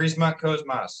 Prisma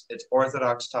Cosmos. It's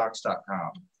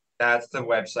orthodoxtalks.com. That's the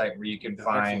website where you can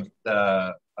find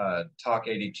the Talk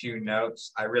 82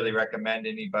 notes. I really recommend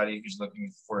anybody who's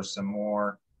looking for some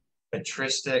more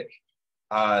patristic,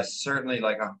 certainly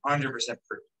like 100%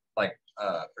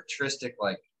 patristic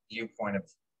viewpoint of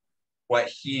what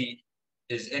he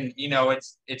is in.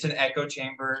 It's an echo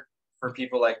chamber for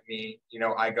people like me.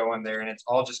 I go in there and it's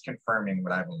all just confirming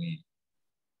what I believe.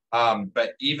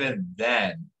 But even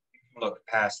then, look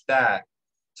past that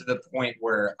to the point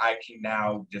where I can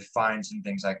now define some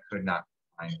things I could not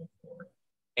define before.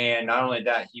 And not only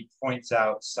that, he points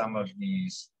out some of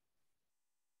these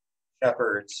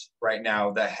shepherds right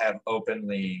now that have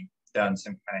openly done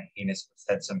some kind of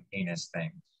said some heinous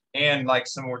things. And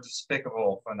some more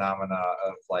despicable phenomena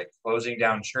of closing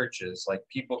down churches.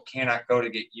 People cannot go to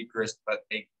get Eucharist, but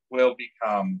they will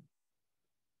become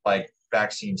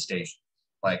vaccine stations.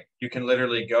 You can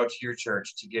literally go to your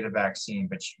church to get a vaccine,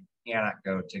 but you cannot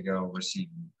go receive.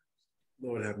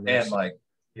 Lord have mercy.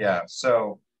 And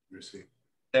so mercy.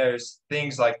 there's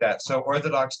things like that. So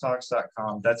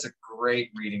orthodoxtalks.com, that's a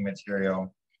great reading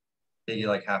material. Take you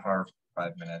like half hour,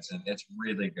 5 minutes, and it's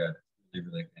really good, really,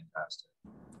 really fantastic.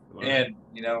 Wow. And,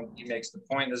 you know, he makes the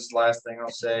point, this is the last thing I'll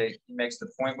say, he makes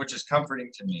the point, which is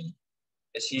comforting to me,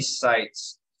 is he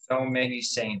cites so many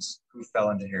saints who fell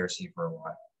into heresy for a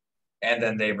while, and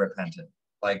then they repented,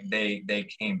 like they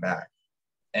came back.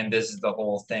 And this is the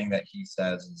whole thing that he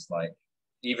says is like,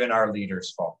 even our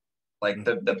leaders fall. Like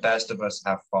the best of us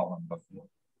have fallen before.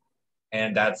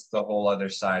 And that's the whole other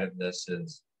side of this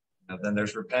is, you know, then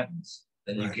there's repentance.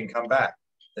 Then you can come back.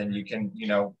 Then you can, you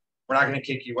know, we're not going to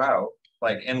kick you out,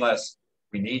 like, unless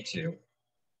we need to.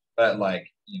 But like,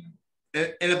 you know.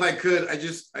 And if I could, I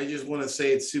just want to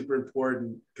say it's super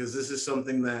important because this is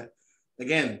something that,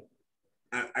 again,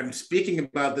 I'm speaking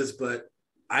about this, but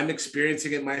I'm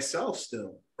experiencing it myself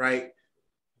still, right?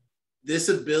 This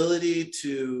ability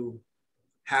to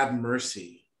have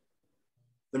mercy.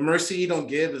 The mercy you don't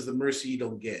give is the mercy you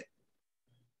don't get.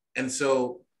 And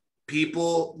so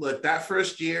people, look, that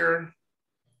first year,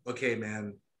 okay,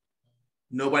 man,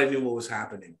 nobody knew what was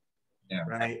happening,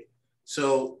 right?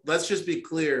 So let's just be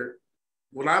clear.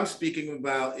 What I'm speaking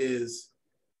about is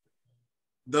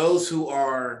those who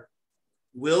are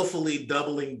willfully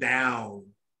doubling down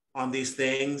on these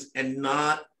things and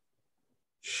not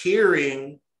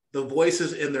hearing the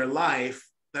voices in their life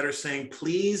that are saying,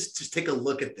 please just take a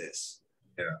look at this.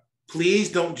 Yeah.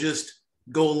 Please don't just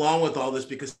go along with all this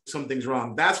because something's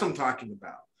wrong. That's what I'm talking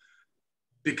about.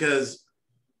 Because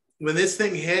when this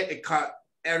thing hit, it caught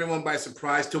everyone by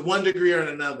surprise to one degree or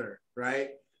another, right?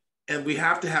 And we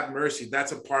have to have mercy.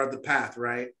 That's a part of the path,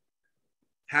 right?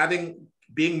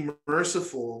 Being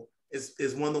merciful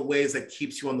is one of the ways that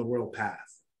keeps you on the world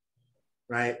path,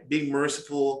 right? Being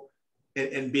merciful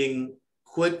and being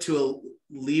quick to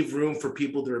leave room for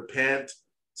people to repent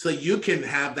so you can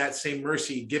have that same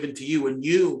mercy given to you when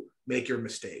you make your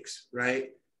mistakes, right?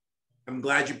 I'm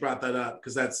glad you brought that up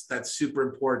because that's super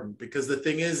important. Because the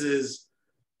thing is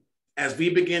as we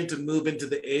begin to move into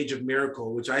the age of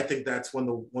miracle, which I think that's one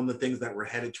of the things that we're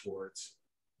headed towards,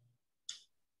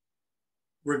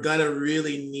 we're gonna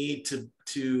really need to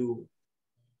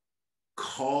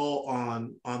call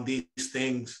on these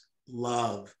things: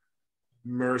 love,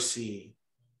 mercy,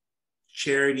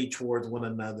 charity towards one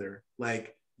another.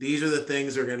 Like, these are the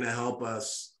things that are going to help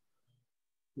us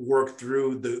work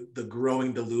through the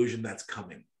growing delusion that's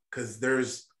coming, because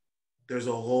there's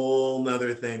a whole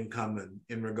nother thing coming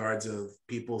in regards of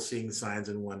people seeing signs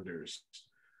and wonders.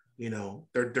 You know,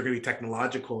 they're going to be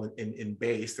technological in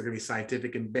base, they're going to be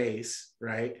scientific in base,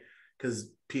 right?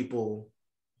 Because people,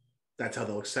 that's how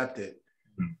they'll accept it.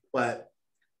 But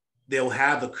they'll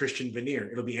have a Christian veneer.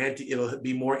 It'll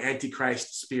be more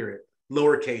antichrist spirit,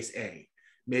 lowercase a,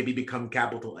 maybe become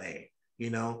capital A, you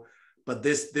know. But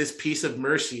this piece of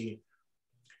mercy,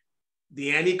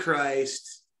 the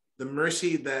Antichrist, the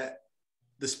mercy that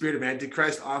the spirit of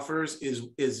Antichrist offers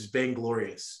is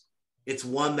vainglorious. It's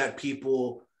one so that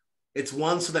people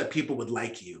would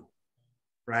like you,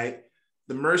 right?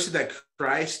 The mercy that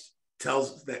Christ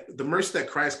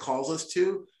calls us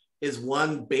to is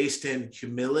one based in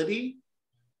humility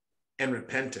and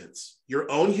repentance.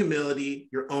 Your own humility,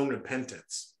 your own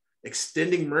repentance.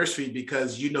 Extending mercy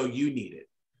because you know you need it.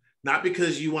 Not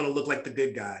because you want to look like the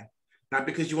good guy. Not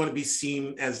because you want to be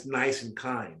seen as nice and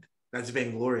kind. That's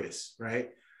vainglorious, right?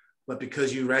 But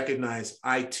because you recognize,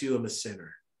 I too am a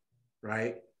sinner,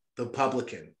 right? The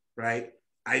publican, right?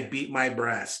 I beat my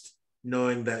breast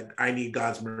knowing that I need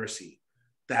God's mercy.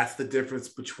 That's the difference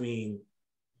between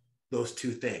those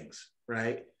two things,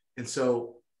 right? And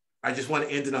so I just want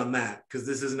to end it on that, because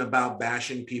this isn't about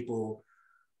bashing people.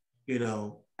 You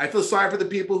know, I feel sorry for the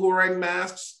people who are wearing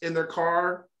masks in their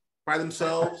car by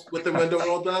themselves with the window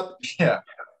rolled up. Yeah.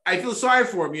 I feel sorry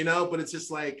for them, you know, but it's just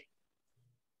like,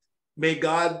 may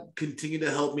God continue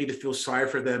to help me to feel sorry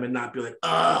for them and not be like,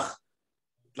 ugh,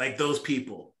 like those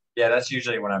people. Yeah, that's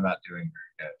usually when I'm not doing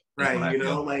very good. Right, you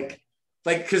know, like,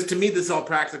 because to me, this is all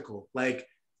practical. Like,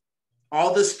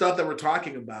 all this stuff that we're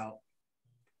talking about,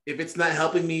 if it's not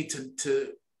helping me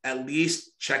to at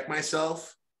least check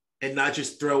myself and not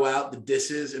just throw out the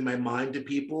disses in my mind to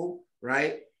people,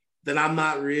 right? Then I'm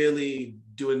not really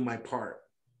doing my part,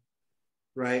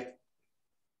 right?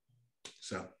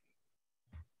 So.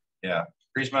 Yeah.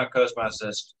 Prisma Cosmos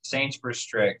says, saints were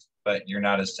strict, but you're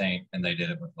not a saint, and they did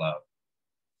it with love.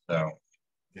 So,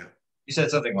 yeah. He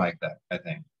said something like that, I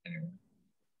think. Anyway.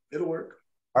 It'll work.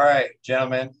 All right,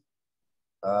 gentlemen.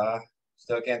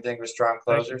 Still can't think of a strong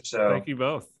closer. Thank you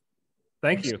both.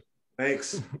 Thank you.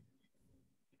 Thanks.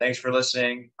 Thanks for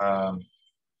listening.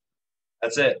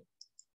 That's it.